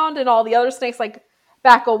around, and all the other snakes, like,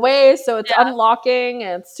 back away, so it's unlocking,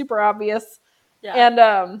 and it's super obvious.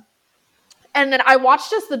 Yeah. And then I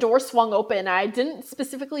watched as the door swung open. I didn't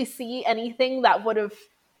specifically see anything that would have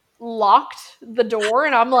locked the door,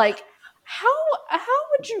 and I'm like, how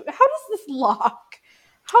does this lock?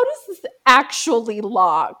 How does this actually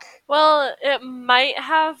lock? Well, it might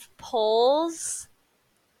have poles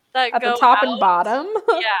that at go the top out. And bottom.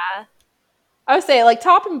 Yeah. I would say, like,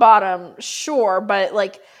 top and bottom, sure, but,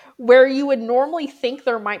 like, where you would normally think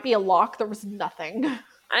there might be a lock, there was nothing.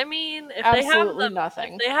 I mean, if absolutely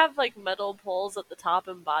nothing. If they have, like, metal poles at the top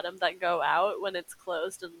and bottom that go out when it's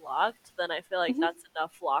closed and locked, then I feel like that's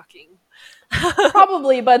enough locking.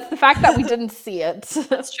 Probably, but it's the fact that we didn't see it.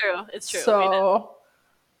 It's true. So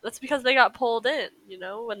that's because they got pulled in,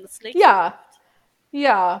 when the snake.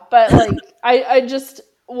 Yeah, but, like, I just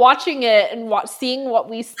watching it and seeing what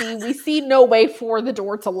we see no way for the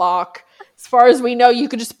door to lock. As far as we know, you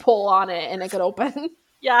could just pull on it and it could open.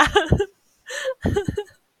 Yeah.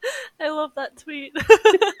 I love that tweet.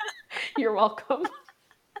 You're welcome.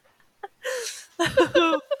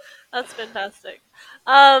 That's fantastic.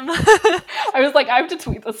 I was like, I have to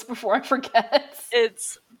tweet this before I forget.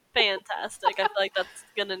 It's fantastic. I feel like that's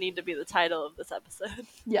gonna need to be the title of this episode.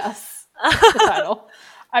 Yes, the title.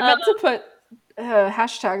 I meant to put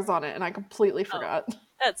hashtags on it, and I completely forgot.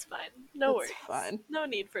 That's fine. No worries. Fine. No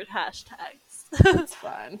need for hashtags. It's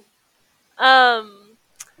fine.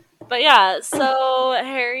 But yeah, so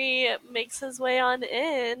Harry makes his way on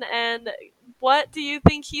in, and what do you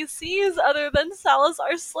think he sees other than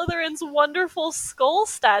Salazar Slytherin's wonderful skull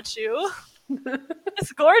statue?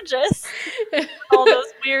 It's gorgeous. All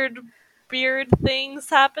those weird beard things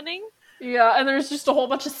happening. Yeah, and there's just a whole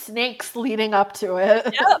bunch of snakes leading up to it.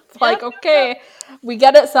 Yep, It's like, okay, we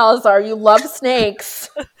get it, Salazar. You love snakes.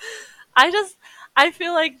 I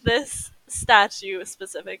feel like this statue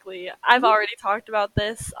specifically, I've already talked about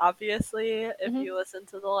this, obviously, if you listen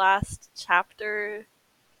to the last chapter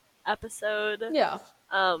episode. Yeah.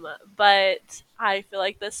 But I feel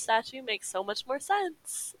like this statue makes so much more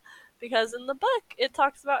sense. Because in the book, it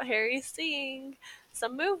talks about Harry seeing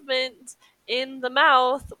some movement in the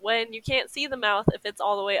mouth when you can't see the mouth if it's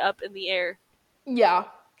all the way up in the air. Yeah.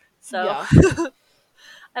 So yeah.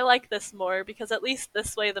 I like this more because at least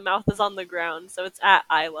this way the mouth is on the ground, so it's at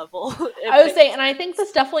eye level. I would say, and I think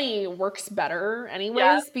this definitely works better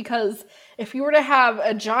anyways, because if you were to have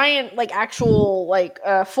a giant, like, actual, like,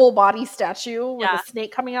 full body statue with a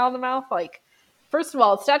snake coming out of the mouth, like, first of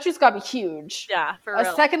all, the statue's gotta be huge. Yeah, for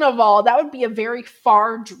real. Second of all, that would be a very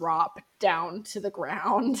far drop down to the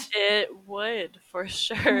ground. It would, for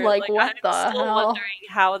sure. Like what I'm the still hell? wondering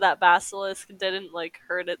how that basilisk didn't, like,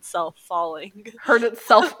 hurt itself falling. Hurt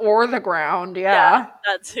itself or the ground, yeah.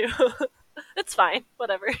 That too. It's fine.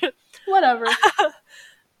 Whatever. Whatever.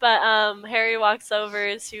 But Harry walks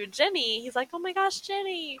over to Ginny. He's like, oh my gosh,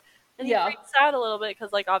 Ginny! And he freaks out a little bit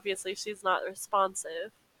because, like, obviously she's not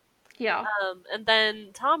responsive. Yeah. And then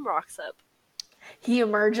Tom rocks up. He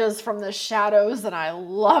emerges from the shadows, and I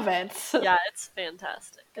love it. Yeah, it's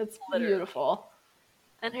fantastic. It's beautiful.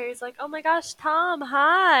 And Harry's like, oh my gosh, Tom,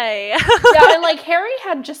 hi! Yeah, and, like, Harry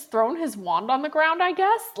had just thrown his wand on the ground, I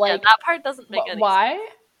guess. Like, that part doesn't make any sense. Why?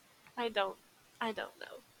 I don't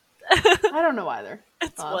know. I don't know either.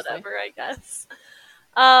 It's honestly. whatever, I guess.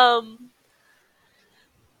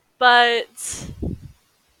 But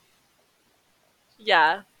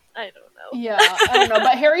yeah, I don't know. Yeah, I don't know.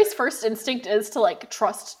 But Harry's first instinct is to like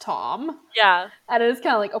trust Tom. Yeah. And it's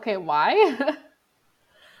kind of like, okay, why?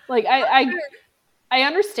 Like I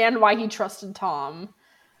understand why he trusted Tom.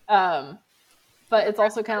 But it's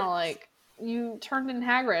also kind of like you turned in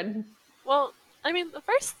Hagrid. Well, I mean, the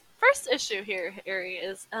first issue here, Harry,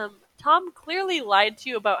 is Tom clearly lied to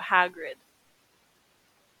you about Hagrid.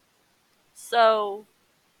 So,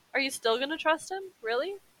 are you still gonna trust him?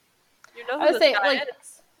 Really? You know who this guy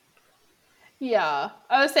is. Yeah,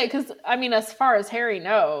 I would say because I mean, as far as Harry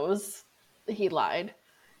knows, he lied.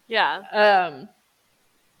 Yeah.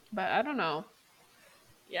 But I don't know.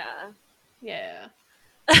 Yeah. Yeah.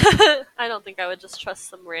 I don't think I would just trust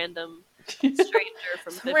some random stranger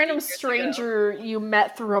from 50 random years stranger ago. you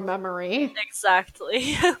met through a memory.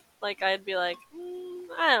 Exactly. Like I'd be like,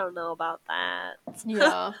 I don't know about that.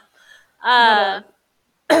 Yeah.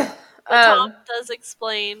 But Tom does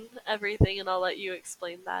explain everything, and I'll let you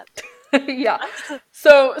explain that. Yeah.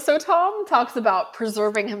 So Tom talks about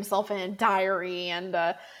preserving himself in a diary and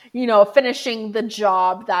finishing the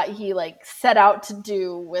job that he like set out to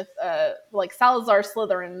do with like Salazar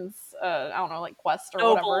Slytherin's I don't know, like quest or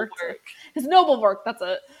noble whatever. Work. His noble work, that's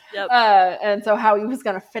it. Yep. And so how he was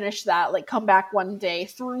gonna finish that, like come back one day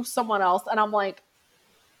through someone else, and I'm like,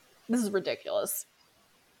 this is ridiculous.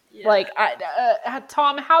 Yeah. Like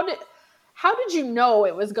Tom, how did you know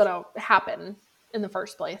it was gonna happen in the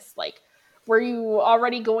first place? Like, were you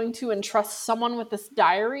already going to entrust someone with this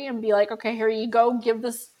diary and be like, okay, here you go, give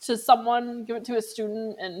this to someone, give it to a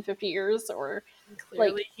student in 50 years? Or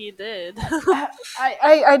clearly like, he did.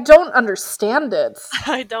 I don't understand it.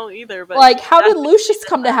 I don't either. But like, how did Lucius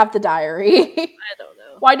come to have the diary? I don't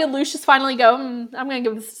know. Why did Lucius finally go, I'm gonna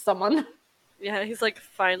give this to someone? Yeah, he's like,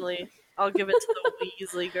 finally, I'll give it to the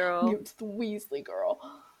Weasley girl. Give it to the Weasley girl.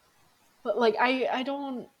 But like, I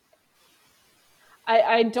don't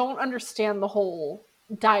understand the whole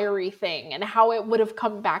diary thing and how it would have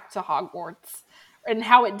come back to Hogwarts and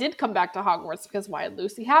how it did come back to Hogwarts, because why did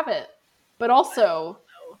Lucy have it? But also,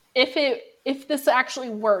 if this actually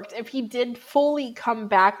worked, if he did fully come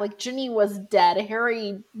back, like Ginny was dead,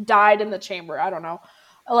 Harry died in the chamber, I don't know.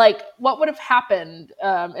 Like, what would have happened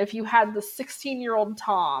if you had the 16-year-old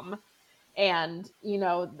Tom and,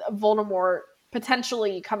 Voldemort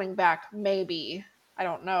potentially coming back, maybe. I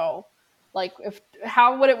don't know. Like,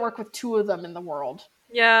 how would it work with two of them in the world?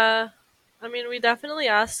 Yeah. I mean, we definitely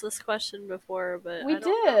asked this question before, but we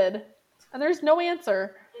did. Know. And there's no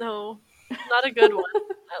answer. No. Not a good one,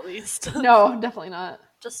 at least. No, definitely not.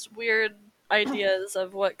 Just weird ideas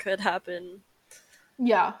of what could happen.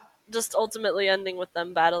 Yeah. Just ultimately ending with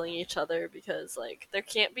them battling each other because, like, there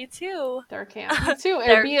can't be two. There can't be two.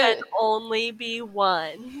 There can only be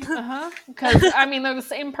one. Because, I mean, they're the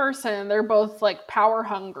same person. They're both, like, power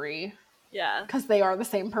hungry. Yeah. Because they are the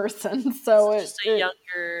same person. So it's just a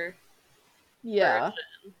younger version,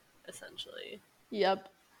 essentially. Yep.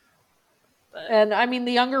 But, and, I mean,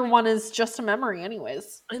 the younger one is just a memory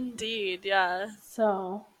anyways. Indeed, yeah.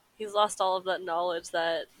 So... he's lost all of that knowledge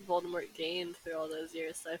that Voldemort gained through all those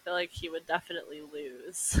years, so I feel like he would definitely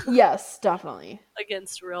lose. Yes, definitely.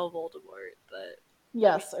 Against real Voldemort, but...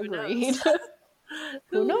 yes, I mean, agreed.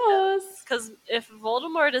 Who knows? Because if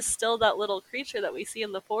Voldemort is still that little creature that we see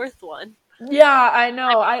in the fourth one... yeah, I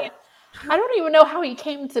know. I don't even know how he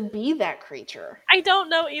came to be that creature. I don't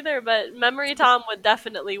know either, but Memory Tom would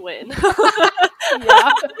definitely win.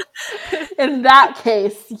 Yeah. In that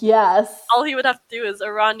case, yes. All he would have to do is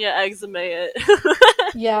Aranya Exame it.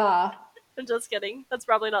 Yeah. I'm just kidding. That's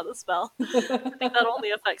probably not the spell. I think that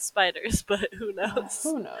only affects spiders, but who knows?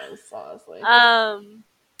 Who knows, honestly.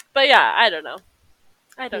 But yeah, I don't know.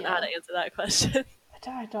 I don't know how to answer that question.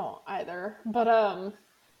 I don't either. But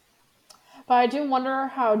I do wonder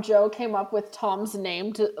how Jo came up with Tom's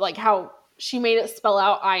name to, like, how she made it spell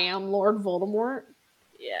out, I am Lord Voldemort.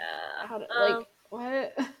 Yeah.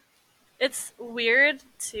 What? It's weird,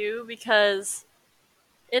 too, because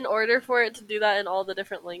in order for it to do that in all the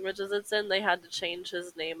different languages it's in, they had to change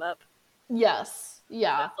his name up. Yes.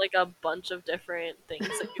 Yeah. With, like, a bunch of different things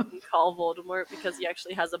that you can call Voldemort, because he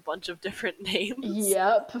actually has a bunch of different names.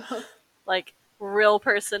 Yep. Like, real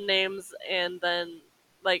person names, and then...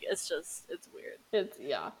 like, it's weird.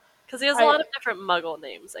 Yeah. Because he has a lot of different Muggle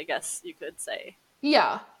names, I guess you could say.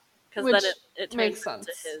 Yeah. Because then it turns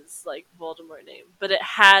into his, like, Voldemort name. But it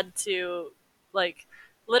had to, like,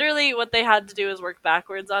 literally what they had to do is work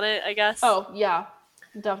backwards on it, I guess. Oh, yeah.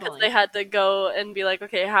 definitely. They had to go and be like,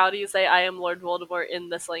 okay, how do you say I am Lord Voldemort in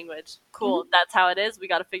this language? Cool, that's how it is. We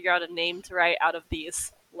got to figure out a name to write out of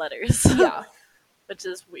these letters. Yeah. Which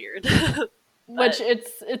is weird. Which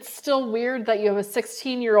it's still weird that you have a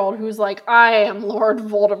 16-year-old who's like, I am Lord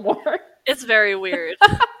Voldemort. It's very weird.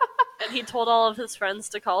 And he told all of his friends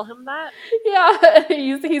to call him that? Yeah,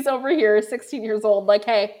 he's over here, 16 years old, like,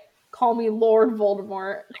 hey, call me Lord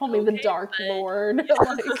Voldemort. Call me the Dark Lord.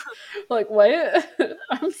 like, what?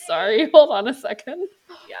 I'm sorry. Hold on a second.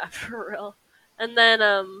 Yeah, for real. And then,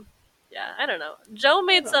 yeah, I don't know. Jo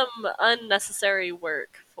made some unnecessary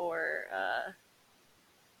work for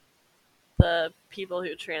the people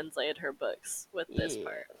who translated her books with this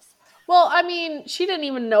part. Well, I mean, she didn't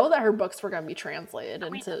even know that her books were going to be translated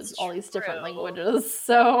into all these different languages,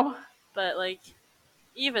 so... But, like,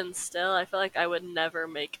 even still, I feel like I would never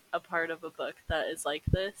make a part of a book that is like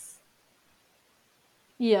this.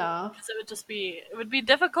 Yeah. Because it would be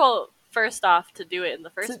difficult, first off, to do it in the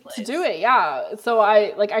first place. To do it, yeah. So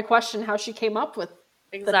I question how she came up with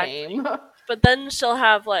the name. But then she'll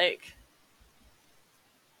have, like,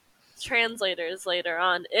 translators later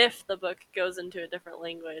on, if the book goes into a different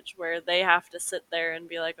language, where they have to sit there and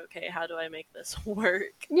be like, okay, how do I make this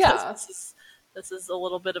work? Yeah. This is a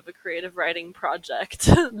little bit of a creative writing project.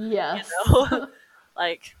 Yes. You know?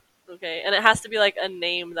 Like, okay. And it has to be, like, a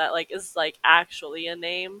name that, like, is, like, actually a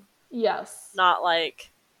name. Yes. Not, like,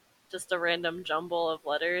 just a random jumble of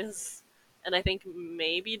letters. And I think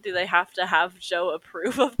maybe do they have to have Jo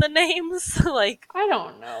approve of the names? Like, I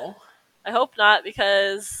don't know. I hope not,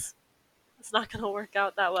 because it's not going to work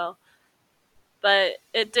out that well. But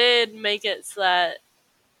it did make it so that,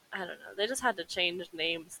 I don't know, they just had to change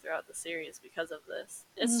names throughout the series because of this.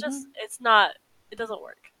 It's just, it doesn't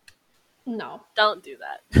work. No. Don't do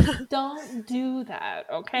that. Don't do that,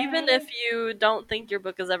 okay? Even if you don't think your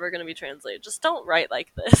book is ever going to be translated, just don't write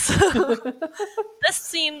like this. This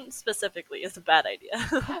scene specifically is a bad idea.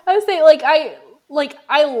 I would say, I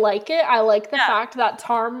like it. I like the fact that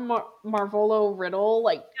Tarm Marvolo Riddle,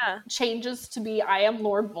 changes to be I am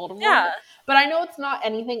Lord Voldemort. Yeah. But I know it's not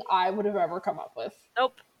anything I would have ever come up with.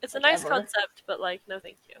 Nope. It's a nice concept, but, no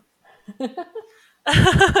thank you.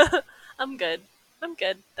 I'm good.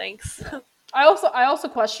 Thanks. I also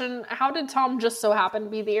question, how did Tom just so happen to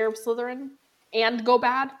be the heir of Slytherin and go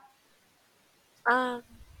bad?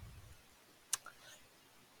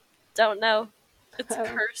 Don't know. It's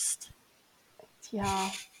cursed. Yeah.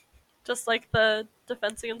 Just like the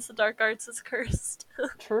Defense Against the Dark Arts is cursed.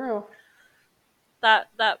 True.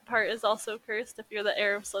 That part is also cursed. If you're the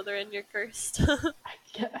heir of Slytherin, you're cursed.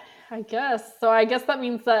 I guess. So I guess that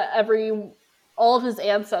means that all of his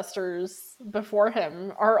ancestors before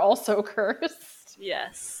him are also cursed.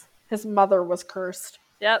 Yes. His mother was cursed.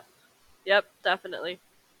 Yep, definitely.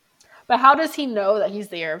 But how does he know that he's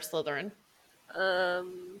the heir of Slytherin?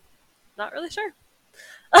 Not really sure.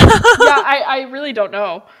 Yeah, I really don't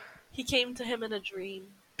know. He came to him in a dream.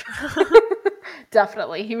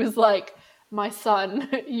 Definitely. He was like, my son,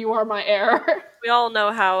 you are my heir. We all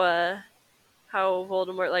know how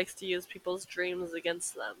Voldemort likes to use people's dreams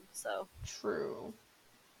against them, so. True.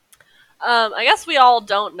 I guess we all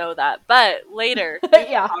don't know that, but later we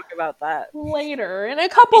can talk about that. Later, in a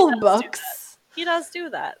couple of books. He does do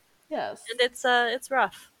that. Yes. And it's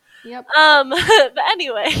rough. Yep. But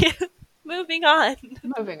anyway, moving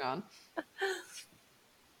on.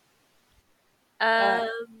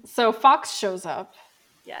 So Fox shows up.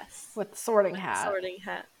 Yes. With the sorting hat. Sorting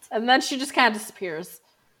hat. And then she just kind of disappears.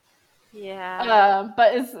 Yeah.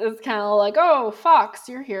 But it's kind of like, oh, Fox,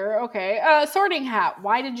 you're here. Okay. Sorting hat.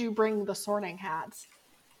 Why did you bring the sorting hat?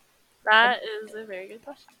 That is a very good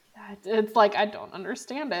question. It's like, I don't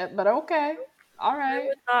understand it, but okay. All right. I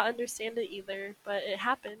would not understand it either, but it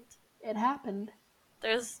happened. It happened.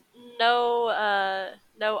 There's no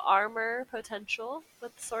armor potential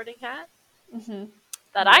with the sorting hat. Mm-hmm.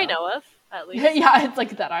 That I know of, at least. Yeah, it's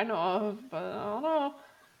like that I know of, but I don't know.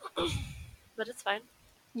 But it's fine.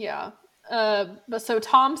 Yeah. But so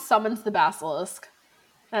Tom summons the basilisk,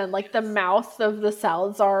 and the mouth of the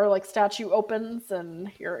Salazar statue opens, and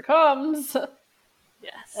here it comes.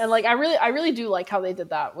 Yes. And I really do like how they did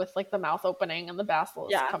that with the mouth opening and the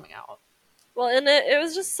basilisk coming out. Well, and it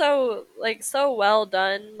was just so so well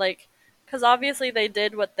done, because obviously they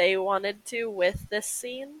did what they wanted to with this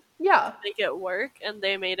scene. Yeah. To make it work, and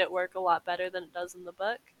they made it work a lot better than it does in the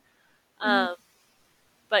book.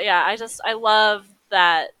 But yeah, I love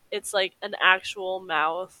that it's an actual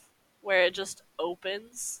mouth where it just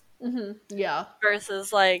opens. Mm-hmm. Yeah.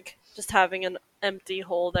 Versus just having an empty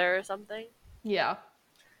hole there or something. Yeah.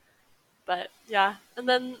 But yeah, and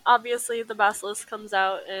then obviously the basilisk comes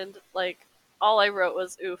out and all I wrote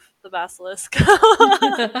was oof, the basilisk.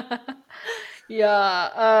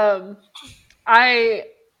 Yeah. I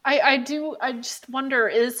just wonder,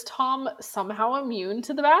 is Tom somehow immune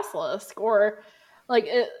to the basilisk? Or, like,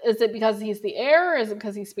 is it because he's the heir? Is it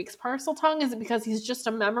because he speaks parcel tongue? Is it because he's just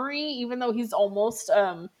a memory, even though he's almost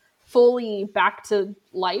fully back to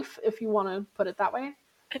life, if you want to put it that way?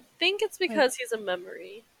 I think it's because he's a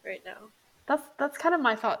memory right now. That's kind of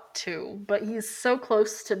my thought too, but he's so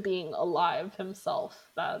close to being alive himself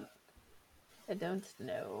that I don't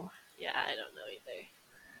know. Yeah, I don't know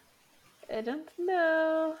either. I don't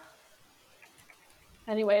know.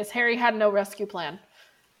 Anyways, Harry had no rescue plan.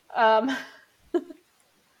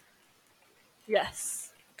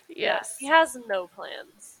 Yes. Yes. He has no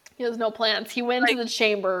plans. He has no plans. He went to the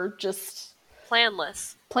chamber just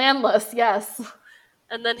planless. Planless, yes.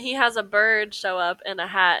 And then he has a bird show up in a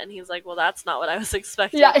hat, and he's like, well, that's not what I was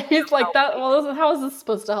expecting. Yeah, he's like, that. Well, how is this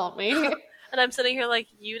supposed to help me? And I'm sitting here like,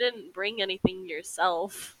 you didn't bring anything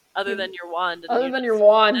yourself other than your wand. Other than your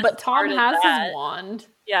wand, but Tom has his wand.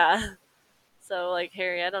 Yeah. So, like,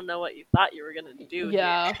 Harry, I don't know what you thought you were going to do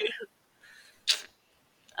here.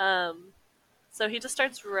 So he just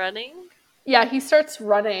starts running. Yeah, he starts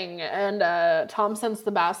running, and Tom sends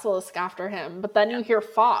the basilisk after him. But then you hear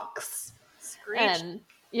Fox. Screech. And,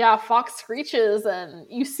 Fox screeches, and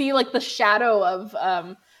you see, like, the shadow of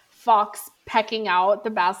Fox pecking out the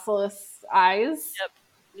basilisk's eyes. Yep,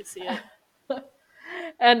 you see it.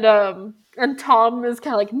 And Tom is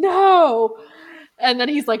kind of like, no! And then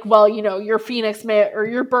he's like, well, your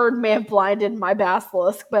your bird may have blinded my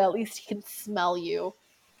basilisk, but at least he can smell you.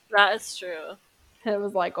 That is true. And it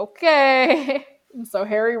was like, okay. And so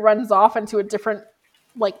Harry runs off into a different,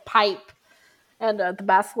 like, pipe, and the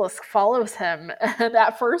basilisk follows him. And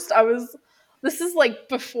at first this is, like,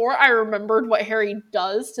 before I remembered what Harry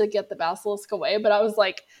does to get the basilisk away, but I was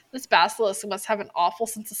like, this basilisk must have an awful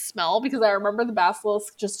sense of smell, because I remember the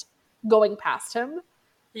basilisk just going past him.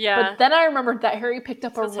 Yeah. But then I remembered that Harry picked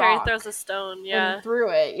up a rock. Harry throws a stone, and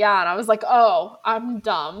threw it. Yeah, and I was like, oh, I'm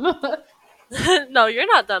dumb. No, you're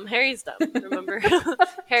not dumb. Harry's dumb, remember?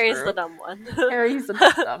 Harry's the dumb one. Harry's the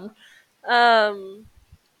dumb.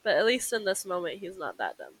 But at least in this moment, he's not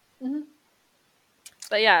that dumb. Mm-hmm.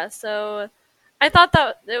 But yeah, so I thought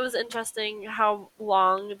that it was interesting how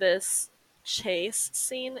long this chase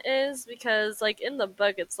scene is, because, like, in the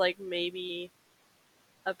book, it's, like, maybe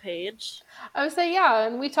a page. I would say, yeah,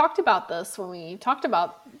 and we talked about this when we talked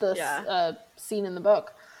about this scene in the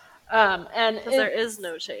book. And because there is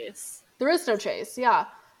no chase. There is no chase, yeah.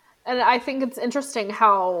 And I think it's interesting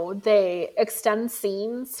how they extend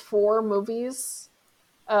scenes for movies,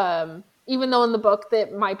 even though in the book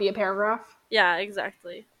that might be a paragraph. Yeah,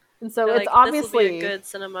 exactly. And so They're it's like, obviously this will be a good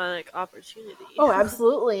cinematic opportunity. Oh,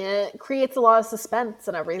 absolutely. And it creates a lot of suspense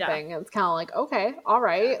and everything. Yeah. It's kind of like, okay, all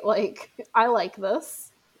right, like, I like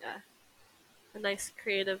this. Yeah. A nice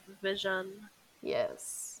creative vision.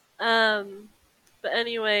 Yes. But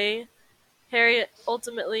anyway, Harry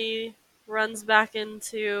ultimately runs back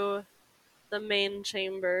into the main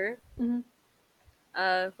chamber,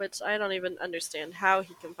 which I don't even understand how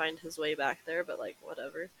he can find his way back there, but, like,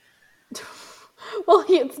 whatever. Well,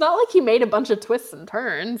 it's not like he made a bunch of twists and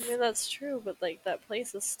turns. I mean, that's true, but, like, that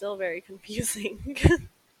place is still very confusing.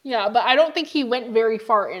 Yeah, but I don't think he went very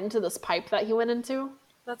far into this pipe that he went into.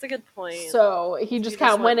 That's a good point. So he just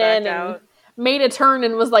kind of went in and made a turn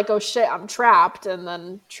and was like, oh shit, I'm trapped, and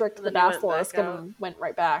then tricked the basilisk and went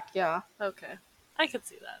right back. Yeah. Okay. I could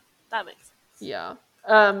see that. That makes sense. Yeah.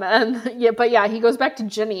 He goes back to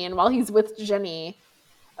Ginny, and while he's with Ginny,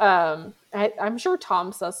 I'm sure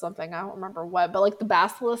Tom says something, I don't remember what, but, like, the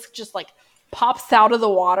basilisk just, like, pops out of the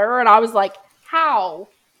water, and I was like, how?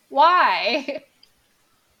 Why?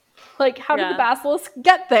 Like, how did the basilisk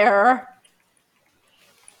get there?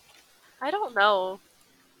 I don't know.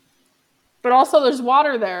 But also there's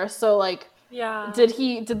water there, so, like, yeah.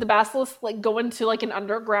 Did the basilisk, like, go into, like, an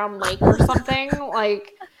underground lake or something?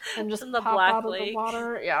 Like, and just in the pop Black out Lake. Of the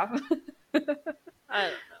water? Yeah. I don't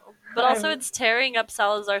know. But also it's tearing up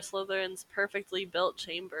Salazar Slytherin's perfectly built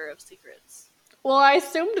chamber of secrets. Well, I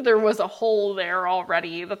assumed there was a hole there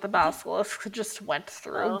already that the basilisk just went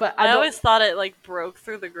through, but I always thought it, like, broke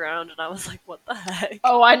through the ground, and I was like, what the heck?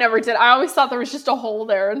 Oh, I never did. I always thought there was just a hole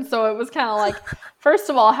there, and so it was kind of like, first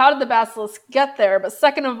of all, how did the basilisk get there? But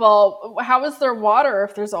second of all, how is there water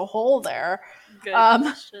if there's a hole there? Good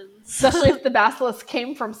questions. Especially if the basilisk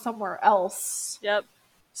came from somewhere else. Yep.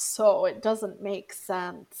 So it doesn't make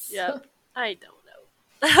sense. Yep. I don't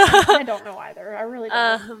know. I don't know either. I really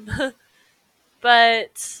don't know.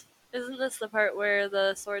 But isn't this the part where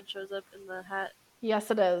the sword shows up in the hat? Yes,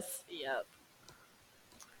 it is. Yep.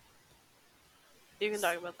 You can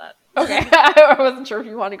talk about that. Okay. I wasn't sure if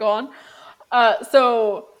you want to go on.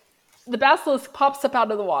 So the basilisk pops up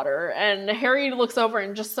out of the water, and Harry looks over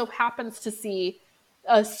and just so happens to see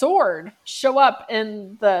a sword show up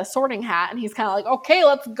in the sorting hat, and he's kind of like, okay,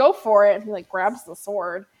 let's go for it. And he like grabs the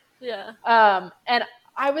sword. Yeah. And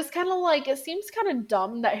I was kind of like, it seems kind of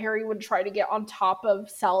dumb that Harry would try to get on top of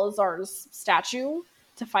Salazar's statue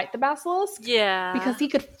to fight the basilisk. Yeah. Because he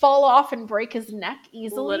could fall off and break his neck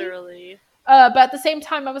easily. Literally. But at the same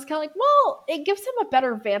time, I was kind of like, well, it gives him a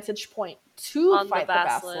better vantage point to fight the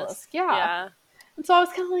basilisk. Yeah. And so I was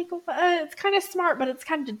kind of like, it's kind of smart, but it's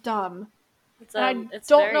kind of dumb. It's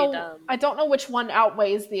very dumb. I don't know which one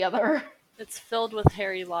outweighs the other. It's filled with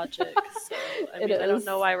Harry logic, so I don't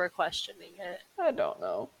know why we're questioning it. I don't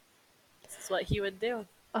know. This is what he would do.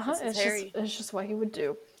 It's just what he would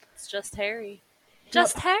do. It's just Harry.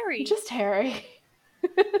 Just Harry. Just Harry.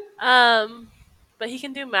 But he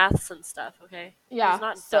can do maths and stuff, okay?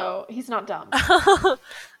 Yeah, he's not dumb.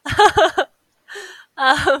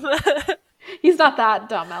 He's not that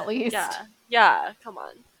dumb, at least. Yeah, come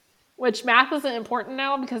on. Which math isn't important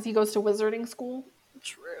now because he goes to wizarding school.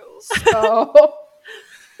 True. So.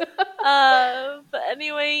 But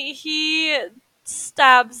anyway, he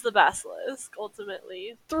stabs the basilisk,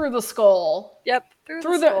 ultimately. Through the skull. Yep, through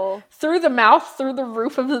the skull. Through the mouth, through the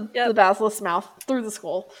roof of the basilisk's mouth, through the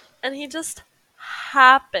skull. And he just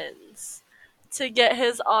happens to get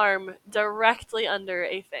his arm directly under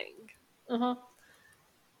a fang. Uh-huh.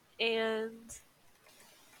 And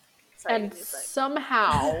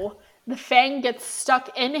somehow the fang gets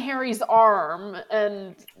stuck in Harry's arm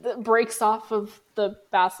and breaks off of the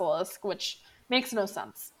basilisk, which makes no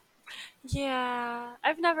sense. Yeah,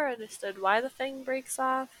 I've never understood why the fang breaks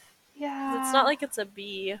off. Yeah, it's not like it's a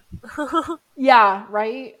bee. Yeah,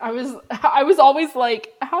 right. I was always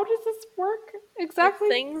like, how does this work exactly?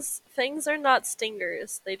 Fangs are not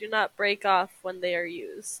stingers. They do not break off when they are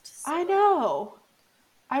used. So. I know.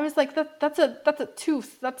 I was like, that's a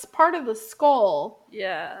tooth. That's part of the skull.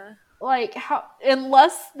 Yeah. Like how,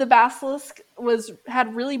 unless the basilisk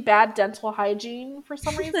had really bad dental hygiene for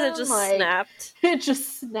some reason, it just snapped. It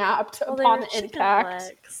just snapped upon impact,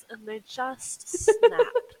 legs, and they just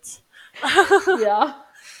snapped. Yeah,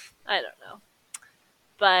 I don't know,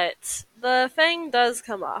 but the fang does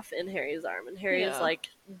come off in Harry's arm, and Harry's like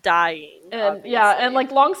dying. And obviously. and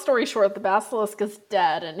like long story short, the basilisk is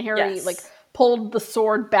dead, and Harry like pulled the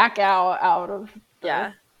sword back out of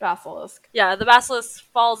the basilisk. Yeah, the basilisk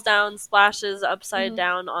falls down, splashes upside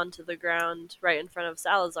down onto the ground right in front of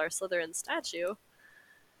Salazar Slytherin's statue.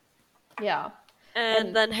 Yeah.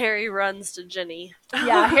 And then Harry runs to Ginny.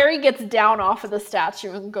 Yeah, Harry gets down off of the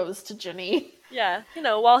statue and goes to Ginny. Yeah,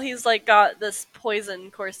 while he's like got this poison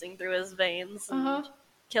coursing through his veins and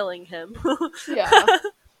killing him. Yeah.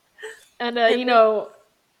 And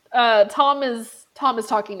Tom is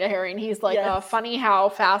talking to Harry, and he's like, funny how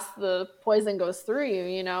fast the poison goes through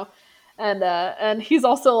you, and he's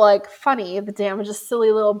also like, funny the damage a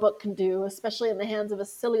silly little book can do, especially in the hands of a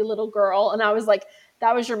silly little girl. And I was like,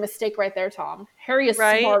 that was your mistake right there, Tom. Harry is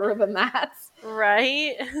smarter than that.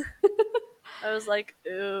 Right? I was like,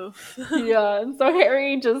 oof. Yeah, and so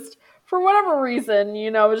Harry just, for whatever reason,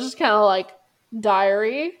 was just kind of like,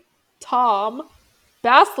 diary, Tom,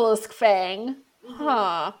 basilisk fang,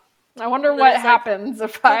 huh. I wonder what happens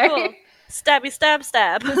if I...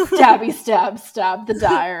 Stabby-Stab-Stab. Stabby-Stab-Stab, the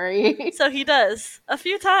diary. So he does. A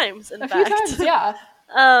few times, in fact. A few times, yeah.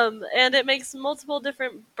 And it makes multiple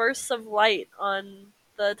different bursts of light on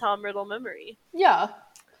the Tom Riddle memory. Yeah.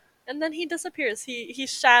 And then he disappears. He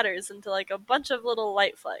shatters into like a bunch of little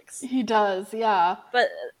light flecks. He does, yeah. But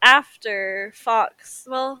after Fox,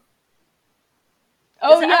 well...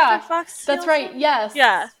 Oh, yeah. After Fox That's right, yes.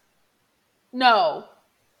 Yeah. No,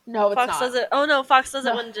 it's Fox not. does it. Oh no, Fox does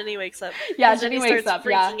it when Ginny wakes up. Yeah, Ginny wakes up,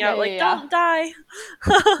 freaking out, don't die.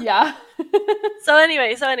 Yeah. So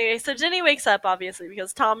anyway, Ginny wakes up obviously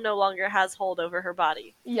because Tom no longer has hold over her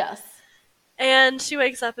body. Yes. And she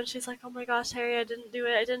wakes up and she's like, "Oh my gosh, Harry, I didn't do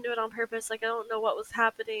it on purpose. Like I don't know what was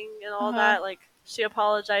happening and all that." Like she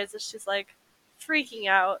apologizes. She's like freaking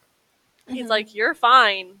out. He's like, "You're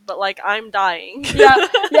fine, but like I'm dying."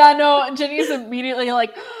 Yeah, no. Ginny's immediately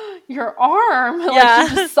like, your arm. Like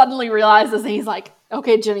she just suddenly realizes, and he's like,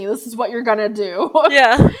 okay, Ginny, this is what you're gonna do.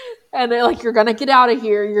 Yeah. And they're like, you're gonna get out of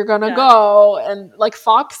here, you're gonna go. And like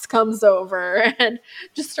Fox comes over and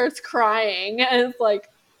just starts crying, and it's like,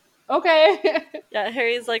 okay. Yeah,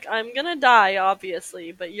 Harry's like, I'm gonna die,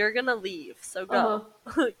 obviously, but you're gonna leave, so go.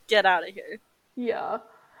 Get out of here. Yeah.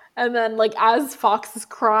 And then like as Fox is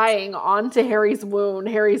crying onto Harry's wound,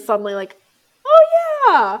 Harry's suddenly like, oh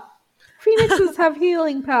yeah, Phoenixes have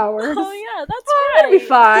healing powers. Oh yeah, that's It'll right. be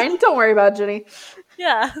fine. Don't worry about Ginny.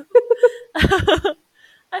 Yeah.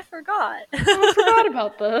 I forgot. I forgot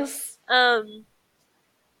about this. And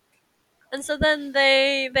so then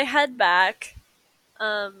they head back,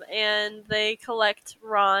 and they collect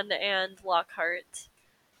Ron and Lockhart,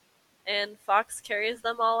 and Fox carries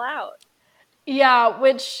them all out. Yeah,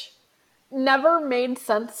 which never made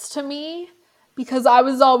sense to me because I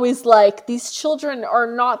was always like, these children are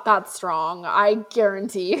not that strong. I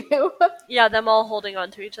guarantee you. Yeah, them all holding on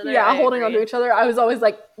to each other. Yeah, I holding agree. on to each other. I was always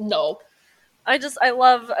like, no. I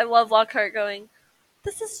love Lockhart going,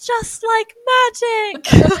 "This is just like magic."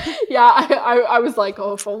 Yeah, I was like,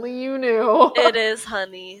 oh, if only you knew. It is,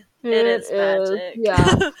 honey. It is magic.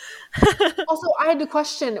 Yeah. Also, I had to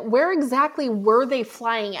question, where exactly were they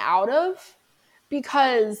flying out of?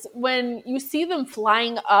 Because when you see them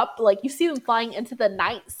flying up, like you see them flying into the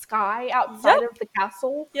night sky outside of the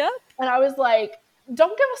castle. Yep. And I was like,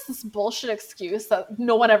 don't give us this bullshit excuse that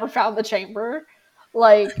no one ever found the chamber.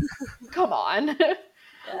 Like, come on. Yeah.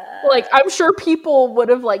 Like, I'm sure people would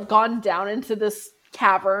have like gone down into this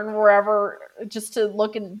cavern wherever just to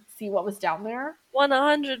look and see what was down there.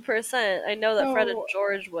 100%. I know that Fred and So-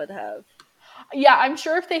 George would have. Yeah, I'm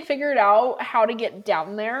sure if they figured out how to get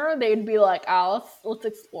down there, they'd be like, "Ah, let's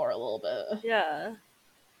explore a little bit." Yeah.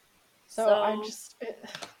 So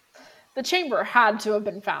the chamber had to have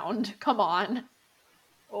been found. Come on.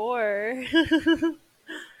 Or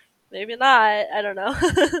maybe not. I don't know.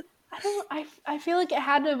 I feel like it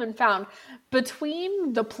had to have been found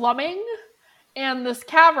between the plumbing and this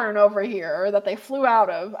cavern over here that they flew out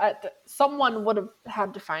of. Someone would have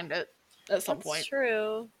had to find it at some point. That's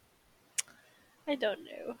true. I don't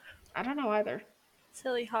know. I don't know either.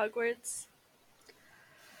 Silly Hogwarts.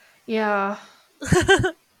 Yeah.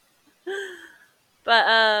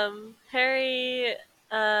 But Harry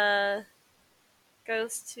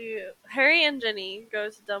Harry and Ginny go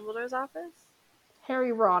to Dumbledore's office.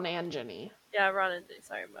 Harry, Ron, and Ginny. Yeah, Ron and Ginny.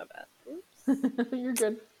 Sorry, my bad. Oops. You're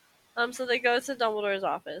good. So they go to Dumbledore's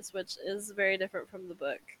office, which is very different from the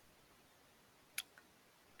book.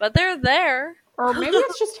 But they're there. Or maybe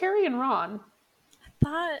it's just Harry and Ron. I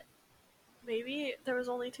thought maybe there was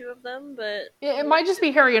only two of them, but It might just be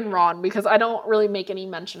Harry and Ron because I don't really make any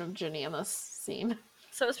mention of Ginny in this scene.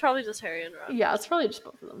 so it's probably just Harry and Ron. Yeah, it's probably just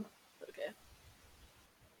both of them. Okay.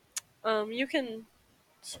 You can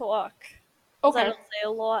talk. Okay. I don't say a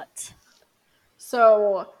lot.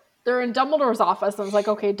 So they're in Dumbledore's office, and it's like,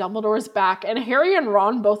 okay, Dumbledore's back. And Harry and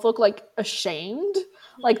Ron both look like ashamed.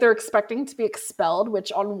 Like they're expecting to be expelled,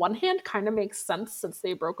 which on one hand kind of makes sense since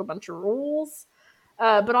they broke a bunch of rules.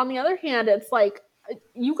 But on the other hand, it's like,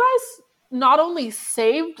 you guys not only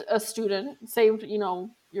saved a student, saved,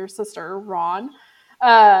 your sister, Ron,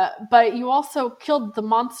 but you also killed the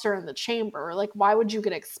monster in the chamber. Like, why would you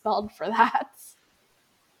get expelled for that?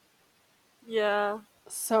 Yeah.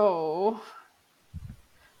 So,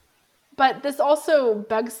 but this also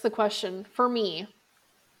begs the question for me.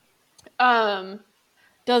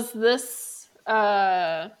 Does this,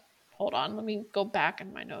 hold on, let me go back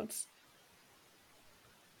in my notes.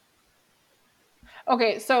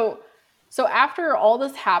 Okay, so after all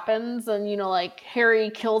this happens and, like Harry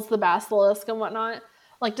kills the basilisk and whatnot,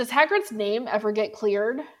 like, does Hagrid's name ever get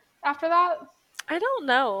cleared after that? I don't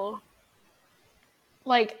know.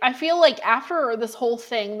 Like, I feel like after this whole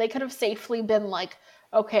thing, they could have safely been like,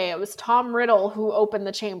 okay, it was Tom Riddle who opened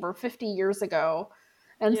the chamber 50 years ago.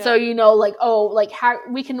 And so, like, oh, like,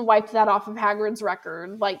 we can wipe that off of Hagrid's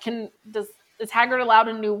record. Like, is Hagrid allowed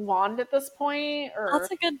a new wand at this point? Or,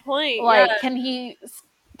 that's a good point. like, yeah.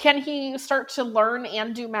 can he start to learn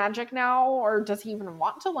and do magic now? Or does he even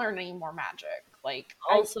want to learn any more magic? Like,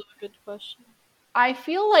 also a good question. I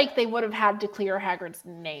feel like they would have had to clear Hagrid's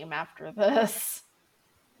name after this.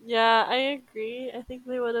 Yeah, I agree. I think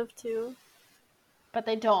they would have too. But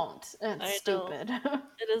they don't. And it's stupid.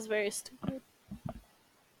 It is very stupid.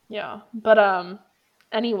 Yeah. But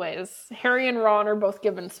anyways, Harry and Ron are both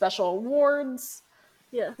given special awards.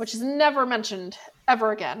 Yeah. Which is never mentioned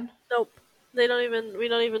ever again. Nope. We don't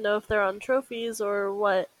even know if they're on trophies or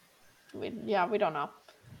what. We don't know.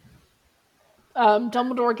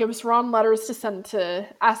 Dumbledore gives Ron letters to send to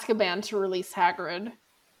Azkaban to release Hagrid.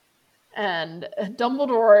 And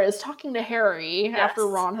Dumbledore is talking to Harry after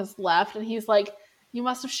Ron has left, and he's like, "You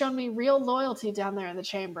must have shown me real loyalty down there in the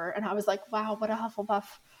chamber." And I was like, wow, what a Hufflepuff.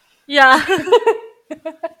 Yeah.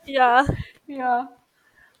 Yeah. Yeah.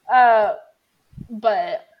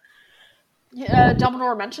 But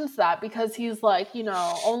Dumbledore mentions that because he's like,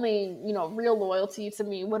 only, real loyalty to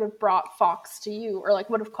me would have brought Fox to you, or like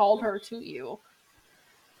would have called her to you.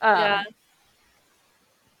 Yeah.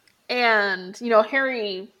 And,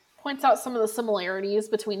 Harry points out some of the similarities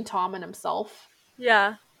between Tom and himself.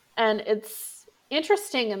 Yeah. And it's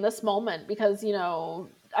interesting in this moment because,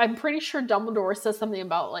 I'm pretty sure Dumbledore says something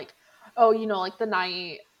about, like, oh, like the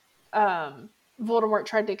night Voldemort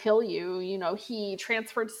tried to kill you, he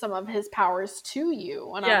transferred some of his powers to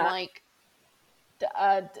you. And I'm like,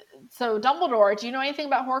 so Dumbledore, do you know anything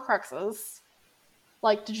about Horcruxes?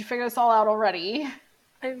 Like, did you figure this all out already?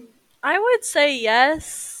 I would say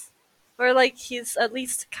yes. Or, like, he's at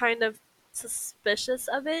least kind of suspicious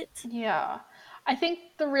of it. Yeah. I think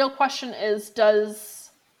the real question is,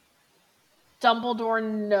 does Dumbledore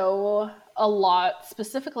know a lot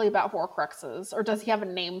specifically about Horcruxes, or does he have a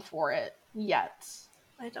name for it yet?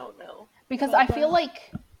 I don't know. Because I feel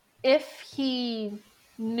like if he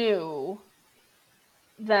knew,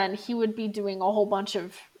 then he would be doing a whole bunch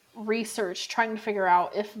of research trying to figure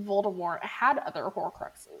out if Voldemort had other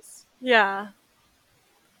Horcruxes. Yeah.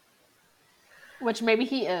 Which maybe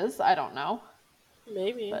he is, I don't know.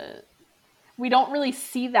 Maybe. But we don't really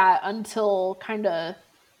see that until kind of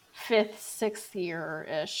 5th, 6th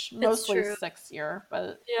year-ish. Mostly 6th year,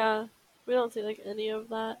 but... Yeah. We don't see, like, any of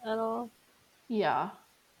that at all. Yeah.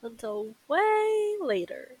 Until way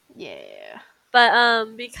later. Yeah.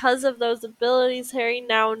 But, because of those abilities, Harry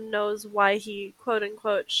now knows why he,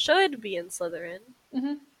 quote-unquote, should be in Slytherin.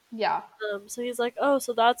 Mm-hmm. Yeah. So he's like, oh,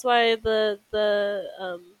 so that's why the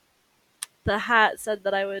hat said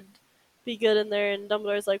that I would be good in there, and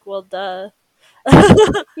Dumbledore's like, well, duh.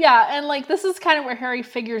 Yeah, and, like, this is kind of where Harry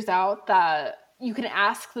figures out that you can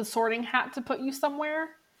ask the Sorting Hat to put you somewhere.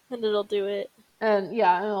 And it'll do it. And,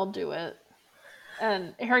 yeah, it'll do it.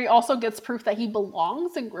 And Harry also gets proof that he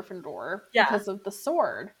belongs in Gryffindor because of the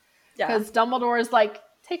sword. Yeah. Because Dumbledore is like,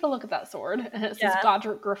 take a look at that sword. And it says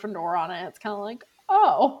Godric Gryffindor on it. It's kind of like,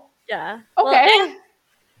 oh. Yeah. Okay. Well,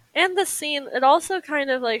 and the scene, it also kind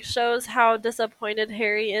of, like, shows how disappointed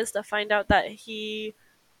Harry is to find out that he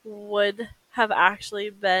would have actually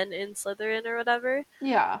been in Slytherin or whatever.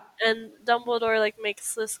 Yeah. And Dumbledore, like,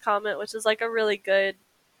 makes this comment, which is, like, a really good,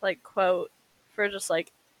 like, quote for just,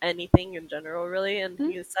 like, anything in general, really. And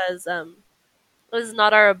he says, it is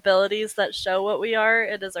not our abilities that show what we are,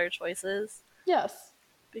 it is our choices. Yes.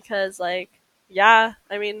 Because, like, yeah,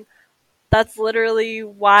 I mean, that's literally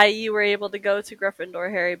why you were able to go to Gryffindor,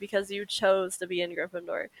 Harry, because you chose to be in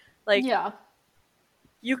Gryffindor. Like, yeah.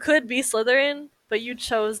 You could be Slytherin, but you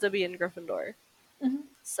chose to be in Gryffindor. Mm-hmm.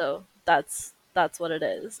 So that's what it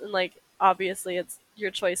is. And, like, obviously it's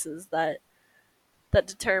your choices that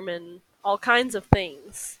determine all kinds of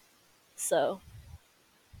things. So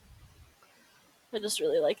I just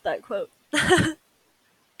really like that quote.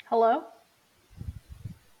 Hello?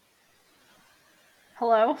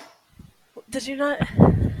 Hello? Did you not?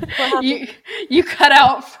 You cut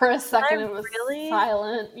out for a second. It was really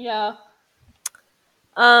silent. Yeah.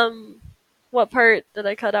 What part did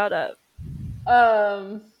I cut out of?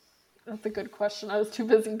 That's a good question. I was too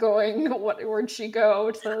busy going, where'd she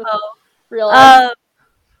go to realize?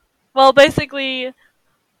 Well, basically,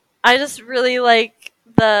 I just really like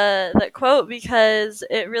that quote because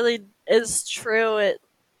it really is true.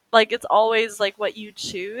 It's always, like, what you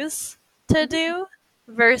choose to do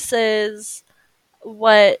versus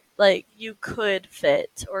what, like, you could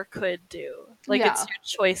fit or could do. Like, it's your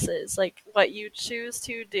choices. Like, what you choose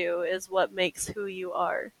to do is what makes who you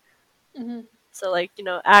are. Mm-hmm. So, like,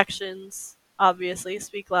 actions obviously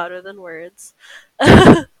speak louder than words.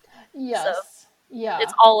 Yes. So, yeah.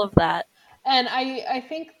 It's all of that. And I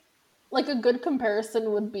think, like, a good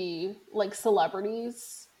comparison would be, like,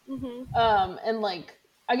 celebrities. Mm-hmm. And, like,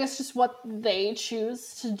 I guess just what they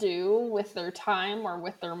choose to do with their time or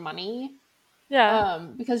with their money. Yeah.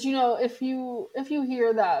 Because, if you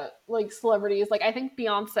hear that, like, celebrities, like, I think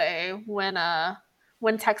Beyonce,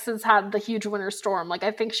 when Texas had the huge winter storm, like,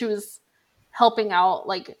 I think she was helping out,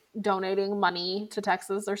 like, donating money to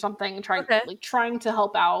Texas or something, trying to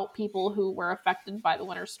help out people who were affected by the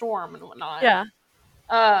winter storm and whatnot. Yeah.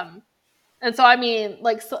 And so, I mean,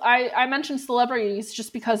 like, so I mentioned celebrities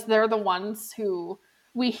just because they're the ones who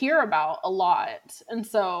we hear about a lot. And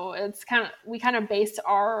so we kind of base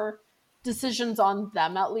our decisions on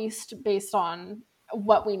them, at least based on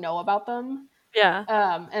what we know about them. Yeah.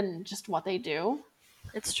 And just what they do.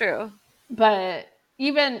 It's true. But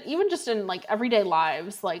even just in, like, everyday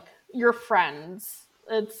lives, like, your friends,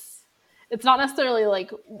 it's not necessarily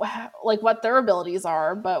like what their abilities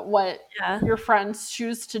are, but what your friends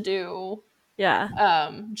choose to do.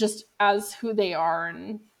 Yeah. Just as who they are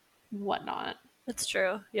and whatnot. It's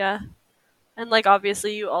true. Yeah. And, like,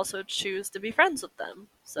 obviously you also choose to be friends with them.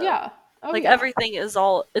 So yeah. everything is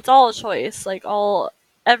it's all a choice. Like, all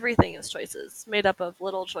everything is choices, made up of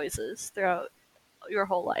little choices throughout your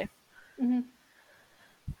whole life. Mm-hmm.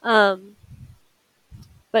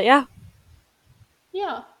 But yeah.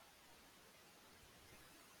 Yeah.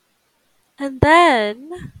 And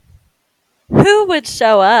then, who would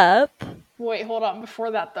show up? Wait, hold on. Before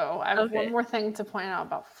that, though, I have Okay. one more thing to point out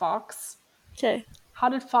about Fox. Okay. How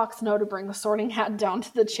did Fox know to bring the Sorting Hat down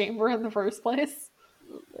to the chamber in the first place?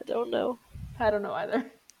 I don't know. I don't know either.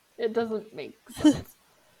 It doesn't make sense.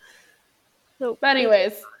 Nope. But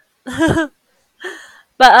anyways. But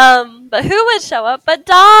who would show up but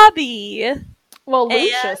Dobby? Well,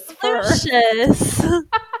 Lucius And first. Lucius. I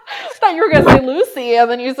thought you were going to say Lucy, and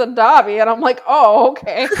then you said Dobby, and I'm like, oh,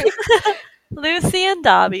 okay. Lucy and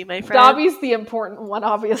Dobby, my friend. Dobby's the important one,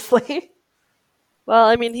 obviously. Well,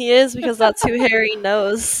 I mean, he is because that's who Harry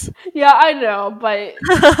knows. Yeah, I know, but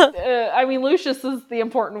I mean, Lucius is the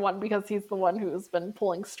important one because he's the one who's been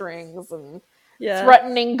pulling strings and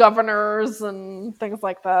threatening governors and things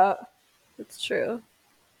like that. It's true.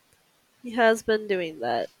 He has been doing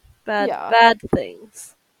that. Bad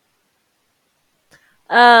things.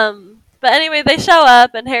 But anyway, they show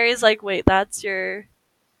up and Harry's like, "Wait, that's your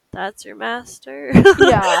master?"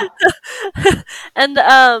 Yeah.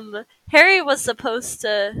 And Harry was supposed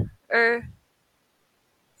to, or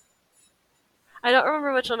I don't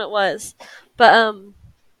remember which one it was, but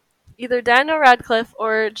either Daniel Radcliffe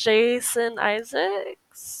or Jason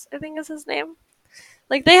Isaacs, I think is his name.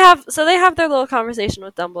 Like they have their little conversation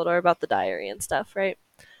with Dumbledore about the diary and stuff, right?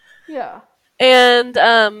 Yeah. And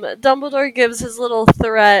Dumbledore gives his little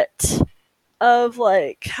threat of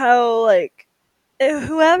like how like if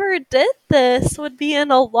whoever did this would be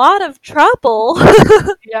in a lot of trouble.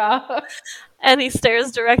 Yeah. And he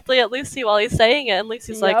stares directly at Lucy while he's saying it, and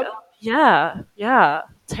Lucy's like, oh, yeah,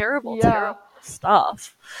 terrible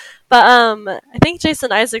stuff. But I think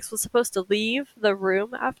Jason Isaacs was supposed to leave the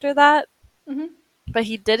room after that, but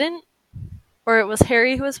he didn't, or it was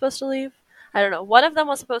Harry who was supposed to leave. I don't know. One of them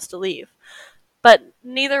was supposed to leave, but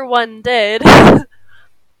neither one did.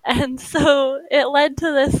 And so it led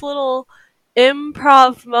to this little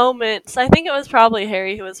improv moment. So I think it was probably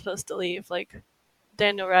Harry who was supposed to leave, like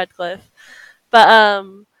Daniel Radcliffe. But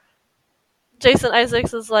Jason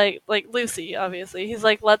Isaacs is like Lucy, obviously. He's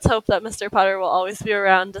like, let's hope that Mr. Potter will always be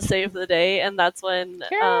around to save the day. And that's when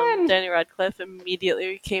Daniel Radcliffe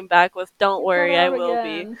immediately came back with, don't worry, I will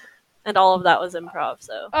be. And all of that was improv,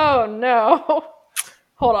 so. Oh, no.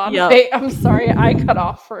 Hold on. Yep. Wait, I'm sorry. I cut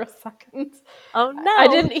off for a second. Oh, no. I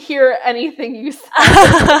didn't hear anything you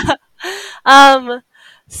said.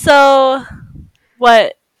 So,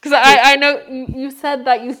 what? Because I know you said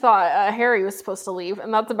that you thought Harry was supposed to leave,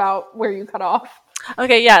 and that's about where you cut off.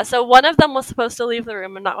 Okay, yeah, so one of them was supposed to leave the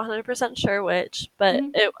room. I'm not 100% sure which, but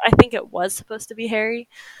I think it was supposed to be Harry.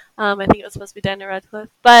 I think it was supposed to be Daniel Radcliffe.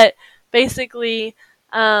 But basically,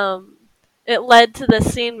 it led to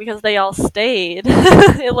this scene because they all stayed.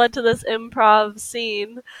 It led to this improv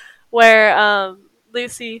scene where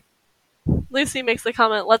Lucy makes the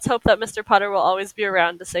comment, let's hope that Mr. Potter will always be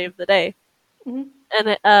around to save the day.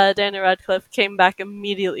 And Daniel Radcliffe came back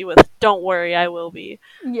immediately with, don't worry, I will be.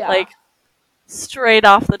 Yeah. Like, straight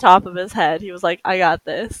off the top of his head. He was like, I got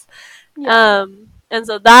this. Yeah. And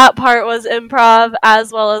so that part was improv,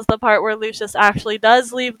 as well as the part where Lucius actually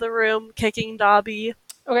does leave the room, kicking Dobby.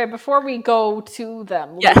 Okay, before we go to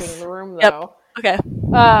them leaving the room, though. Yep. Okay.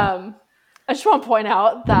 I just want to point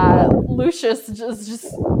out that Lucius just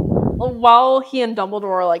while he and Dumbledore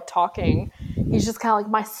are like talking, he's just kind of like,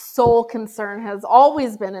 my sole concern has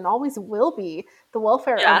always been and always will be the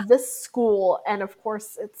welfare of this school and, of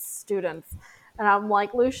course, its students. And I'm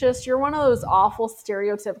like, Lucius, you're one of those awful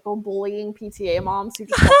stereotypical bullying PTA moms who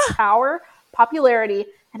just wants power, popularity,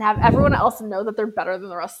 and have everyone else know that they're better than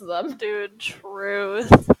the rest of them. Dude, truth.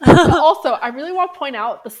 But also, I really want to point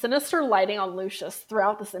out the sinister lighting on Lucius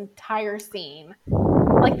throughout this entire scene.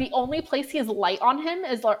 Like, the only place he has light on him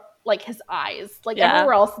is, like, his eyes. Like,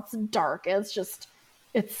 everywhere else, it's dark. It's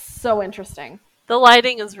so interesting. The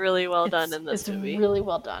lighting is really well done in this movie. It's really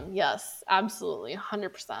well done. Yes, absolutely.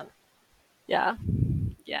 100%. Yeah.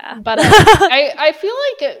 But I feel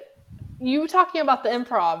like you talking about the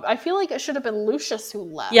improv, I feel like it should have been Lucius who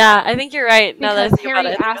left. Yeah, I think you're right. Because now that I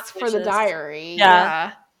Harry asked for the diary.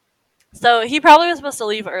 Yeah. So he probably was supposed to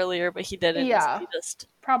leave earlier, but he didn't. Yeah. He just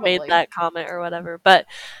probably made that comment or whatever. But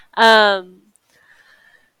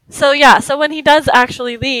so when he does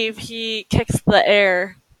actually leave, he kicks the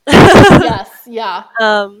air. Yes, yeah.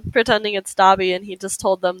 Pretending it's Dobby, and he just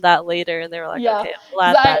told them that later, and they were like, okay, we'll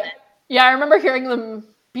add that in. Yeah, I remember hearing them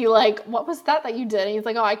be like, what was that you did? And he's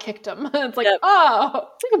like, oh, I kicked him. And it's like, oh,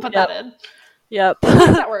 we can put that in. Yep.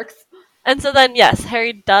 That works. And so then, yes,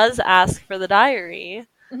 Harry does ask for the diary,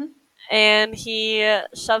 and he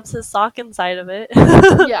shoves his sock inside of it.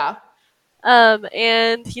 Yeah.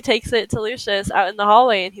 And he takes it to Lucius out in the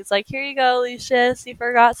hallway, and he's like, "Here you go, Lucius, you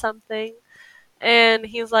forgot something." And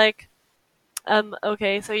he's like,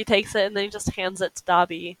 okay. So he takes it, and then he just hands it to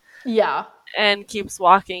Dobby. Yeah. And keeps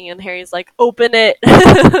walking, and Harry's like, "Open it."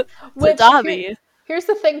 To Dobby. Here's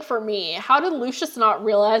the thing for me. How did Lucius not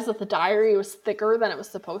realize that the diary was thicker than it was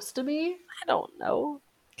supposed to be? I don't know.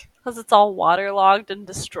 Because it's all waterlogged and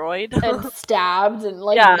destroyed. And stabbed and,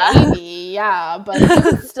 like, Yeah. maybe, yeah. But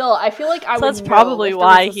even still, I feel like I would that's probably know if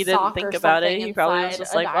why there was a he didn't sock think or about it. something He probably was inside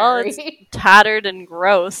just a like, well, diary. it's tattered and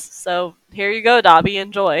gross, so here you go, Dobby,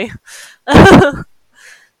 enjoy.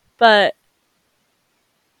 But,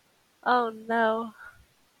 oh no.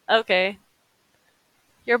 Okay.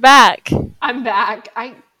 You're back. I'm back.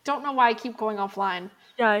 I don't know why I keep going offline.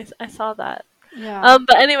 Yeah, I saw that. Yeah.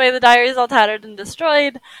 But anyway, the diary is all tattered and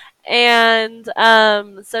destroyed, and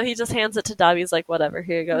so he just hands it to Dobby. He's like, "Whatever,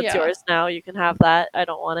 here you go. It's Yeah. yours now. You can have that. I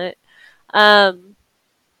don't want it." And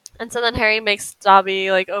so then Harry makes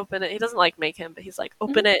Dobby like open it. He doesn't like make him, but he's like,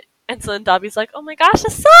 "Open it." And so then Dobby's like, "Oh my gosh,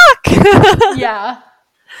 a sock!" Yeah.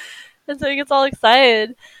 And so he gets all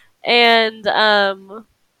excited, and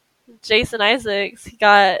Jason Isaacs, he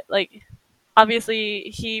got like. Obviously,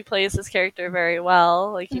 he plays his character very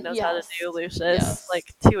well. Like, he knows how to do Lucius,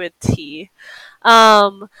 like, to a T.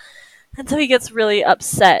 And so he gets really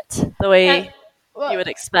upset the way you would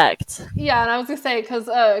expect. Yeah, and I was going to say, because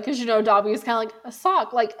Dobby is kind of like a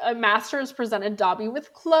sock. Like, a master has presented Dobby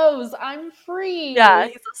with clothes. I'm free. Yeah,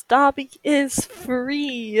 he says, Dobby is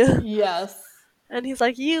free. Yes. And he's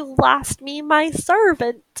like, you lost me my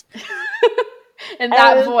servant. In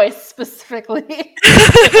that voice specifically.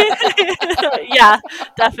 Yeah,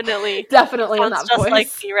 definitely. Definitely in Sounds that just voice. like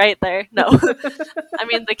me right there. No. I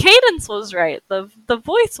mean, the cadence was right. The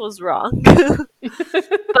voice was wrong.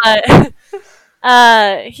 But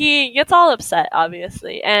he gets all upset,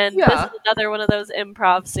 obviously. And this is another one of those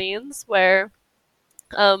improv scenes where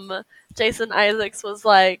Jason Isaacs was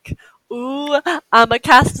like, ooh, I'ma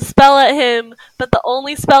cast a spell at him, but the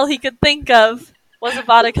only spell he could think of was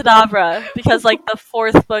Avada Kedavra, because, like, the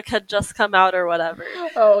fourth book had just come out or whatever.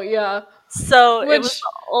 Oh, yeah. So it was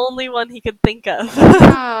the only one he could think of.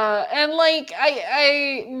 Yeah, and, like,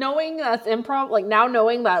 I knowing that's improv, like, now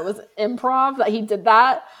knowing that it was improv, that he did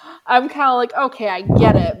that, I'm kind of like, okay, I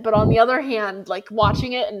get it. But on the other hand, like,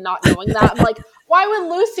 watching it and not knowing that, I'm like, why would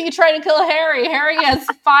Lucy try to kill Harry? Harry has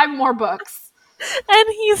 5 more books. And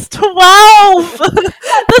he's 12! This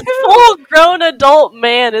full-grown adult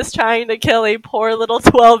man is trying to kill a poor little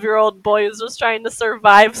 12-year-old boy who's just trying to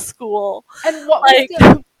survive school. And what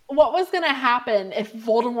was gonna happen if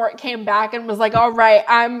Voldemort came back and was like, all right,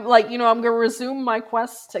 I'm like, I'm gonna resume my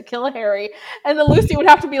quest to kill Harry, and then Lucy would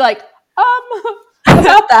have to be like,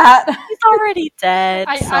 about that. He's already dead.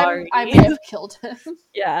 Sorry. I may have killed him.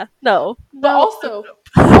 Yeah. No. But also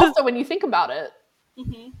when you think about it,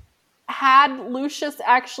 had Lucius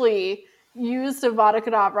actually used Avada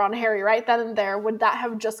Kedavra on Harry right then and there, would that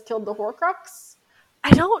have just killed the Horcrux?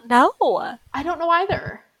 I don't know. I don't know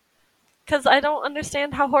either. Because I don't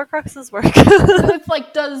understand how Horcruxes work. It's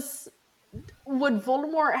like, would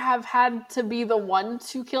Voldemort have had to be the one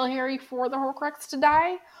to kill Harry for the Horcrux to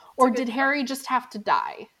die? Or did Harry just have to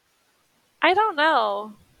die? I don't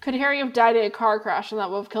know. Could Harry have died in a car crash and that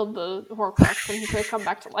would have killed the Horcrux and he could have come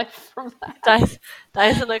back to life from that?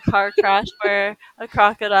 Dies in a car crash where a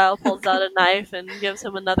crocodile pulls out a knife and gives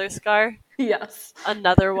him another scar? Yes.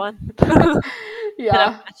 Another one?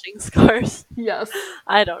 Yeah. Matching scars? Yes.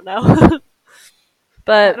 I don't know.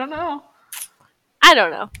 But I don't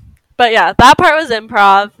know. But yeah, that part was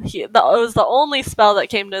improv. It was the only spell that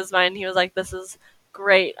came to his mind. He was like, this is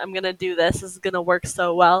great. I'm going to do this. This is going to work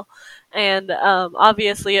so well. And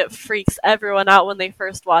obviously it freaks everyone out when they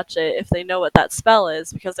first watch it if they know what that spell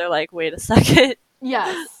is, because they're like, wait a second.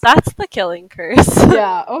 Yes. That's the killing curse.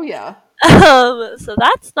 Yeah. Oh, yeah. So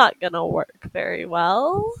that's not going to work very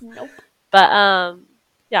well. Nope. But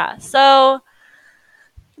yeah, so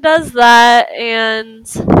does that, and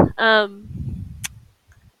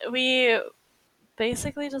we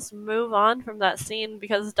basically just move on from that scene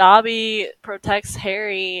because Dobby protects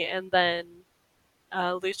Harry, and then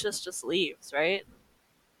Lucius just leaves, right?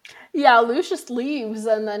 Yeah, Lucius leaves,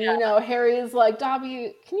 and then, Harry is like,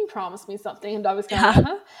 Dobby, can you promise me something? And Dobby's kind of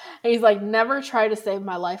like, and he's like, never try to save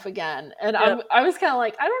my life again. And I was kind of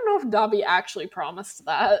like, I don't know if Dobby actually promised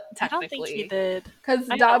that, technically. I don't think he did. Because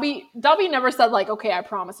Dobby never said, like, okay, I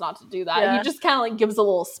promise not to do that. Yeah. He just kind of, like, gives a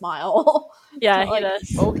little smile. Yeah, he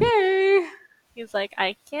does. Okay. he's like,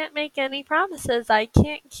 I can't make any promises I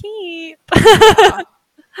can't keep. Yeah.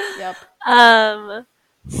 Yep.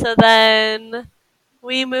 So then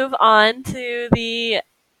we move on to the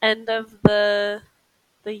end of the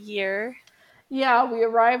year. Yeah, we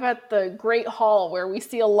arrive at the Great Hall where we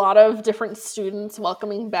see a lot of different students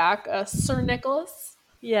welcoming back Sir Nicholas.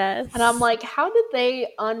 Yes. And I'm like, how did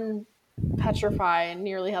they unpetrify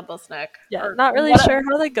Nearly Headless Nick? Yeah, Or not really sure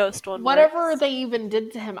how the ghost one whatever works. they even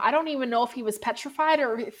did to him. I don't even know if he was petrified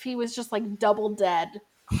or if he was just like double dead.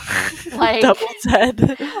 Like double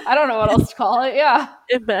dead. I don't know what else to call it. Yeah.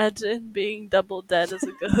 Imagine being double dead as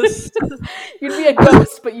a ghost. You'd be a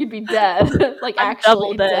ghost, but you'd be dead. Like I'm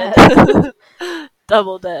actually double dead.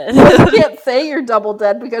 Double dead. You can't say you're double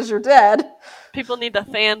dead because you're dead. People need to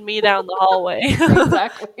fan me down the hallway.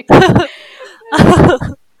 Exactly.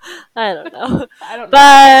 I don't know.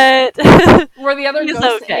 But were the other he's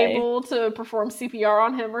ghosts okay. able to perform CPR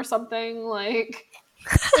on him or something? Like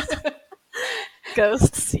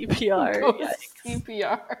ghost CPR. Ghost Yikes.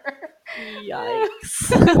 CPR.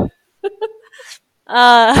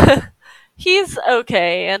 Yikes. He's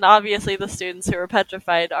okay, and obviously the students who are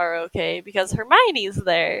petrified are okay because Hermione's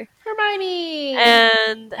there. Hermione!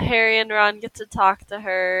 And Harry and Ron get to talk to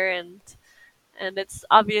her, and it's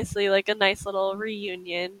obviously like a nice little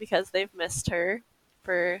reunion because they've missed her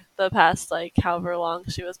for the past like however long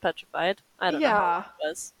she was petrified. I don't know how long it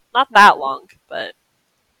was. Not that long, but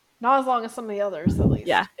not as long as some of the others, at least.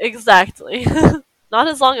 Yeah, exactly. Not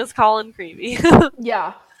as long as Colin Creevey.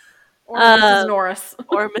 Yeah. Or Mrs. Norris.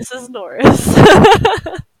 Or Mrs. Norris.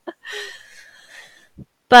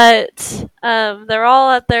 But they're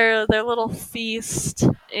all at their little feast,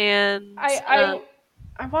 and I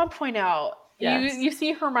want to point out, yes. you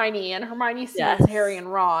see Hermione, and Hermione sees Yes. Harry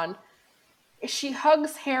and Ron. She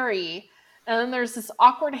hugs Harry, and then there's this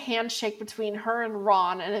awkward handshake between her and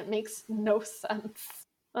Ron, and it makes no sense.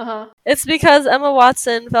 It's because Emma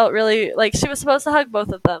Watson felt really like she was supposed to hug both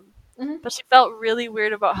of them, but she felt really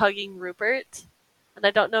weird about hugging Rupert, and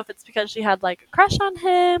I don't know if it's because she had like a crush on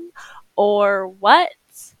him or what,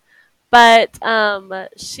 but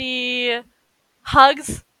she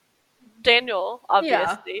hugs Daniel,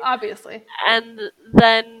 obviously. Yeah, obviously. And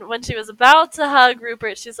then when she was about to hug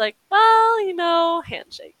Rupert, she's like, well,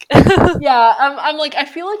 handshake. Yeah, I'm like, I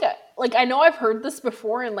feel like I know I've heard this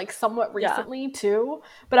before and like somewhat recently too,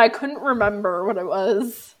 but I couldn't remember what it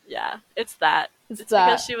was. Yeah, it's that. It's that.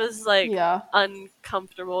 because she was like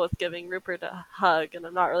uncomfortable with giving Rupert a hug, and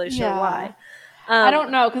I'm not really sure why. I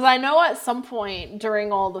don't know, because I know at some point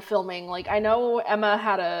during all the filming, like I know Emma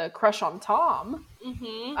had a crush on Tom.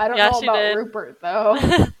 Mm-hmm. I don't know about Rupert though.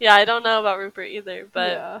 Yeah, I don't know about Rupert either,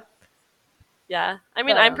 but yeah. I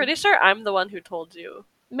mean, I'm pretty sure I'm the one who told you.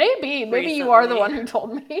 Maybe you are the one who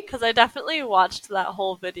told me. Because I definitely watched that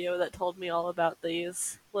whole video that told me all about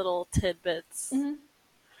these little tidbits. Mm-hmm.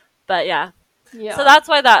 But yeah. So that's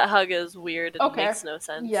why that hug is weird and makes no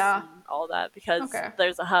sense. Yeah. And all that, because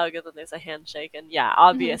there's a hug and then there's a handshake, and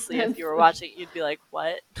obviously if you were watching, you'd be like,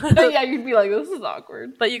 what? Yeah, you'd be like, this is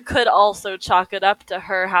awkward. But you could also chalk it up to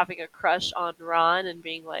her having a crush on Ron and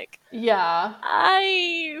being like,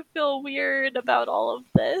 I feel weird about all of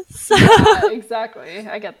this. Yeah, exactly.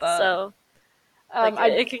 I get that. So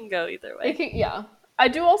it can go either way. I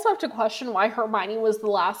do also have to question why Hermione was the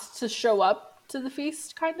last to show up to the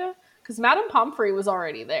feast, kind of. Because Madame Pomfrey was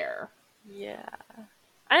already there. Yeah.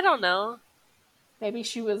 I don't know. Maybe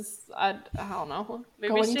she was, I don't know,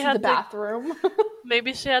 maybe going she to had the bathroom.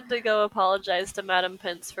 Maybe she had to go apologize to Madame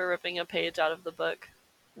Pince for ripping a page out of the book.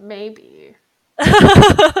 Maybe.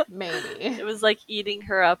 Maybe. It was like eating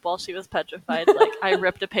her up while she was petrified. Like, I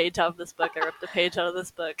ripped a page out of this book. I ripped a page out of this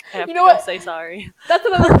book. I have to go say sorry. That's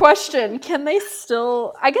another question. Can they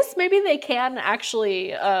still... I guess maybe they can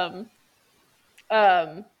actually...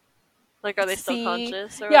 like, are they still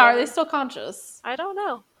conscious? Or are they still conscious? I don't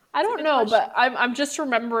know. I don't know, but I'm just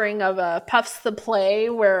remembering of Puffs the Play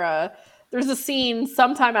where there's a scene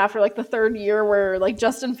sometime after like the third year where like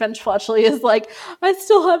Justin Finch Fletchley is like, I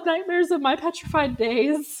still have nightmares of my petrified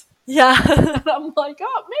days. Yeah. And I'm like,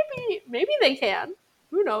 oh, maybe they can.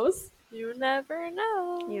 Who knows? You never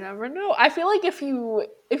know. You never know. I feel like if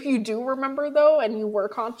you do remember though and you were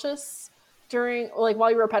conscious during like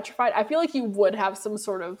while you were petrified, I feel like you would have some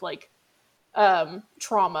sort of like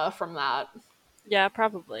trauma from that. Yeah,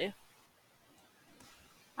 probably.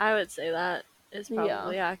 I would say that is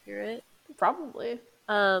probably accurate. Probably.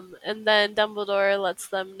 And then Dumbledore lets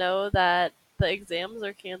them know that the exams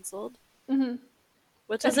are canceled. Mm-hmm.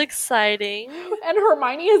 Which is exciting. And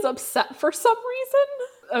Hermione is upset for some reason.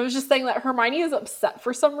 I was just saying that Hermione is upset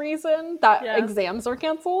for some reason that exams are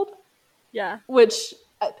canceled. Yeah. Which,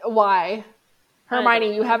 why?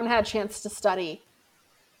 Hermione, you haven't had a chance to study.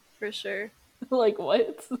 For sure. Like,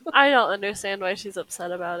 what? I don't understand why she's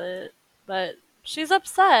upset about it, but she's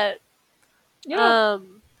upset. Yeah.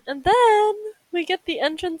 And then we get the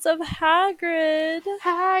entrance of Hagrid.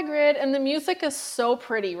 And the music is so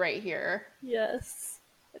pretty right here. Yes.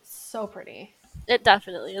 It's so pretty. It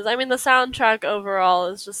definitely is. I mean, the soundtrack overall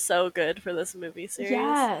is just so good for this movie series.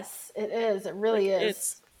 Yes, it is. It really is.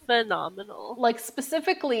 It's phenomenal. Like,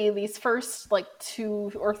 specifically, these first, like,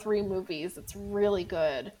 2 or 3 movies, it's really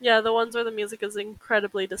good. Yeah, the ones where the music is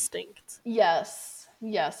incredibly distinct. Yes,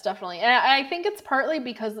 definitely. And I think it's partly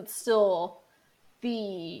because it's still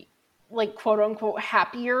the, like, quote-unquote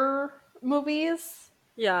happier movies.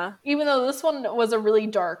 Yeah. Even though this one was a really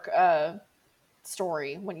dark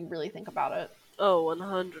story when you really think about it. Oh,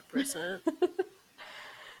 100%.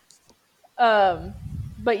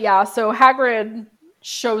 But yeah, so Hagrid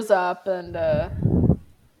shows up and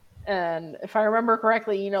if I remember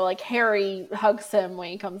correctly, like Harry hugs him when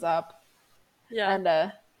he comes up. Yeah.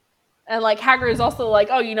 And like Hagrid is also like,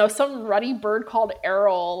 oh, some ruddy bird called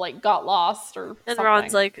Errol like got lost or and something.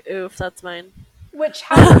 Ron's like, oof, that's mine. Which,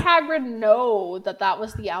 how did Hagrid know that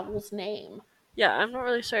was the owl's name? Yeah, I'm not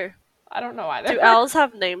really sure. I don't know either. Do owls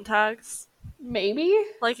have name tags? Maybe.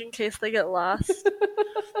 Like in case they get lost?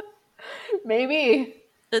 Maybe.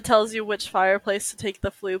 It tells you which fireplace to take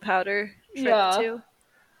the flu powder trip to.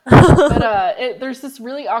 But there's this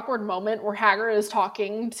really awkward moment where Hagrid is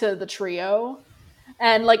talking to the trio,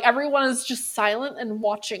 and like everyone is just silent and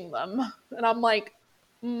watching them, and I'm like,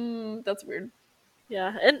 that's weird.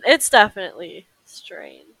 Yeah, and it's definitely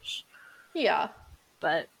strange. Yeah,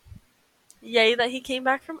 but yay that he came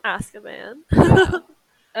back from Azkaban. Yeah.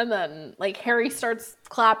 And then like Harry starts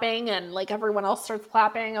clapping, and like everyone else starts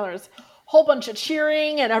clapping, and there's a whole bunch of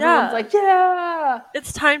cheering, and everyone's like, yeah,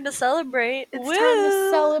 it's time to celebrate. It's time to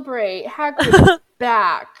celebrate. Hagrid's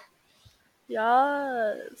back.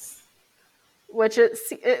 Yes. Which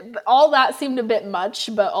all that seemed a bit much,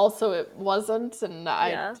 but also it wasn't, and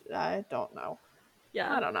I don't know.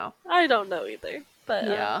 Yeah, I don't know. I don't know either. But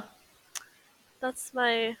yeah, that's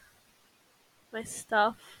my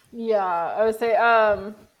stuff. Yeah, I would say.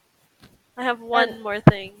 I have one more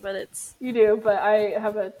thing, but it's you do, but I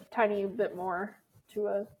have a tiny bit more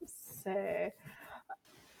to say.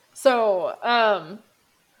 So,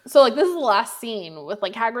 like this is the last scene with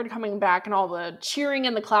like Hagrid coming back and all the cheering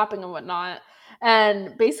and the clapping and whatnot.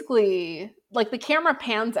 And basically, like the camera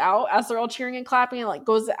pans out as they're all cheering and clapping and like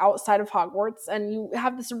goes outside of Hogwarts, and you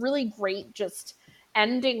have this really great just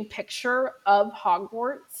ending picture of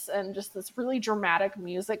Hogwarts and just this really dramatic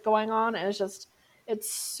music going on. And it's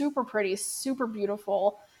super pretty, super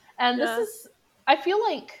beautiful. And this is, I feel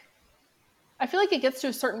like it gets to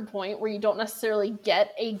a certain point where you don't necessarily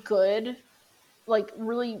get a good, like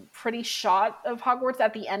really pretty shot of Hogwarts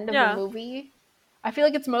at the end of the movie. I feel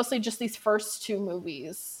like it's mostly just these first 2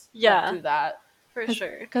 movies that do that. For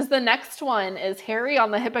sure. Because the next one is Harry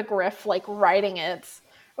on the Hippogriff, like riding it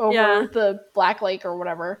over the Black Lake or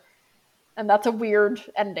whatever. And that's a weird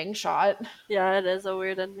ending shot. Yeah, it is a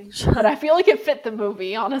weird ending shot. But I feel like it fit the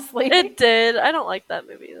movie, honestly. It did. I don't like that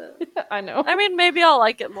movie, though. I know. I mean, maybe I'll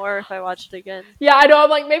like it more if I watch it again. Yeah, I know. I'm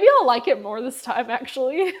like, maybe I'll like it more this time,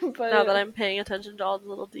 actually. But now that I'm paying attention to all the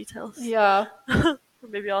little details. Yeah. Or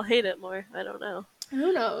maybe I'll hate it more. I don't know.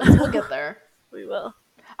 Who knows? We'll get there. We will.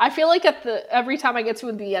 I feel like every time I get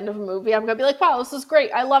to the end of a movie, I'm gonna be like, wow, this is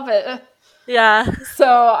great. I love it. Yeah. So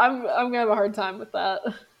I'm gonna have a hard time with that.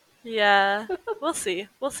 Yeah. We'll see.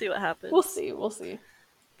 We'll see what happens. We'll see.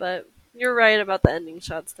 But you're right about the ending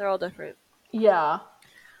shots. They're all different. Yeah.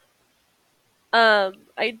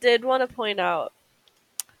 I did want to point out,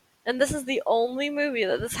 and this is the only movie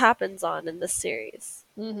that this happens on in this series.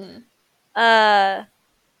 Mm-hmm.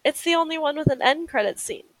 It's the only one with an end credit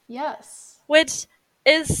scene. Yes. Which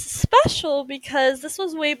is special because this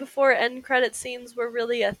was way before end credit scenes were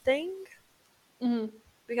really a thing. Mm-hmm.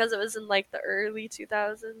 Because it was in like the early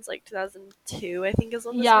 2000s, like 2002, I think is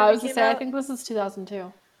when this movie movie was gonna say, I think this is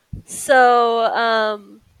 2002. So,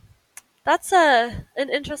 that's an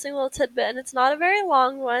interesting little tidbit, and it's not a very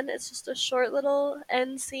long one. It's just a short little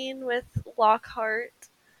end scene with Lockhart.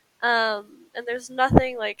 And there's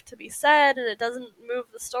nothing like to be said, and it doesn't move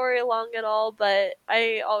the story along at all, but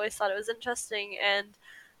I always thought it was interesting, and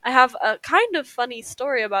I have a kind of funny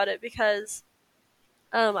story about it because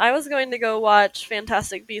I was going to go watch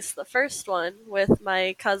Fantastic Beasts, the first one, with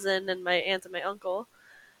my cousin and my aunt and my uncle.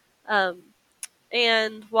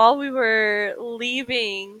 And while we were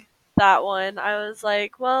leaving that one, I was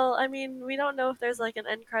like, well, I mean, we don't know if there's like an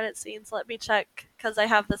end credit scene, so let me check, because I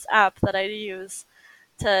have this app that I use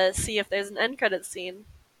to see if there's an end credit scene.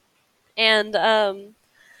 And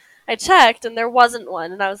I checked, and there wasn't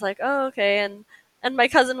one, and I was like, oh, okay. And my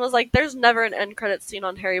cousin was like, there's never an end credits scene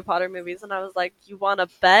on Harry Potter movies. And I was like, you want to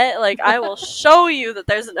bet? Like, I will show you that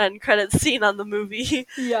there's an end credits scene on the movie.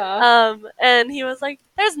 Yeah. And he was like,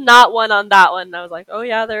 there's not one on that one. And I was like, oh,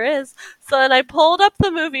 yeah, there is. So then I pulled up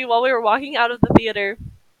the movie while we were walking out of the theater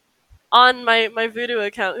on my Vudu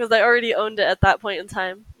account, because I already owned it at that point in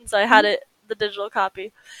time. And so I had it, the digital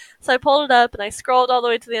copy. So I pulled it up, and I scrolled all the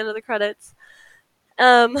way to the end of the credits.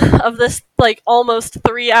 Of this like almost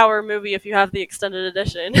 3-hour movie if you have the extended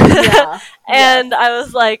edition. Yeah. And I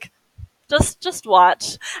was like, just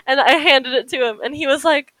watch. And I handed it to him, and he was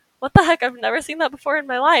like, what the heck, I've never seen that before in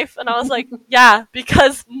my life. And I was like, yeah,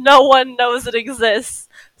 because no one knows it exists.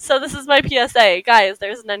 So this is my PSA. Guys,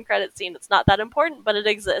 there's an end credit scene. It's not that important, but it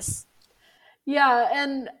exists. Yeah,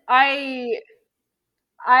 and I've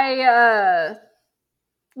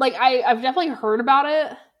definitely heard about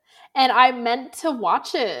it. And I meant to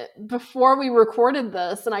watch it before we recorded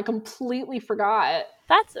this, and I completely forgot.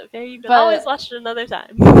 That's okay. You can always watch it another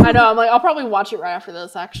time. I know. I'm like, I'll probably watch it right after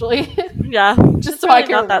this, actually. Yeah. Just so really I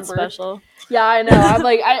can not remember. That special. Yeah, I know. I'm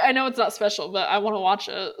like, I know it's not special, but I want to watch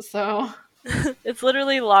it, so. It's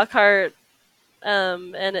literally Lockhart,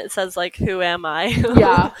 and it says, like, who am I?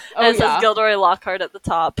 Yeah. And it says Gilderoy Lockhart at the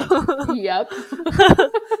top. Yep.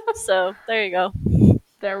 So, there you go.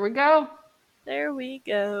 There we go. There we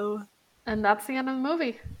go. And that's the end of the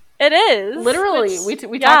movie. It is. Literally. We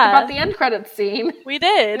talked about the end credits scene. We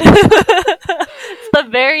did. It's the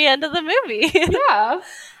very end of the movie. Yeah.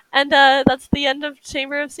 And that's the end of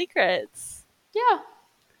Chamber of Secrets. Yeah.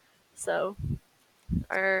 So,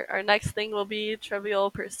 our next thing will be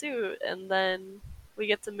Trivial Pursuit, and then we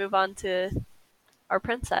get to move on to our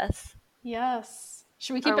princess. Yes.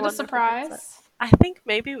 Should we keep it a surprise? Princess. I think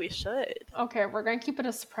maybe we should. Okay, we're going to keep it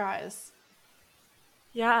a surprise.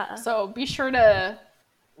 Yeah. So be sure to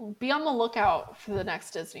be on the lookout for the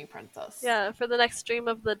next Disney princess. Yeah, for the next Stream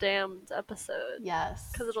of the Damned episode. Yes.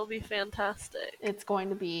 Because it'll be fantastic. It's going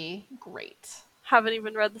to be great. Haven't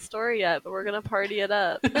even read the story yet, but we're going to party it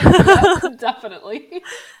up. Yep, definitely.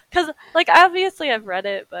 Because, like, obviously I've read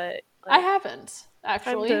it, but... Like, I haven't,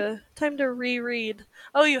 actually. Time to reread.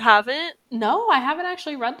 Oh, you haven't? No, I haven't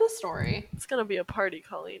actually read the story. It's gonna be a party,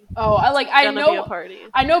 Colleen. Oh, I know. Be a party.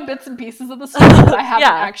 I know bits and pieces of the story, but I haven't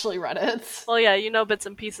actually read it. Well, yeah, you know bits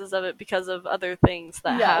and pieces of it because of other things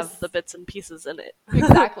that have the bits and pieces in it.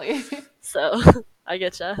 Exactly. So, I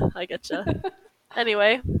getcha.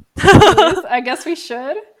 Anyway. I guess we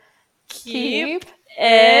should keep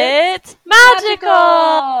it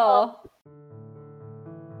magical!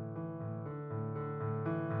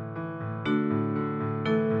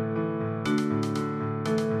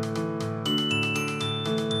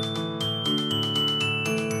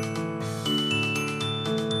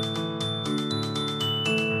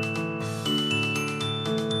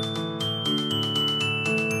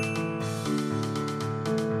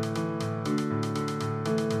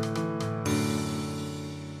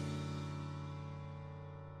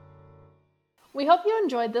 We hope you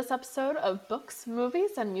enjoyed this episode of Books,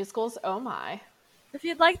 Movies, and Musicals Oh My. If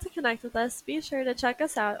you'd like to connect with us, be sure to check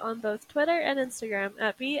us out on both Twitter and Instagram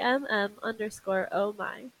at BMM_Oh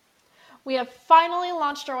My. We have finally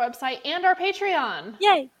launched our website and our Patreon.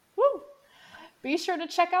 Yay! Woo! Be sure to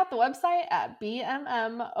check out the website at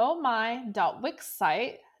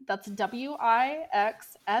bmmohmy.wixsite. That's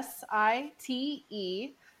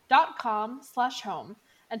wixsite.com/home.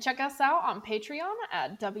 And check us out on Patreon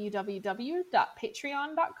at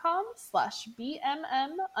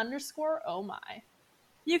www.patreon.com/BMM_Oh My.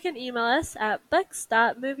 You can email us at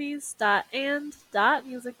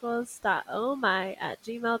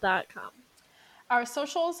books.movies.and.musicals.ohmy@gmail.com. Our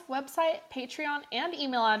socials, website, Patreon, and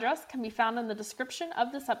email address can be found in the description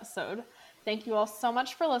of this episode. Thank you all so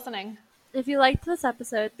much for listening. If you liked this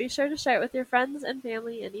episode, be sure to share it with your friends and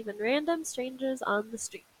family and even random strangers on the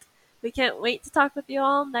street. We can't wait to talk with you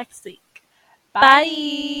all next week.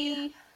 Bye.